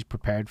guess he's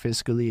prepared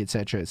fiscally,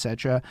 etc.,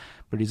 etc.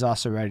 But he's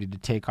also ready to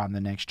take on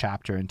the next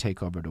chapter and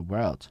take over the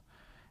world.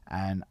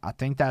 And I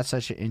think that's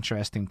such an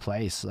interesting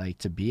place, like,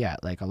 to be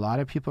at. Like, a lot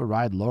of people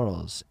ride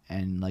laurels,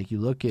 and, like, you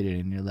look at it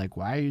and you're like,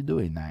 why are you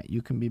doing that?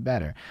 You can be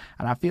better.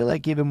 And I feel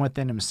like even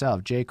within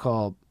himself, J.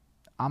 Cole,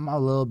 I'm a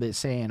little bit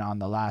saying on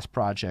the last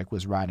project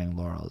was riding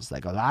laurels.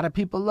 Like, a lot of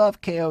people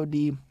love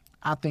KOD.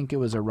 I think it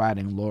was a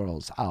riding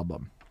laurels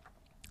album.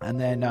 And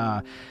then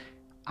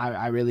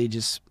I really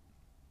just,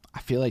 I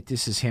feel like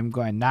this is him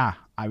going, nah,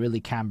 I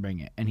really can bring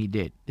it. And he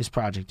did. This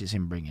project is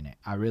him bringing it.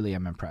 I really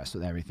am impressed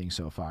with everything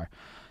so far.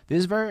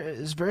 This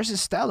verse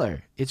is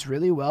stellar. It's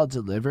really well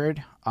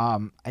delivered.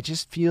 I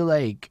just feel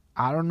like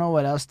I don't know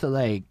what else to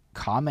like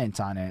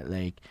comment on it.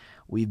 Like,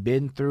 we've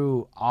been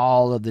through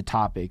all of the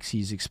topics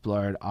he's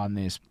explored on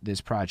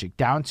this project,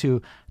 down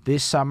to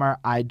this summer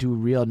I do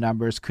real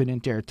numbers,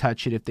 couldn't dare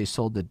touch it if they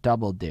sold a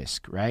double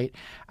disc, right?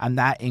 And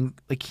that,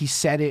 like, he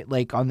said it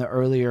like on the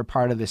earlier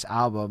part of this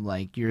album,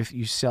 like,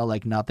 you sell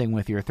like nothing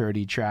with your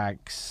 30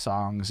 track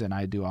songs, and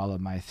I do all of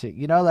my thing,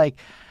 you know, like.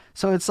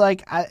 So it's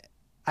like,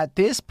 at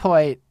this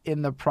point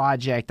in the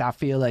project, I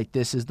feel like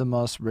this is the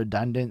most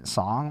redundant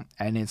song,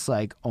 and its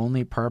like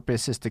only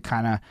purpose is to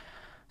kind of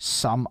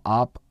sum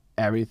up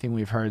everything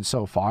we've heard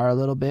so far a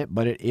little bit,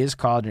 but it is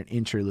called an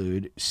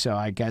interlude, so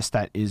I guess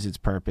that is its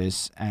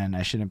purpose, and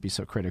I shouldn't be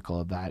so critical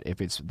of that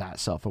if it's that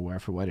self-aware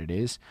for what it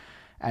is.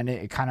 And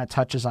it kind of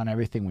touches on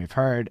everything we've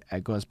heard.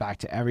 It goes back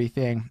to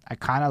everything. I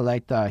kind of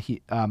like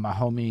my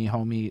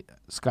homie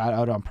Scott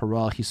out on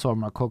parole. He sold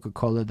more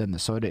Coca-Cola than the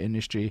soda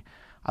industry.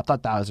 I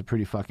thought that was a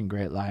pretty fucking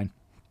great line.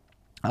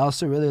 I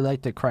also really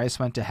like that Christ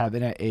went to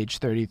heaven at age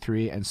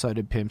 33, and so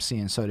did Pimp C,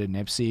 and so did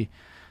Nipsey.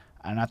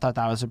 And I thought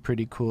that was a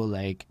pretty cool,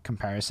 like,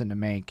 comparison to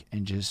make,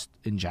 and just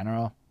in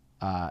general.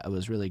 It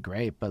was really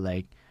great. But,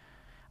 like,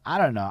 I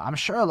don't know. I'm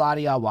sure a lot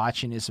of y'all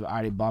watching this have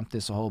already bumped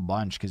this a whole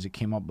bunch because it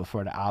came up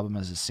before the album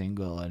as a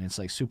single, and it's,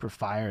 like, super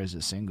fire as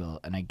a single,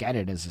 and I get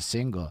it as a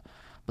single.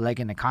 But, like,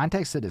 in the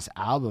context of this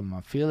album,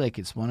 I feel like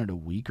it's one of the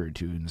weaker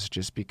tunes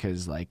just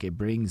because, like, it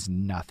brings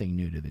nothing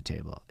new to the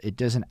table. It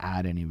doesn't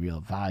add any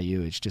real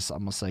value. It's just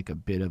almost like a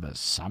bit of a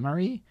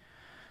summary.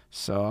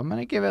 So I'm going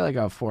to give it, like,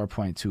 a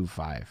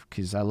 4.25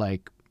 because I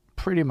like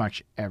pretty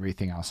much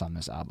everything else on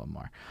this album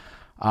more.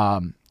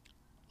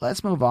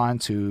 Let's move on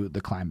to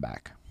The Climb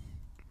Back.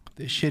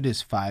 This shit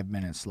is 5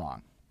 minutes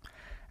long.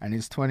 And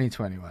it's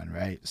 2021,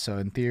 right? So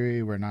in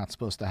theory, we're not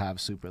supposed to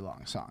have super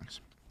long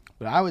songs.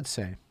 But I would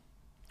say,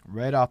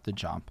 right off the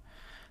jump,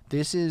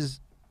 this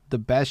is the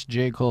best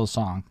J. Cole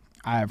song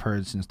I have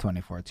heard since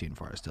 2014,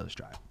 Forest Hills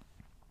Drive.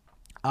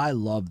 I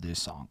love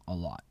this song a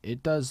lot.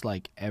 It does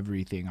like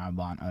everything I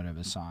want out of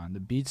a song.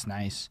 The beat's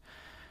nice.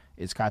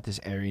 It's got this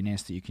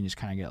airiness that you can just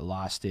kind of get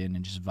lost in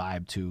and just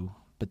vibe to.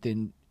 But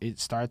then it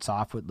starts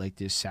off with like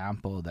this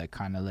sample that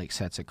kind of like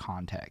sets a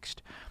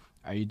context.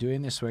 Are you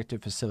doing this work to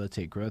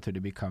facilitate growth or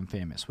to become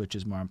famous? Which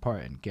is more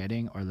important,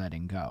 getting or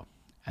letting go?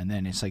 And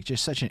then it's like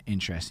just such an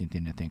interesting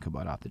thing to think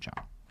about off the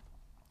jump.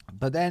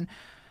 But then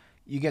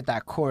you get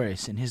that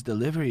chorus, and his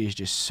delivery is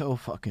just so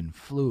fucking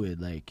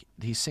fluid. Like,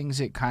 he sings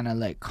it kind of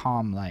like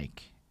calm,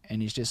 like,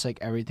 and he's just like,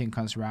 everything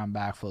comes around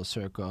back full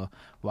circle.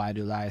 Why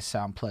do lies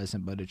sound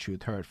pleasant but the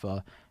truth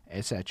hurtful,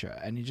 etc.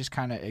 And he just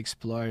kind of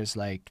explores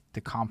like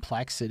the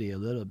complexity a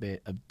little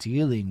bit of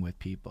dealing with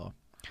people,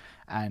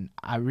 and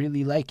I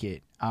really like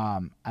it.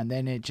 And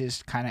then it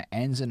just kind of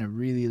ends in a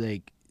really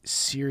like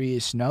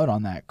serious note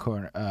on that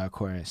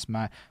chorus.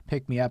 My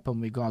pick me up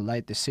and we gonna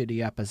light the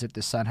city up as if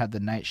the sun had the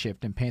night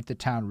shift and paint the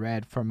town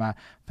red for my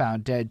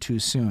found dead too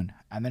soon.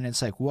 And then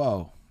it's like,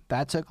 whoa,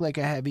 that took like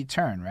a heavy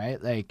turn, right?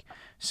 Like,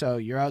 so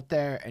you're out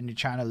there and you're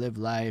trying to live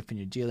life and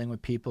you're dealing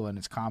with people and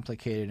it's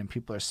complicated and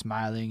people are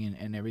smiling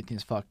and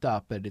everything's fucked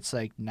up, but it's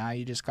like now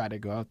you just gotta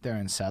go out there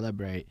and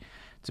celebrate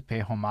to pay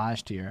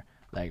homage to your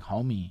like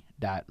homie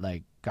that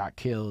like got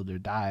killed or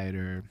died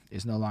or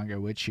is no longer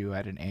with you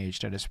at an age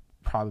that is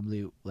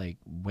probably like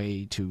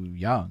way too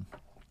young.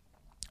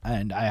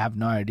 And I have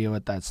no idea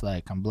what that's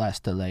like. I'm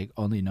blessed to like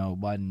only know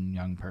one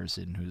young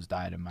person who's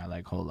died in my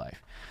like whole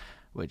life,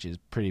 which is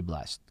pretty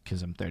blessed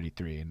because I'm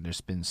 33 and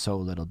there's been so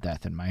little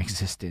death in my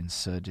existence.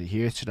 So to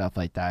hear stuff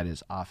like that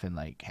is often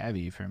like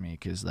heavy for me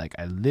because like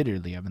I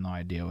literally have no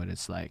idea what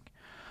it's like.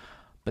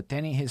 But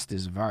then he hits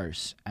this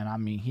verse, and I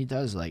mean he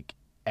does like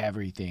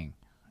everything.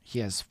 He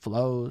has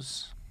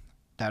flows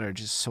that are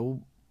just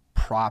so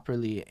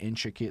properly,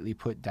 intricately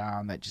put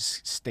down that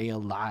just stay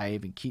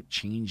alive and keep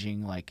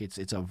changing. Like it's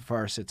a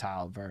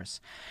versatile verse.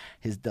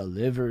 His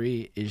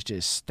delivery is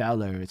just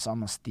stellar. It's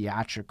almost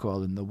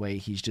theatrical in the way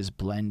he's just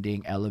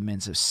blending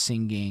elements of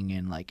singing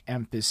and like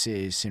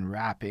emphasis and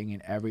rapping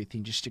and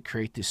everything just to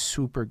create this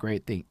super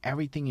great thing.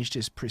 Everything is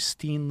just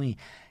pristinely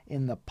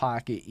in the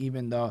pocket,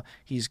 even though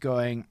he's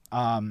going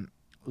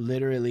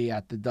literally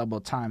at the double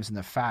times in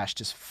the fast,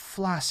 just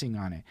flossing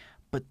on it.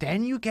 But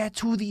then you get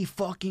to the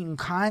fucking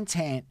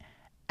content,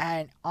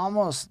 and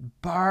almost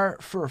bar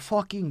for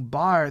fucking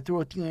bar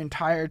throughout the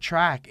entire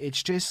track,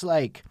 it's just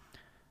like,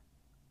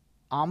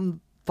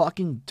 I'm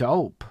fucking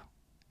dope.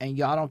 And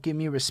y'all don't give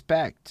me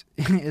respect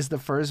is the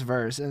first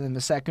verse. And then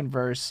the second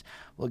verse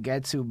we'll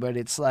get to, but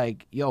it's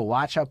like, yo,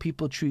 watch how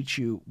people treat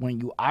you when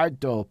you are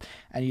dope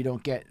and you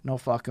don't get no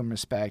fucking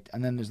respect.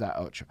 And then there's that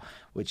outro,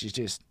 which is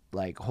just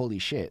like, holy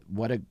shit,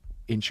 what a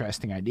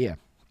interesting idea.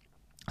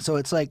 So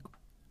it's like,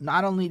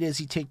 not only does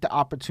he take the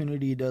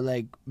opportunity to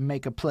like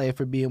make a play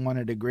for being one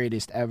of the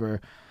greatest ever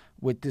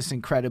with this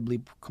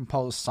incredibly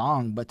composed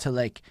song, but to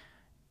like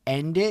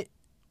end it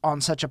on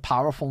such a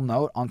powerful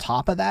note on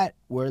top of that,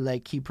 where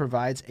like he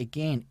provides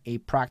again a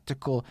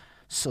practical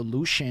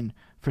solution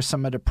for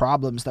some of the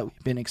problems that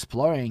we've been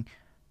exploring,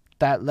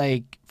 that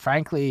like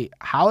frankly,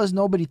 how has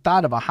nobody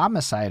thought of a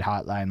homicide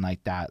hotline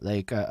like that,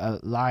 like a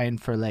line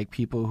for like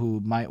people who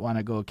might want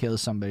to go kill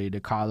somebody to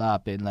call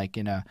up in like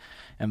in a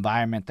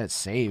environment that's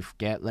safe,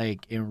 get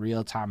like in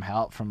real-time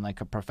help from like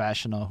a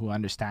professional who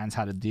understands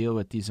how to deal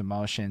with these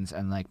emotions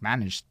and like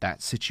manage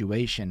that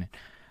situation.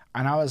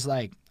 And I was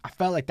like, I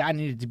felt like that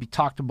needed to be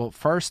talked about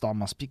first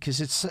almost,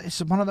 because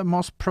it's one of the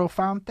most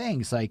profound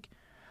things. Like,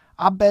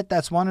 I bet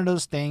that's one of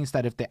those things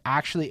that if they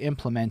actually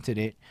implemented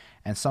it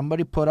and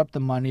somebody put up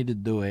the money to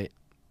do it,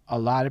 a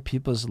lot of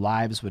people's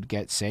lives would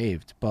get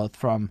saved, both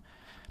from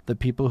the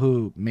people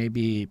who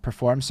maybe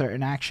perform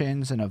certain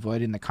actions and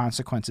avoiding the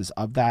consequences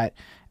of that,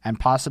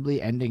 and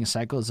possibly ending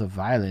cycles of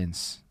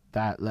violence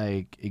that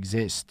like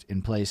exist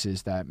in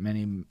places that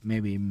many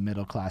maybe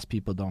middle class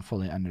people don't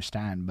fully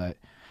understand. But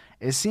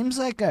it seems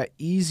like a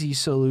easy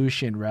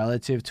solution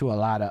relative to a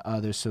lot of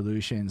other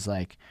solutions,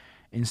 like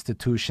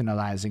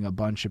institutionalizing a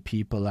bunch of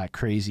people at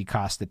crazy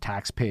cost to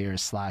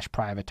taxpayers /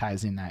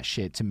 privatizing that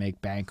shit to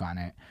make bank on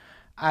it.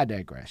 I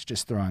digress,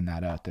 just throwing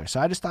that out there. So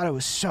I just thought it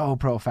was so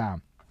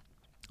profound.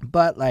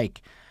 But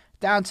like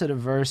down to the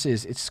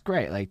verses, it's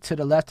great. Like, to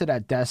the left of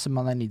that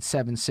decimal, I need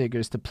 7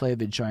 cigarettes to play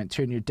the joint.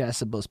 Turn your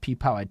decibels,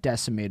 peep how I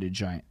decimate a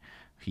joint.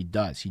 He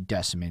does. He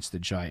decimates the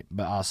joint.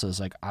 But also is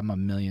like, I'm $1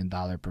 million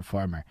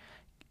performer.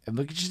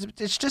 Look,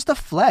 it's just a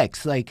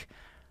flex. Like,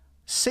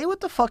 say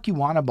what the fuck you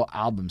want about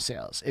album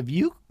sales. If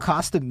you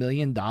cost $1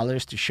 million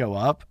to show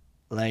up,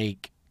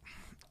 like,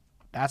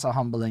 that's a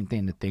humbling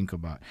thing to think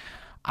about.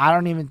 I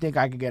don't even think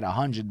I could get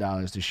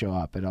 $100 to show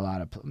up at a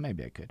lot of,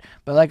 maybe I could,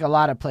 but like a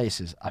lot of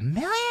places. $1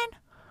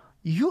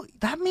 million?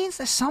 That means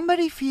that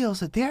somebody feels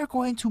that they're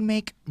going to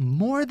make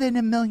more than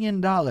 $1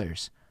 million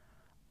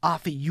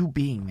off of you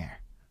being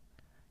there.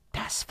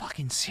 That's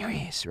fucking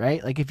serious,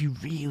 right? Like, if you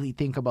really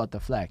think about the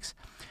flex.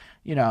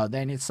 You know,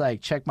 then it's like,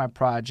 check my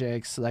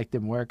projects, select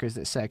them workers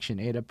at section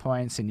 8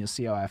 points, and you'll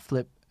see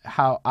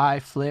how I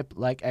flip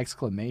like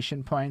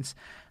exclamation points.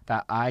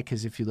 That I,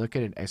 because if you look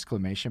at an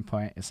exclamation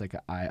point, it's like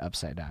an I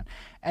upside down.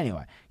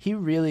 Anyway, he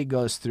really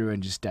goes through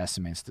and just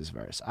decimates this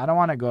verse. I don't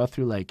want to go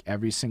through like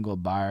every single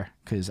bar,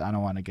 because I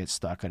don't want to get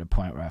stuck at a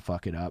point where I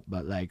fuck it up.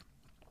 But like,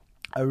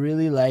 I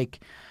really like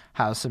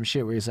how some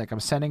shit where he's like,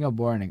 I'm sending a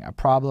warning. A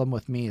problem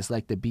with me is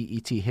like the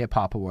BET Hip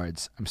Hop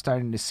Awards. I'm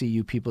starting to see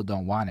you people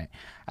don't want it.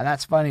 And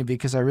that's funny,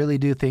 because I really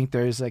do think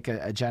there's like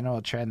a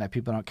general trend that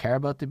people don't care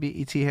about the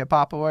BET Hip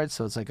Hop Awards.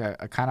 So it's like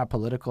a kind of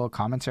political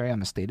commentary on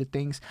the state of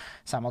things.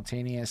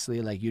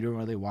 Simultaneously, like, you don't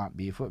really want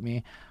beef with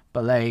me.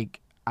 But like,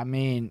 I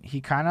mean,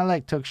 he kind of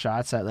like took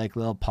shots at like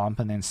Lil Pump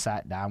and then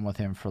sat down with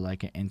him for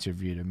like an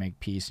interview to make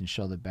peace and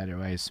show the better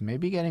ways. So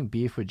maybe getting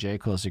beef with J.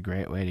 Cole is a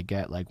great way to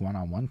get like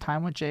one-on-one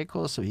time with J.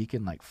 Cole, so he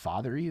can like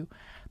father you.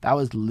 That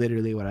was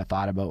literally what I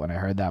thought about when I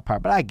heard that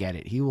part. But I get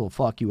it. He will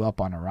fuck you up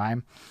on a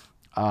rhyme.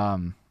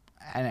 And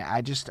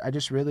I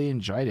just really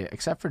enjoyed it,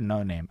 except for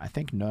No Name. I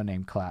think No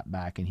Name clapped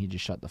back and he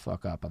just shut the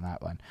fuck up on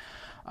that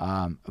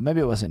one.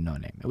 Maybe it wasn't No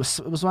Name. It was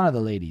one of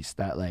the ladies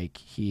that like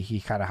he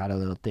kind of had a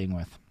little thing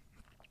with.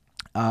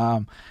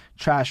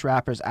 Trash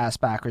rappers ass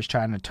backwards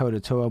trying to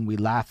toe-to-toe him. We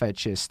laugh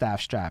at you,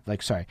 staff strap.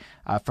 Like, sorry,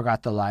 I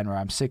forgot the line where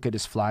I'm sick of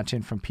this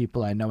flaunting from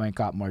people I know ain't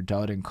got more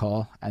dough than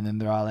Cole. And then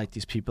they're all like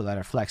these people that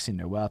are flexing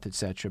their wealth,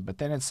 etc. But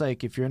then it's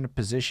like, if you're in a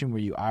position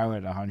where you are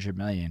worth 100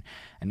 million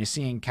and you're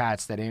seeing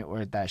cats that ain't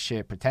worth that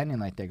shit pretending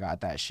like they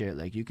got that shit,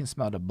 like, you can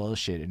smell the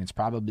bullshit and it's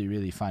probably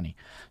really funny.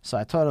 So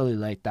I totally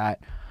like that.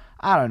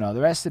 I don't know. The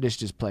rest of this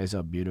just plays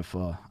out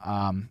beautiful.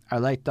 I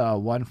like the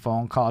one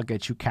phone call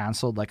gets you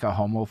canceled like a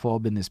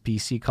homophobe in this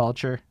PC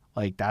culture.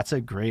 Like, that's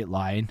a great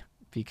line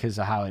because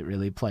of how it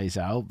really plays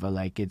out. But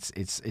like, it's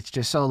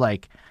just so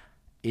like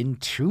in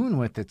tune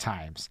with the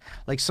times.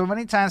 Like, so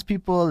many times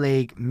people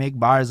like make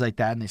bars like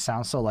that and they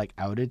sound so like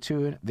out of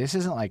tune. This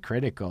isn't like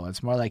critical.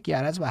 It's more like,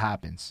 yeah, that's what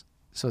happens.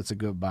 So it's a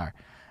good bar,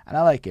 and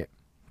I like it.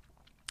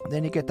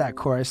 Then you get that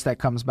chorus that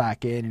comes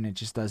back in and it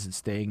just does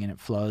its thing and it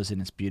flows and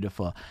it's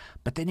beautiful.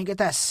 But then you get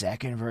that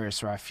second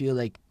verse where I feel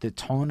like the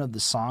tone of the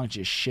song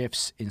just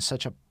shifts in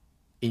such a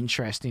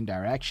interesting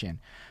direction.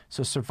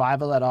 So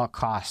survival at all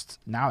costs,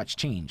 now it's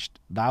changed.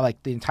 Now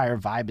like the entire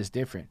vibe is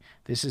different.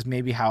 This is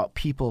maybe how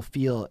people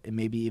feel, and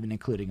maybe even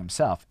including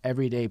himself.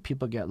 Every day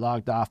people get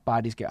logged off,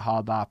 bodies get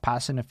hauled off,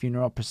 passing a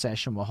funeral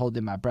procession while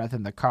holding my breath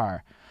in the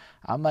car.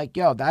 I'm like,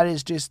 yo, that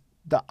is just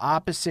the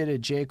opposite of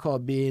J. Cole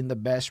being the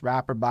best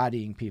rapper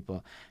bodying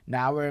people.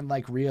 Now we're in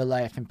like real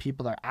life and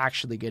people are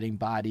actually getting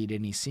bodied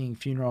and he's seeing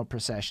funeral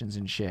processions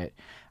and shit.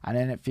 And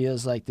then it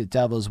feels like the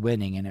devil's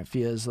winning and it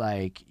feels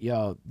like,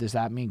 yo, does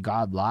that mean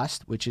God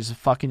lost? Which is a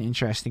fucking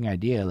interesting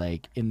idea.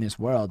 Like in this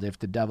world, if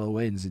the devil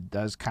wins, it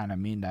does kind of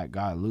mean that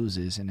God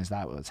loses. And is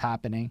that what's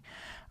happening?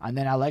 And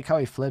then I like how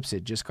he flips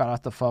it. Just got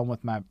off the phone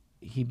with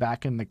he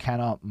back in the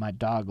kennel, my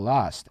dog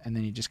lost. And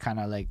then he just kind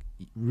of like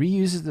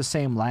reuses the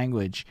same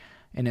language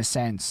in a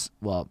sense,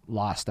 well,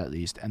 lost at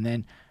least, and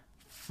then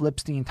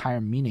flips the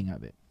entire meaning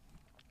of it.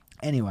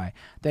 Anyway,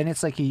 then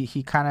it's like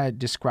he kind of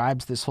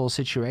describes this whole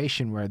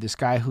situation where this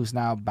guy who's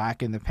now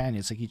back in the pen,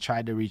 it's like he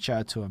tried to reach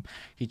out to him.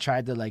 He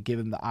tried to like give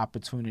him the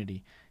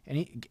opportunity.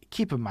 And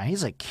keep in mind,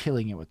 he's like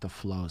killing it with the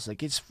flows.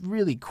 Like it's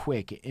really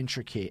quick,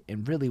 intricate,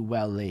 and really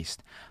well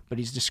laced. But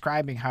he's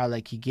describing how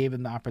like he gave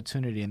him the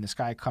opportunity, and this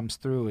guy comes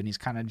through, and he's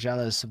kind of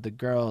jealous of the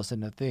girls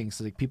and the things.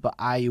 So like people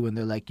eye you, and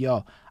they're like,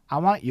 "Yo, I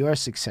want your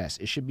success.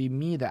 It should be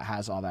me that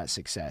has all that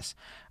success."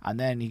 And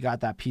then he got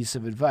that piece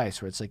of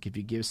advice where it's like, if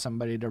you give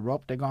somebody the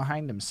rope, they're gonna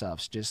hang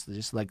themselves. Just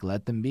like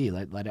let them be.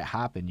 Let it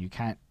happen. You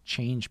can't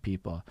change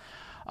people.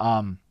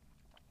 And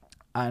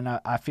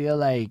I feel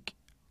like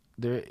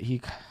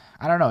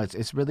I don't know.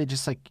 It's really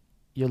just like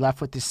you're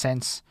left with this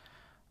sense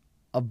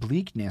of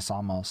bleakness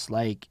almost.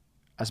 Like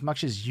as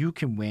much as you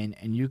can win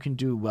and you can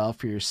do well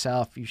for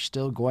yourself, you're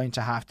still going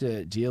to have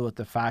to deal with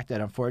the fact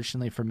that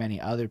unfortunately for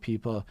many other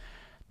people,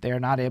 they are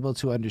not able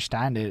to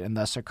understand it and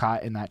thus are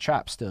caught in that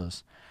trap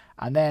stills.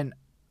 And then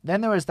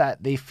there was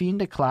that they fiend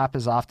to clap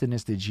as often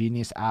as the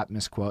Genius app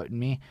misquoting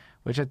me,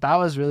 which I thought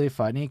was really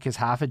funny because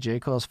half of J.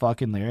 Cole's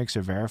fucking lyrics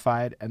are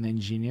verified. And then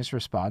Genius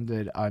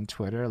responded on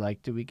Twitter,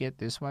 like, "Did we get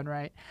this one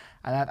right?"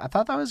 And I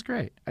thought that was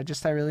great.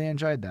 I really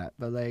enjoyed that.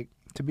 But like,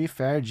 to be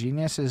fair,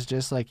 Genius is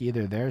just like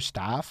either their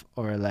staff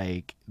or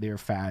like their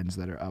fans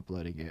that are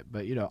uploading it.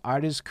 But you know,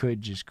 artists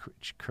could just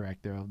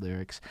correct their own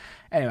lyrics.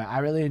 Anyway, I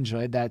really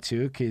enjoyed that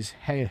too because,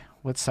 hey,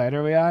 what site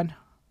are we on?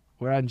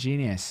 We're on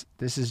Genius.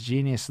 This is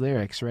Genius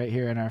lyrics right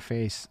here in our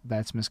face.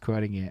 That's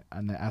misquoting it.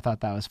 And I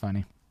thought that was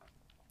funny.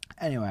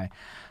 Anyway,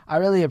 I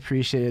really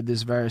appreciated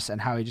this verse and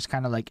how he just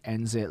kind of like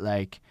ends it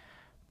like,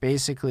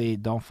 basically,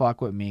 don't fuck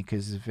with me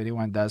because if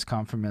anyone does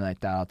come for me like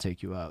that, I'll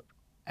take you out.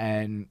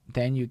 And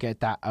then you get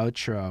that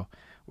outro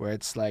where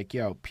it's like,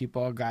 yo,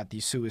 people got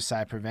these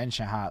suicide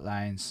prevention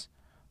hotlines,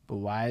 but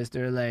why is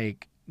there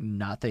like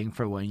nothing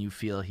for when you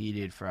feel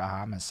heated for a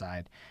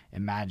homicide?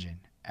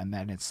 Imagine. And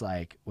then it's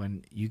like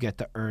when you get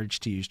the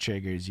urge to use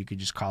triggers, you could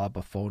just call up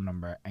a phone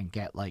number and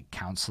get like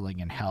counseling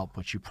and help,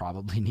 which you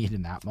probably need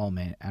in that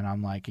moment. And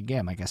I'm like,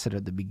 again, like I said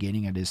at the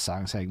beginning of this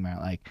song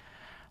segment, like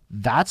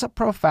that's a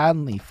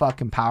profoundly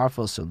fucking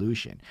powerful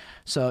solution.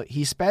 So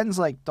he spends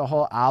like the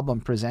whole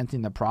album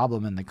presenting the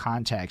problem in the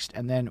context.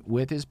 And then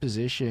with his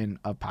position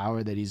of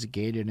power that he's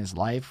gained in his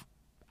life,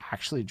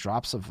 actually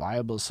drops a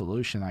viable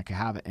solution that could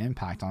have an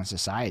impact on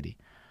society.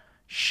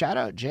 Shout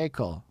out J.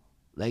 Cole.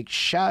 Like,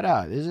 shout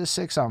out. This is a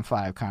 6 on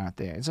 5 kind of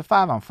thing. It's a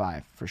 5 on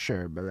 5 for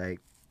sure, but like,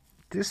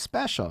 this is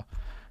special.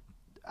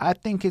 I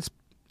think it's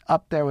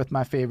up there with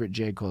my favorite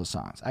J. Cole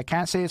songs. I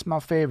can't say it's my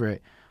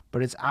favorite,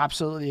 but it's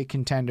absolutely a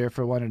contender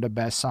for one of the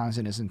best songs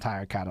in his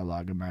entire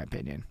catalog, in my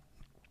opinion.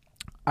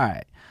 All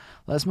right,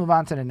 let's move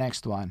on to the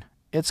next one.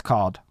 It's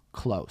called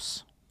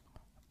Close.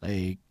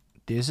 Like,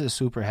 this is a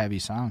super heavy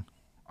song.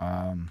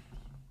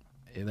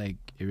 It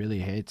really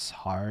hits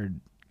hard.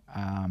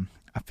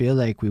 I feel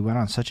like we went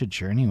on such a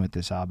journey with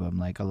this album,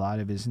 like a lot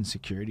of his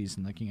insecurities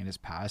and looking at his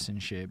past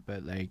and shit.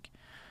 But like,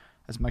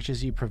 as much as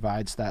he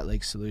provides that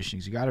like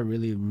solutions, you got to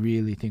really,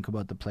 really think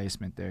about the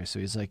placement there. So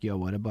he's like, yo,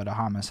 what about a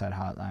homicide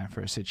hotline for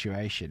a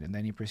situation? And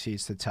then he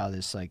proceeds to tell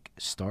this like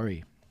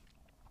story.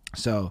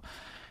 So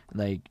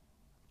like,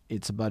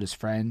 it's about his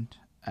friend.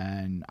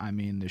 And I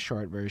mean, the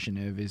short version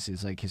of it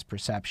is like his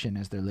perception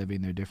as they're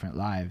living their different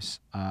lives.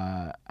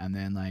 And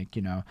then like,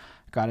 you know,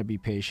 gotta be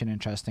patient and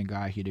trust in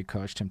God. He did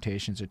coach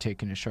temptations or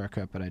taking a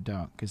shortcut, but I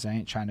don't. Cause I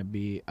ain't trying to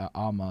be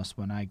almost.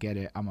 When I get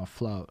it, I'm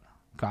afloat.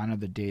 Gone are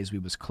the days we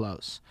was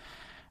close.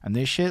 And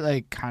this shit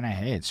like kind of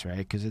hits, right?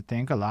 Because I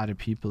think a lot of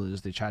people,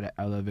 as they try to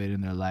elevate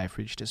in their life,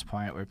 reach this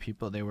point where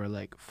people they were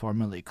like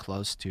formerly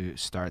close to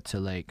start to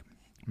like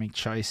make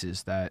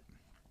choices that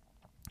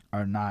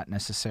are not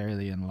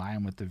necessarily in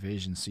line with the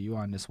vision. So you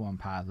on this one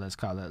path, let's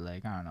call it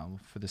like, I don't know,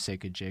 for the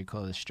sake of J.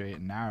 Cole, is straight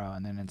and narrow.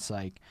 And then it's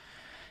like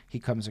he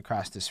comes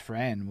across this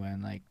friend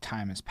when like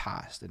time has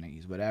passed and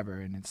he's whatever.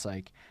 And it's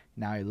like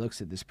now he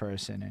looks at this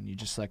person and you're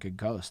just like a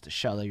ghost, a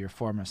shell of your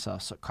former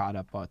self, so caught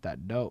up with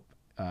that dope.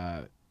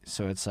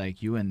 So it's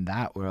like you in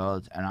that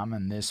world and I'm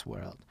in this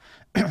world.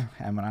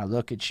 And when I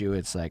look at you,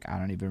 it's like I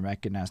don't even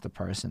recognize the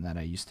person that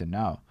I used to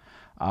know.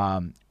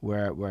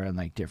 We're in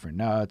like different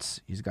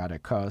notes. He's got a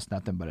coast,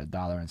 nothing but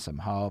 $1 and some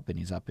hope, and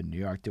he's up in New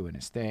York doing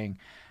his thing.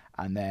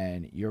 And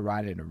then you're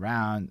riding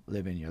around,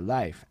 living your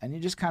life. And he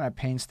just kind of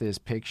paints this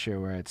picture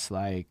where it's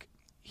like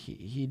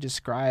he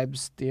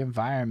describes the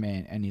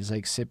environment, and he's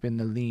like sipping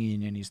the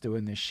lean, and he's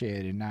doing this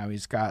shit, and now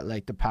he's got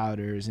like the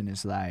powders in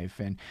his life,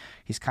 and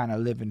he's kind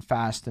of living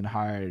fast and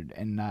hard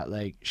and not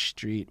like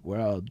street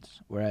world,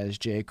 whereas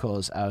J.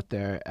 Cole's out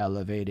there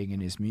elevating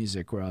in his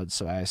music world.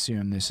 So I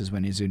assume this is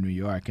when he's in New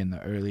York in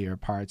the earlier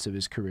parts of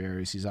his career,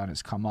 as he's on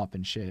his come up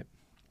and shit.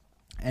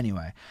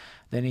 Anyway,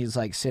 then he's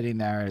like sitting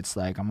there, it's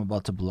like I'm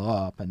about to blow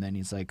up, and then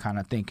he's like kind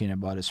of thinking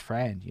about his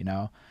friend, you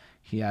know.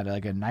 He had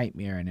like a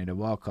nightmare, and it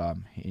woke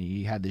him.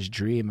 He had this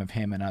dream of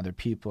him and other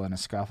people, and a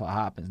scuffle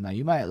happens. Now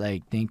you might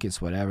like think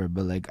it's whatever,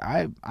 but like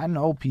I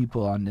know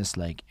people on this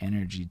like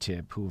energy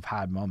tip who've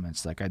had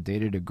moments. Like I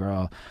dated a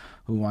girl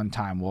who one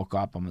time woke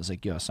up and was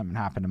like, yo, something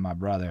happened to my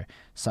brother,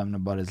 something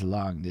about his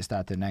lung, this,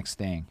 that, the next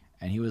thing.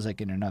 And he was like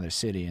in another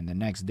city, and the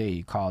next day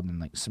he called and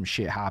like some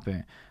shit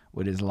happened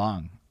with his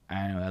lung. I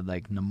had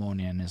like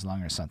pneumonia in his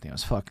lung or something. It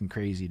was fucking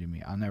crazy to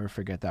me. I'll never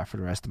forget that for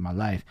the rest of my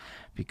life,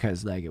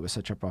 because like it was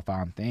such a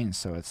profound thing.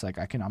 So it's like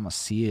I can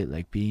almost see it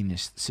like being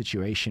this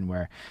situation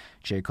where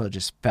J. Cole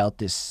just felt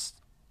this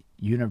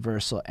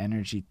universal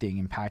energy thing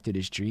impacted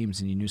his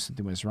dreams, and he knew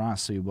something was wrong.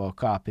 So he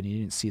woke up and he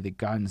didn't see the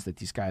guns that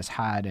these guys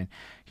had, and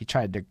he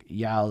tried to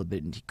yell a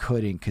bit and he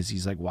couldn't, because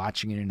he's like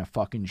watching it in a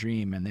fucking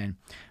dream. And then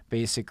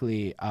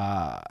basically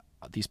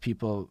these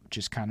people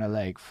just kind of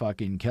like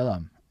fucking kill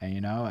him, and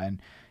you know,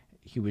 and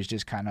he was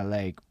just kind of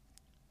like,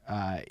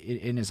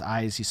 in his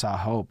eyes, he saw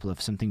hope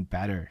of something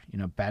better, you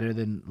know, better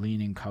than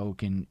leaning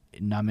coke and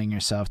numbing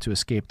yourself to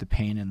escape the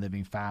pain and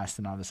living fast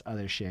and all this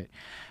other shit.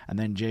 And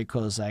then J.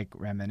 Cole's like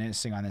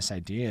reminiscing on this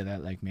idea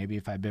that like maybe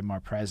if I'd been more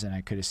present,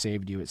 I could have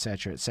saved you,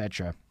 etc.,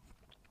 etc.,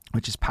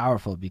 which is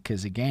powerful,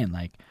 because again,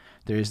 like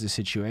there is this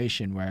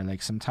situation where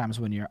like sometimes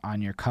when you're on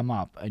your come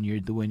up and you're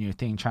doing your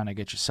thing trying to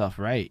get yourself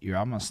right, you're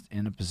almost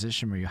in a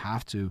position where you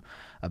have to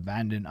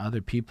abandon other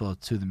people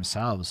to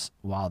themselves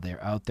while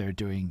they're out there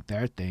doing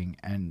their thing.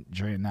 And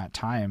during that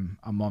time,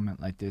 a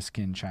moment like this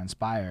can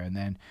transpire. And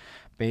then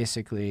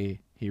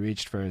basically he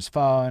reached for his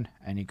phone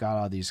and he got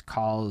all these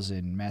calls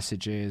and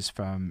messages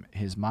from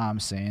his mom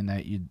saying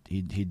that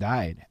he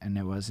died. And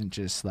it wasn't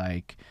just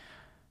like,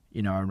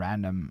 you know, a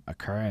random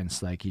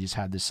occurrence. Like he just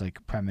had this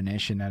like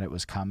premonition that it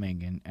was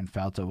coming, and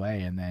felt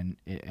away, and then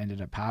it ended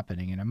up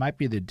happening. And it might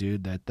be the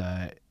dude that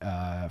the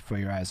For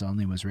Your Eyes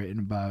Only was written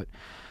about.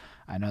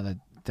 I know that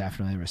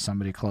definitely there was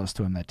somebody close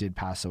to him that did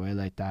pass away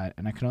like that,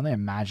 and I can only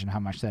imagine how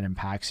much that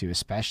impacts you,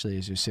 especially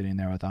as you're sitting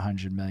there with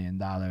 $100 million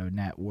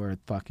net worth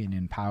fucking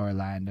in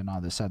Powerland and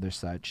all this other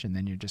such, and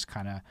then you're just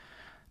kind of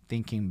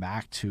thinking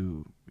back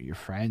to your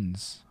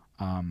friends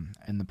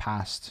in the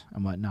past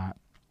and whatnot.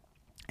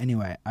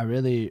 Anyway, I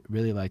really,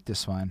 really like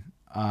this one.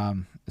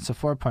 It's a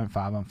 4.5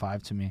 on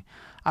 5 to me.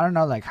 I don't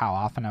know like how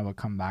often I would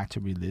come back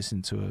to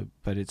re-listen to it,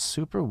 but it's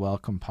super well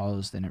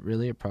composed, and it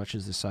really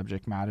approaches the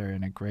subject matter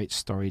in a great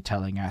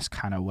storytelling-esque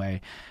kind of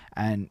way,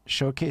 and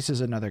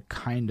showcases another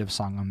kind of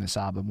song on this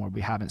album where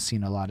we haven't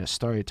seen a lot of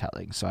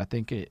storytelling. So I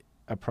think it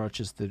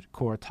approaches the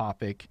core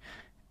topic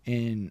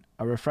in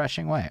a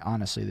refreshing way,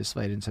 honestly, this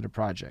late into the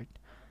project.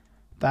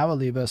 That will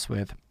leave us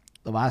with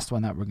the last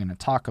one that we're going to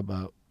talk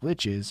about,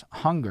 which is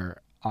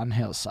Hunger on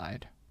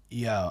Hillside.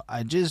 Yo,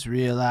 I just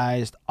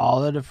realized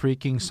all of the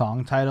freaking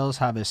song titles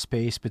have a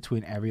space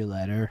between every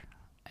letter,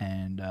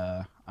 and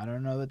I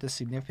don't know what the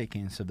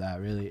significance of that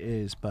really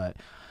is, but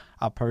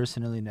I've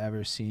personally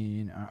never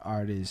seen an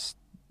artist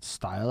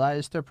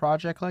stylize their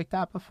project like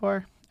that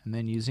before, and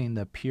then using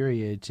the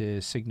period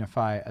to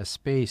signify a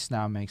space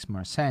now makes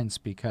more sense,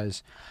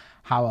 because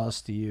how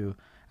else do you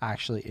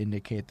actually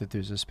indicate that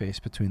there's a space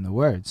between the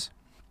words?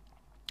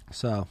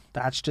 So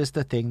that's just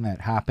the thing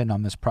that happened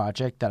on this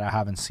project that I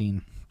haven't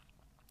seen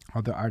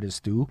other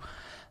artists do.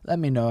 Let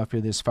me know if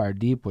you're this far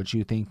deep what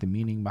you think the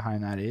meaning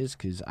behind that is,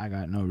 because I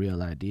got no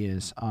real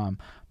ideas.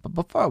 But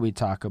before we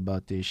talk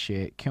about this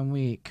shit, can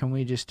we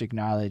just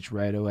acknowledge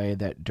right away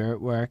that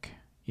Dirtwork,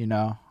 you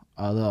know,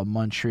 a little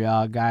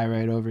Montreal guy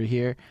right over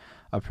here,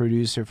 a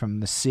producer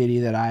from the city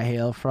that I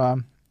hail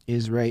from,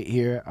 is right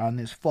here on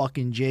this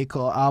fucking J.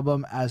 Cole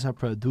album as a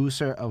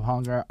producer of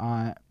Hunger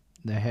on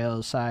the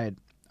Hillside.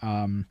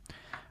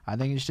 I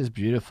think it's just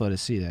beautiful to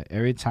see that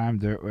every time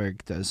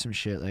Dirtwork does some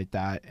shit like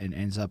that and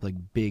ends up like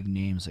big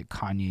names like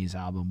Kanye's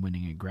album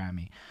winning a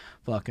Grammy,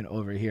 fucking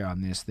over here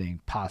on this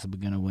thing possibly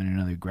gonna win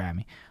another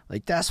Grammy,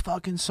 like that's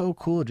fucking so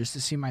cool just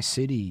to see my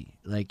city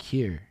like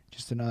here,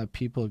 just another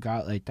people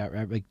got like that,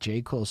 right? Like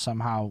J. Cole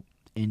somehow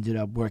ended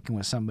up working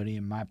with somebody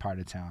in my part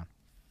of town.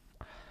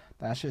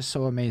 That's just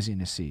so amazing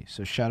to see.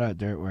 So shout out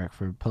Dirtwork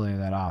for pulling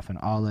that off, and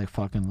all like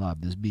fucking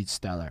love. This beat's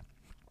stellar.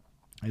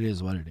 It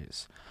is what it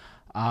is.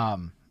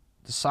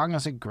 The song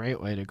is a great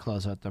way to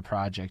close out the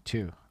project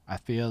too. I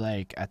feel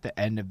like at the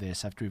end of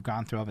this, after we've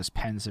gone through all this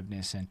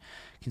pensiveness and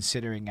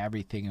considering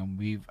everything, and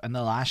we've in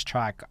the last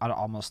track on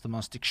almost the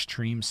most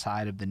extreme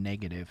side of the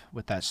negative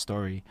with that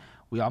story,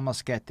 we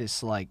almost get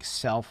this like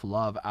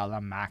self-love a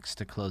la Max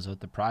to close out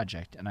the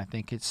project. And I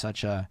think it's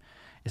such a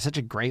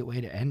great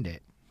way to end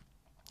it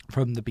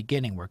from the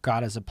beginning, where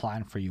God has a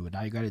plan for you and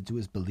all you got to do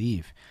is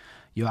believe.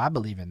 Yo, I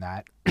believe in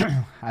that.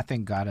 I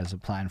think God has a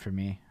plan for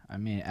me. I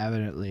mean,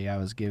 evidently, I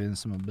was given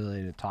some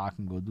ability to talk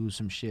and go do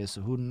some shit.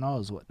 So who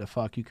knows what the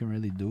fuck you can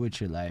really do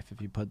with your life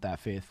if you put that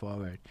faith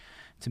forward.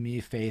 To me,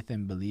 faith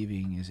and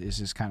believing is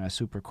just kind of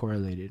super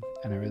correlated,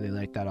 and I really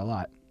like that a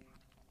lot.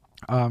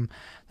 Then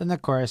the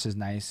chorus is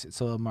nice. It's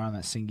a little more on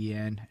that singy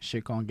end.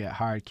 Shit gonna get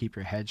hard. Keep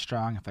your head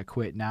strong. If I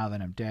quit now,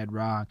 then I'm dead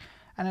wrong.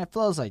 And it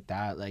flows like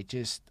that. Like,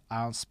 just,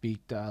 I don't speak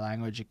the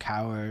language of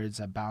cowards.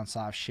 I bounce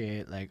off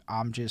shit. Like,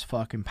 I'm just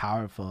fucking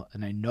powerful,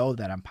 and I know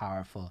that I'm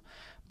powerful.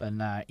 But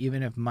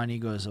even if money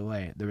goes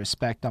away, the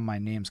respect on my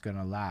name's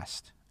gonna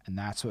last. And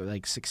that's what,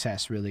 like,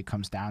 success really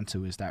comes down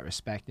to, is that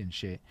respect and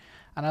shit.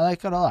 And I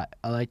like it a lot.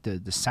 I like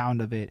the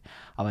sound of it.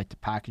 I like the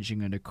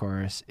packaging of the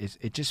chorus.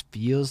 It just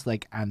feels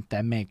like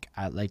anthemic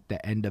at, like,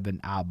 the end of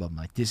an album.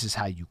 Like, this is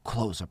how you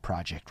close a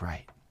project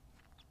right.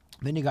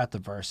 Then you got the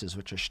verses,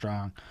 which are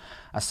strong.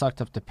 I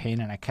sucked up the pain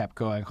and I kept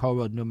going. Whole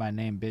world knew my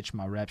name, bitch,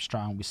 my rep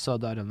strong. We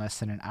sold out in less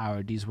than an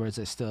hour. These words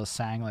I still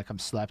sang like I'm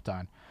slept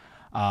on.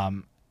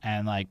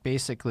 And, like,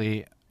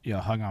 basically,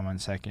 hang on one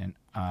second.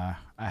 I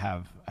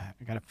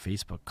got a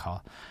Facebook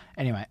call.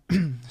 Anyway,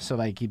 so,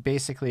 like, he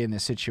basically in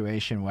this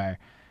situation where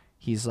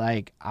he's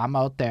like, I'm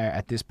out there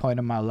at this point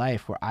in my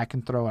life where I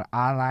can throw an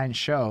online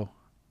show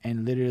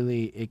and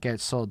literally it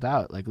gets sold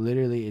out. Like,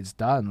 literally it's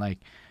done. Like,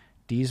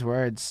 these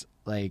words,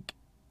 like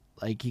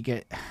you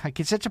get, like,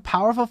 it's such a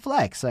powerful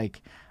flex.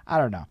 Like, I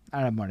don't know. I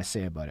don't have more to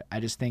say about it. I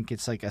just think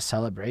it's like a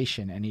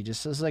celebration, and he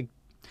just is like,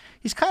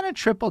 he's kind of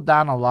tripled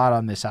down a lot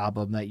on this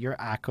album that your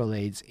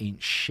accolades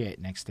ain't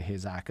shit next to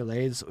his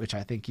accolades, which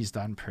I think he's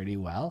done pretty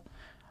well.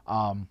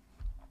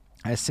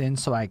 I sin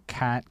so I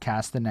can't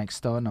cast the next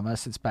stone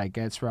unless it's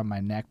baguettes around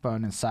my neck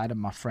bone. Inside of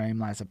my frame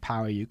lies a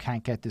power. You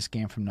can't get this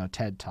game from no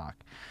TED Talk.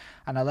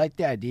 And I like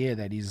the idea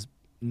that he's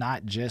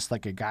not just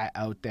like a guy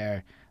out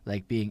there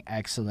like being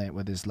excellent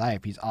with his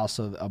life. He's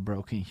also a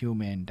broken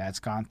human that's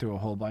gone through a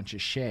whole bunch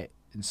of shit.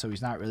 And so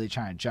he's not really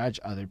trying to judge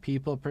other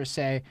people per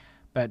se,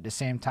 but at the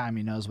same time,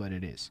 he knows what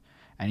it is.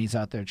 And he's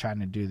out there trying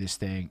to do this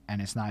thing,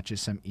 and it's not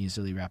just some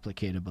easily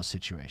replicatable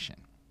situation.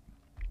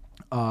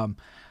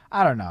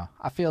 I don't know.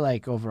 I feel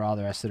like overall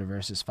the rest of the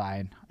verse is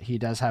fine. He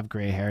does have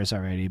gray hairs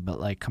already, but,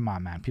 like, come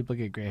on, man. People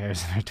get gray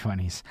hairs in their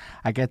 20s.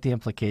 I get the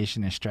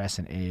implication of stress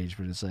and age,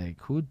 but it's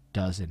like, who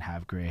doesn't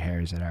have gray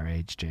hairs at our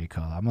age, J.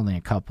 Cole? I'm only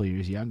a couple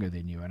years younger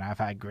than you, and I've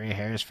had gray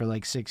hairs for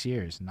like 6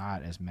 years.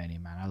 Not as many,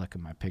 man. I look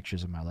at my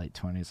pictures of my late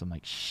 20s. I'm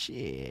like,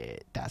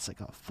 shit, that's like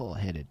a full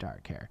head of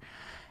dark hair.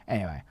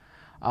 Anyway.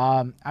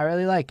 I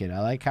really like it. I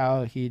like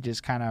how he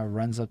just kind of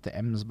runs up the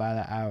M's by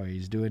the hour.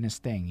 He's doing his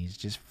thing. He's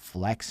just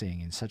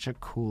flexing in such a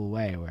cool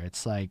way where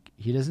it's like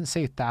he doesn't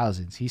say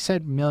thousands. He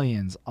said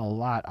millions a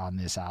lot on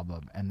this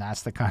album, and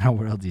that's the kind of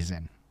world he's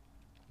in.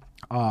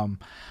 I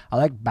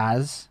like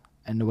Baz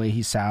and the way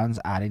he sounds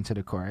adding to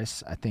the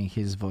chorus. I think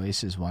his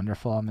voice is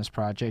wonderful on this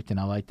project, and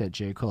I like that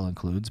J. Cole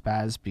includes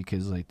Baz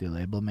because, like, the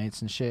label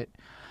mates and shit.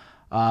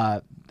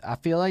 I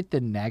feel like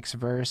the next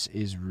verse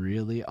is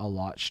really a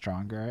lot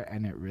stronger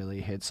and it really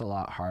hits a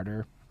lot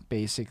harder.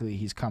 Basically,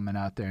 he's coming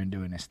out there and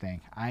doing his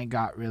thing. I ain't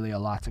got really a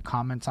lot to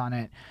comment on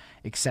it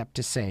except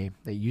to say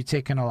that you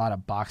taking a lot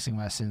of boxing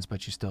lessons,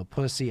 but you still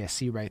pussy. I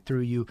see right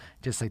through you,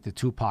 just like the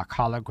Tupac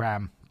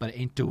hologram, but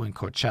ain't doing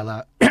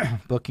Coachella.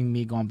 Booking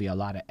me gonna be a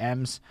lot of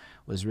M's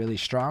was really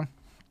strong.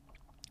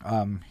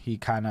 He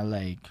kind of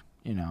like,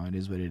 it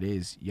is what it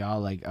is.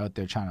 Y'all like out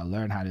there trying to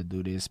learn how to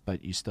do this,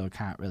 but you still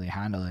can't really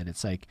handle it.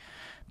 It's like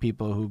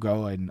people who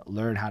go and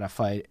learn how to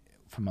fight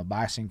from a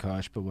boxing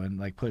coach, but when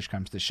like push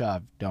comes to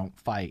shove, don't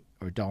fight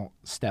or don't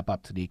step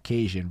up to the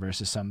occasion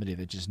versus somebody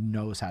that just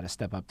knows how to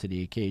step up to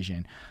the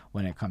occasion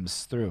when it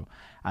comes through.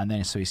 And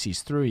then so he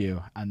sees through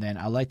you. And then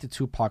I like the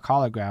Tupac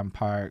hologram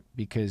part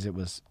because it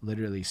was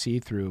literally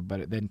see-through,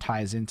 but it then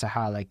ties into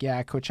how like,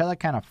 yeah, Coachella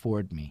can't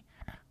afford me.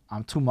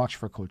 I'm too much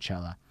for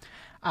Coachella.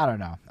 I don't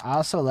know. I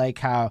also like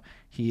how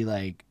he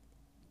like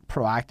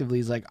proactively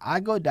is like,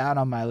 I go down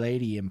on my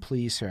lady and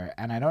please her,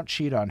 and I don't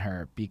cheat on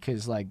her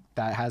because like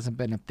that hasn't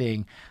been a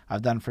thing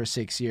I've done for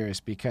 6 years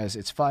because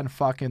it's fun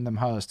fucking them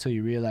hoes till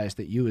you realize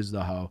that you is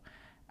the hoe.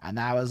 And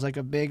that was like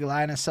a big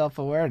line of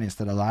self-awareness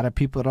that a lot of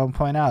people don't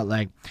point out.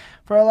 Like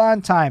for a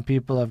long time,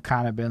 people have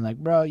kind of been like,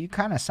 bro, you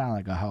kind of sound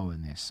like a hoe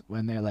in this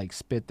when they like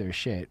spit their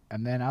shit.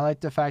 And then I like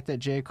the fact that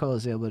J. Cole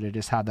is able to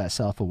just have that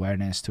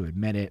self-awareness to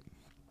admit it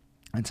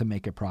and to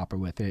make it proper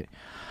with it.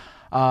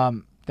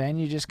 Then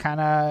you just kind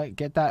of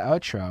get that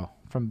outro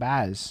from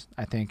Baz,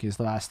 I think, is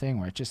the last thing,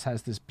 where it just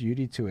has this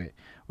beauty to it,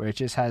 where it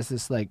just has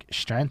this like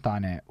strength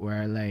on it,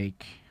 where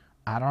like,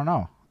 I don't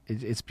know,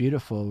 it's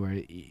beautiful,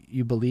 where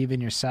you believe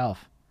in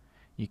yourself.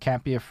 You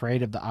can't be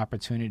afraid of the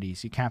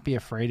opportunities. You can't be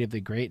afraid of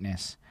the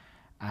greatness,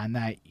 and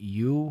that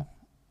you,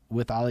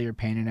 with all your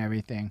pain and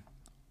everything,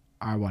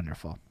 are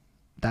wonderful.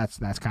 That's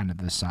kind of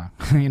the song,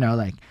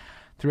 like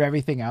through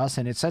everything else.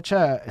 And it's such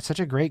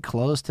a great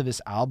close to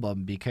this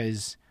album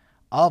because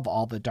of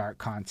all the dark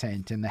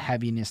content and the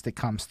heaviness that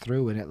comes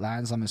through and it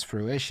lands on this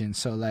fruition.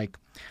 So like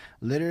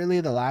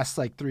literally the last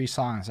like 3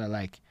 songs are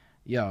like,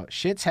 yo,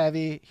 shit's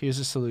heavy, here's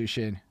a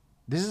solution.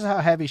 This is how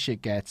heavy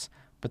shit gets,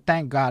 but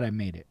thank God I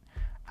made it.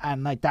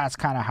 And like that's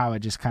kind of how it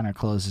just kind of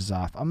closes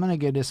off. I'm gonna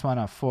give this one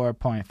a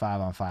 4.5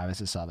 on 5.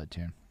 It's a solid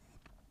tune.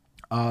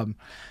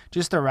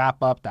 Just to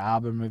wrap up the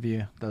album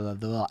review, the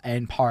little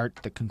end part,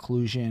 the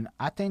conclusion.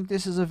 I think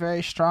this is a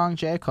very strong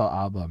J. Cole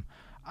album.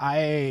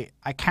 I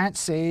can't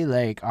say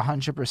like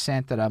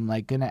 100% that I'm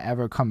like gonna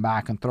ever come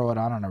back and throw it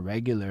on a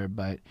regular,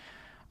 but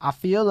I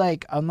feel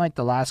like unlike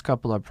the last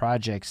couple of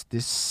projects,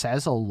 this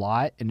says a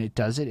lot and it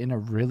does it in a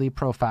really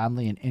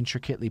profoundly and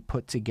intricately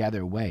put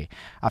together way.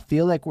 I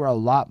feel like we're a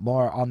lot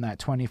more on that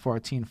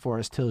 2014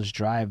 Forest Hills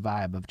Drive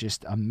vibe of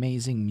just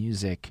amazing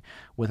music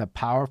with a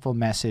powerful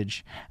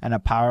message and a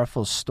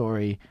powerful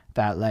story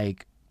that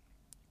like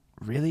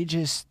really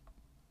just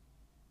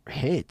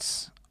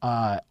hits.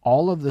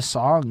 All of the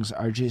songs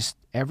are just,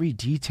 every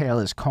detail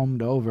is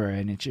combed over,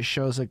 and it just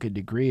shows like a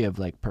degree of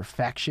like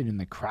perfection in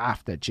the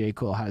craft that J.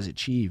 Cole has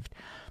achieved.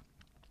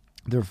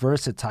 They're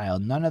versatile.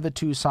 None of the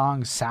two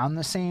songs sound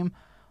the same,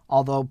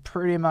 although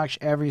pretty much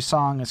every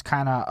song is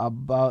kind of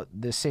about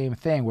the same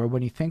thing, where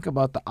when you think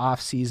about the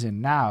off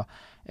season now,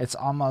 it's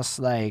almost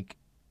like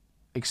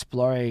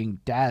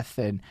exploring death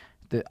and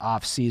the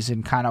off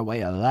season kind of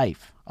way of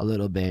life a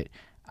little bit,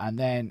 and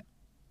then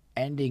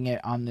ending it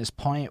on this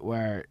point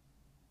where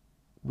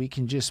we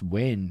can just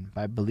win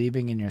by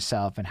believing in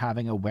yourself and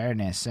having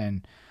awareness.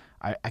 And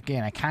I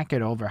can't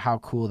get over how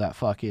cool that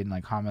fucking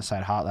like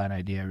Homicide Hotline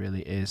idea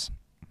really is.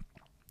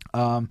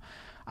 I don't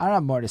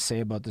have more to say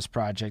about this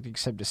project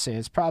except to say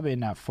it's probably in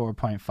that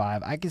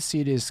 4.5. I could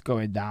see this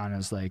going down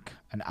as like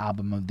an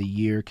album of the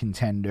year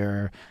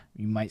contender.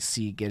 You might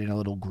see it getting a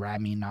little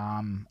Grammy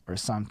nom or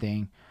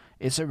something.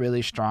 It's a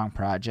really strong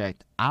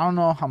project. I don't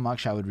know how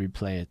much I would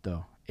replay it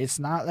though. It's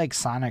not like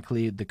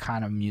sonically the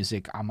kind of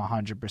music I'm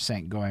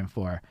 100% going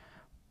for,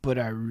 but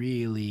I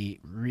really,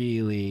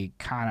 really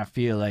kind of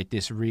feel like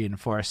this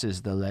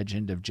reinforces the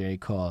legend of J.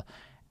 Cole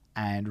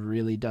and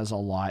really does a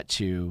lot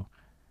to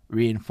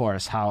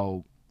reinforce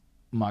how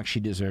much he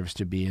deserves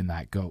to be in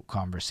that GOAT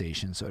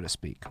conversation, so to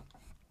speak.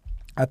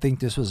 I think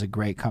this was a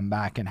great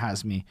comeback and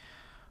has me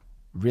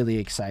really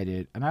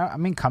excited. And I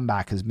mean,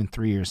 comeback has been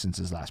 3 years since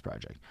his last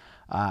project.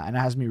 And it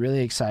has me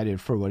really excited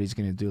for what he's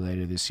going to do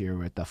later this year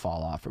with the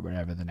Fall Off or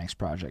whatever the next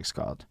project's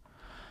called.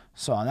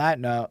 So on that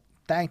note,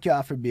 thank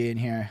y'all for being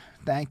here.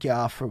 Thank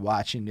y'all for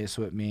watching this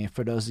with me.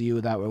 For those of you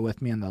that were with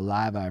me on the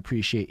live, I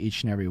appreciate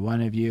each and every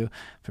one of you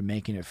for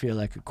making it feel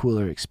like a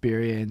cooler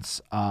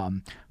experience.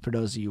 For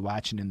those of you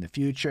watching in the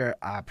future,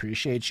 I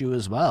appreciate you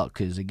as well,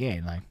 because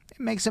again, like, it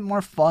makes it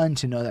more fun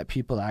to know that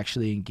people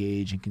actually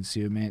engage and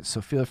consume it.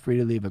 So feel free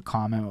to leave a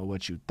comment with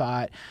what you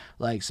thought.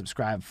 Like,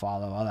 subscribe,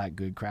 follow, all that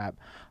good crap.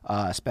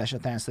 Special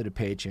thanks to the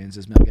patrons.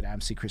 There's Milgate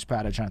MC, Chris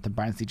Prado, Jonathan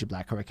Barnes, DJ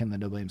Black, Hurricane,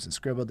 Linda Williams, and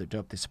Scribble. They're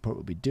dope. They support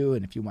what we do.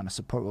 And if you want to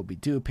support what we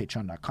do,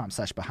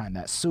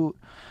 patreon.com/BehindThatSuit.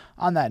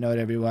 On that note,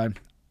 everyone,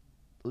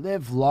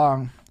 live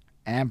long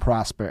and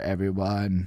prosper, everyone.